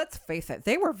instrument. And let's face it,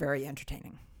 they were very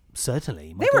entertaining.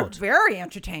 Certainly, my They were God. very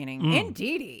entertaining,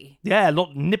 indeedy. Yeah, a lot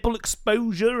of nipple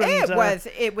exposure. And,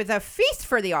 It was a feast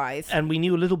for the eyes. And we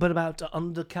knew a little bit about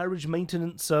undercarriage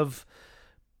maintenance of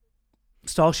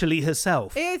Star Chalet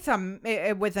herself.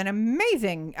 It was an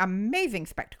amazing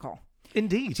spectacle.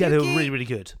 Indeed, yeah, they were Dukey, really, really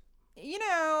good.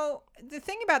 The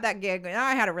thing about that gig,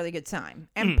 I had a really good time.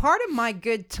 And part of my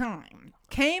good time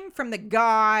came from the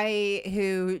guy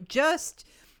who just...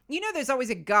 there's always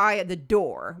a guy at the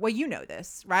door. Well, you know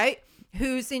this, right?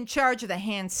 Who's in charge of the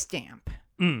hand stamp,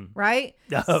 right?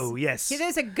 Oh, yes.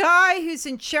 There's a guy who's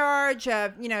in charge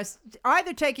of,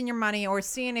 either taking your money or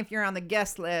seeing if you're on the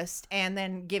guest list and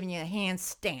then giving you a hand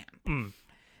stamp.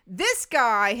 This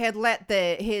guy had let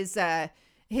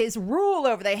his rule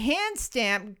over the hand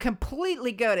stamp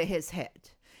completely go to his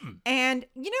head. And,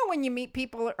 when you meet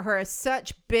people who are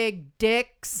such big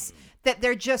dicks that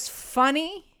they're just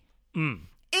funny...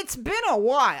 It's been a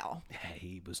while. Yeah,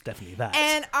 he was definitely that.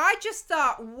 And I just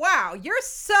thought, wow, you're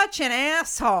such an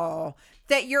asshole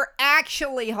that you're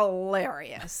actually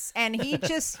hilarious. And he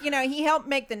just, he helped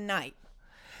make the night.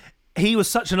 He was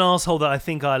such an asshole that I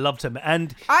think I loved him.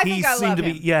 And I he think I seemed love to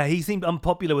be, him. yeah, he seemed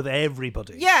unpopular with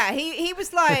everybody. Yeah, he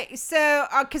was like,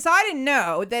 because I didn't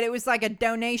know that it was like a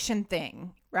donation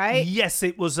thing, right? Yes,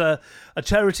 it was a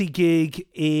charity gig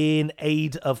in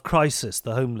aid of Crisis,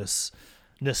 the homelessness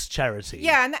charity.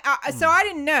 Yeah, and so I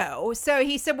didn't know. So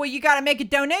he said, well, you got to make a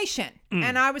donation.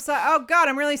 And I was like, oh, God,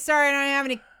 I'm really sorry I don't have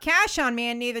any cash on me,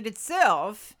 and neither did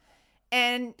Sylv.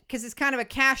 And because it's kind of a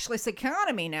cashless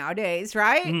economy nowadays,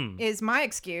 right? Is my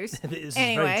excuse. This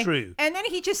anyway, is very true. And then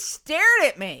he just stared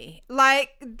at me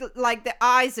like the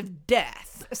eyes of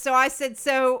death. So I said,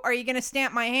 so are you going to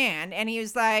stamp my hand? And he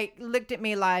was like, looked at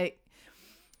me like,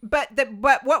 But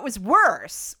what was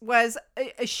worse was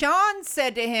Sean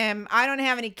said to him, I don't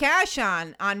have any cash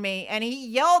on me. And he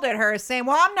yelled at her saying,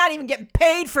 well, I'm not even getting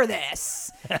paid for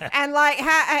this. And like,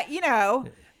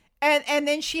 and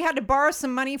then she had to borrow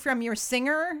some money from your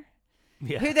singer,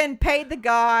 who then paid the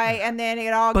guy. And then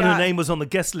it all But got... her name was on the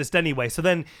guest list anyway. So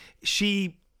then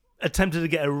she attempted to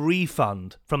get a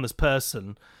refund from this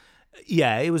person.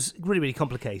 Yeah, it was really, really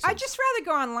complicated. I'd just rather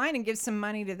go online and give some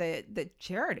money to the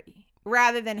charity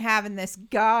rather than having this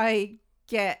guy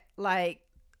get, like,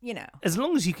 you know. As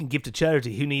long as you can give to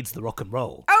charity, who needs the rock and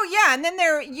roll? Oh, yeah, and then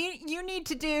you need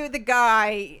to do the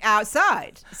guy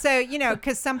outside. So, you know,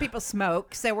 because some people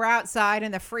smoke, so we're outside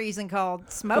in the freezing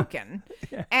cold smoking,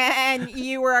 yeah. And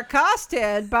you were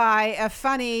accosted by a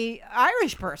funny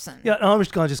Irish person. Yeah, an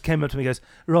Irish guy just came up to me and goes,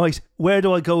 right, where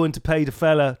do I go in to pay the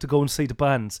fella to go and see the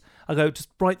bands? I go, just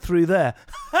right through there.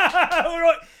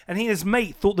 Right. And he and his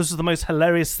mate thought this was the most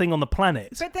hilarious thing on the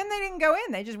planet. But then they didn't go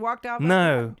in. They just walked out.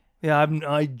 No. Yeah,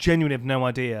 I genuinely have no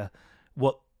idea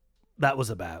what that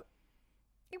was about.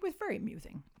 It was very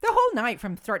amusing. The whole night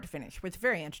from start to finish was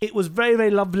very interesting. It was very, very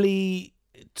lovely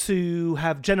to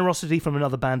have generosity from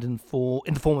another band in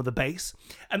the form of the bass.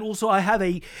 And also I have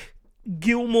a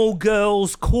Gilmore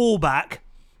Girls callback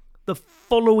the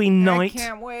following night. I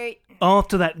can't wait.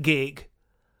 After that gig,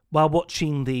 while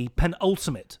watching the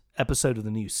penultimate episode of the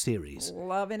new series.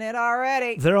 Loving it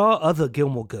already. There are other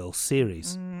Gilmore Girls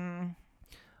series.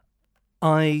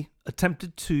 I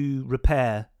attempted to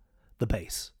repair the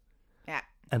bass. Yeah.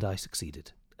 And I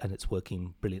succeeded. And it's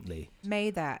working brilliantly.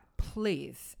 May that,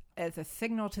 please, as a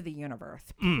signal to the universe,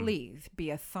 please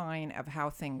be a sign of how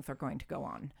things are going to go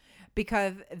on.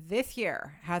 Because this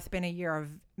year has been a year of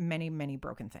many, many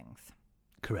broken things.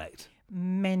 Correct.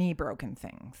 Many broken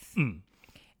things.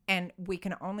 And we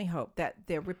can only hope that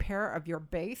the repair of your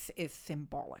bass is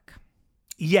symbolic.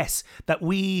 Yes, that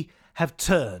we have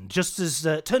turned, just as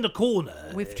turned a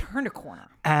corner. We've turned a corner.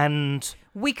 And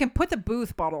we can put the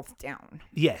booze bottles down.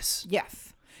 Yes.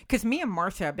 Yes. Because me and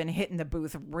Marsha have been hitting the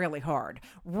booze really hard.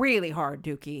 Really hard,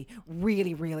 Dukey.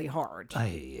 Really, really hard. I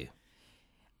hear you.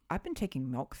 I've been taking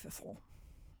milk thistle.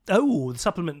 Oh, the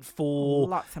supplement for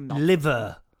lots of milk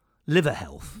liver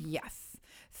health. Yes.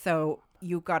 So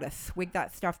you got to swig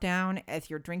that stuff down as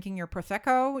you're drinking your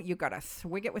Prosecco. You got to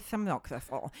swig it with some milk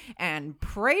thistle and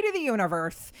pray to the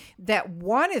universe that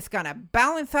one is going to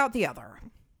balance out the other.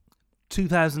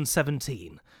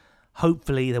 2017.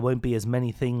 Hopefully there won't be as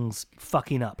many things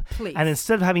fucking up. Please. And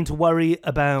instead of having to worry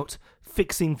about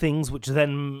fixing things, which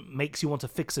then makes you want to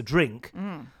fix a drink,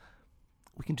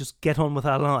 we can just get on with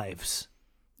our lives.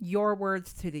 Your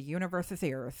words to the universe's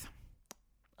ears.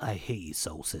 I hear you,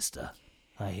 soul sister.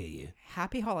 I hear you.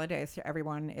 Happy holidays to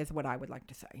everyone is what I would like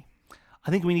to say.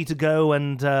 I think we need to go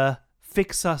and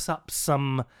fix us up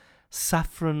some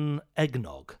saffron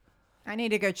eggnog. I need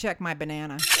to go check my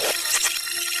banana.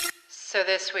 So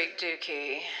this week,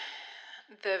 Dukey,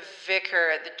 the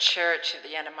vicar at the church at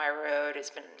the end of my road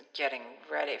has been getting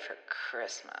ready for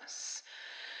Christmas.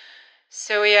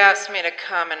 So he asked me to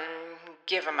come and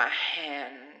give him a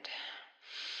hand.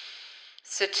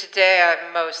 So today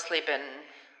I've mostly been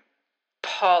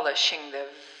polishing the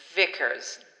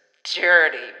vicar's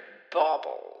dirty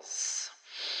baubles.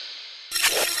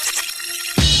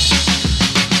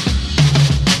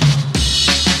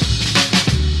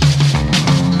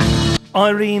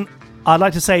 Irene, I'd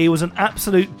like to say it was an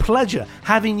absolute pleasure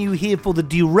having you here for the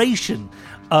duration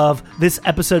of this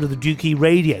episode of the Dukey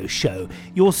radio show.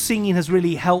 Your singing has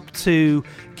really helped to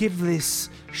give this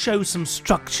show some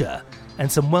structure and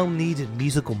some well-needed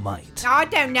musical might. I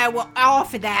don't know what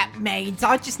half of that means.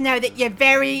 I just know that you're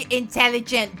very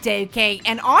intelligent, Dukey,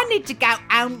 and I need to go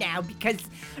home now because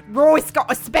Roy's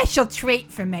got a special treat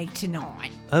for me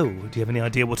tonight. Oh, do you have any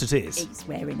idea what it is? He's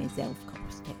wearing his elf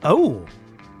costume. Oh,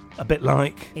 a bit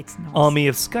like it's nice. Army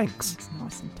of Skanks. It's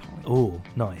nice and tight. Oh,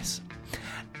 nice.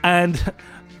 And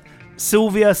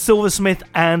Sylvia Silversmith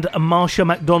and Marsha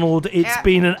MacDonald, it's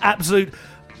been an absolute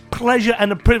pleasure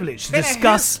and a privilege to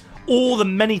discuss all the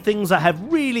many things that have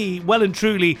really, well and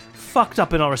truly fucked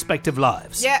up in our respective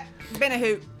lives. Yeah, been a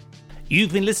hoot.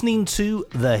 You've been listening to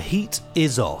The Heat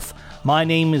Is Off. My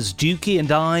name is Dukey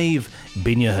and I've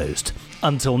been your host.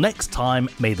 Until next time,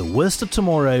 may the worst of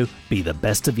tomorrow be the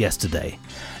best of yesterday.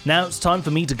 Now it's time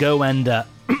for me to go and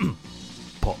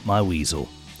pop my weasel.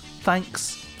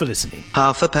 Thanks for listening.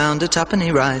 Half a pound of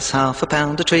tuppenny rice, half a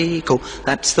pound of treacle.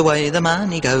 That's the way the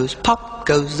money goes. Pop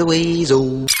goes the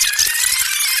weasel.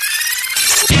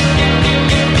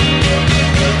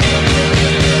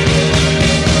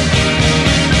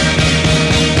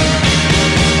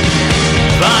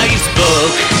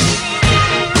 Facebook.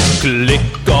 Click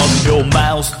on your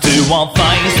mouse to our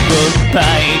Facebook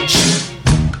page.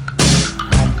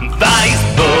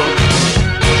 Facebook.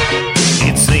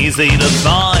 It's easy to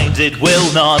find, it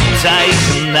will not take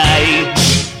an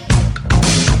age.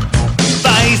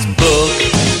 Facebook.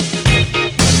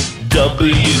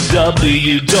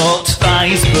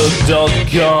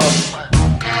 www.facebook.com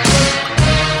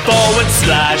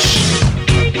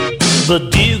The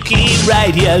Dukey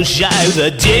Radio Show,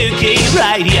 the Dukey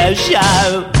Radio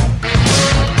Show.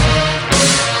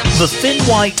 The thin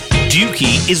white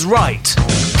Dukey is right.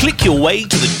 Click your way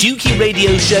to the Dukey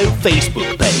Radio Show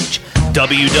Facebook page,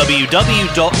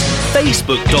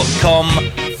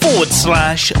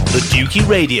 www.facebook.com/The Dukey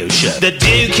Radio Show. The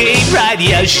Dukey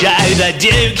Radio Show, the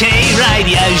Dukey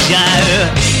Radio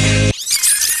Show.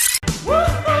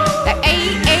 The A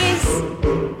is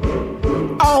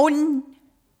on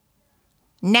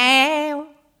now.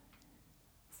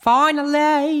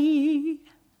 Finally.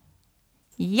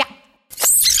 Yeah.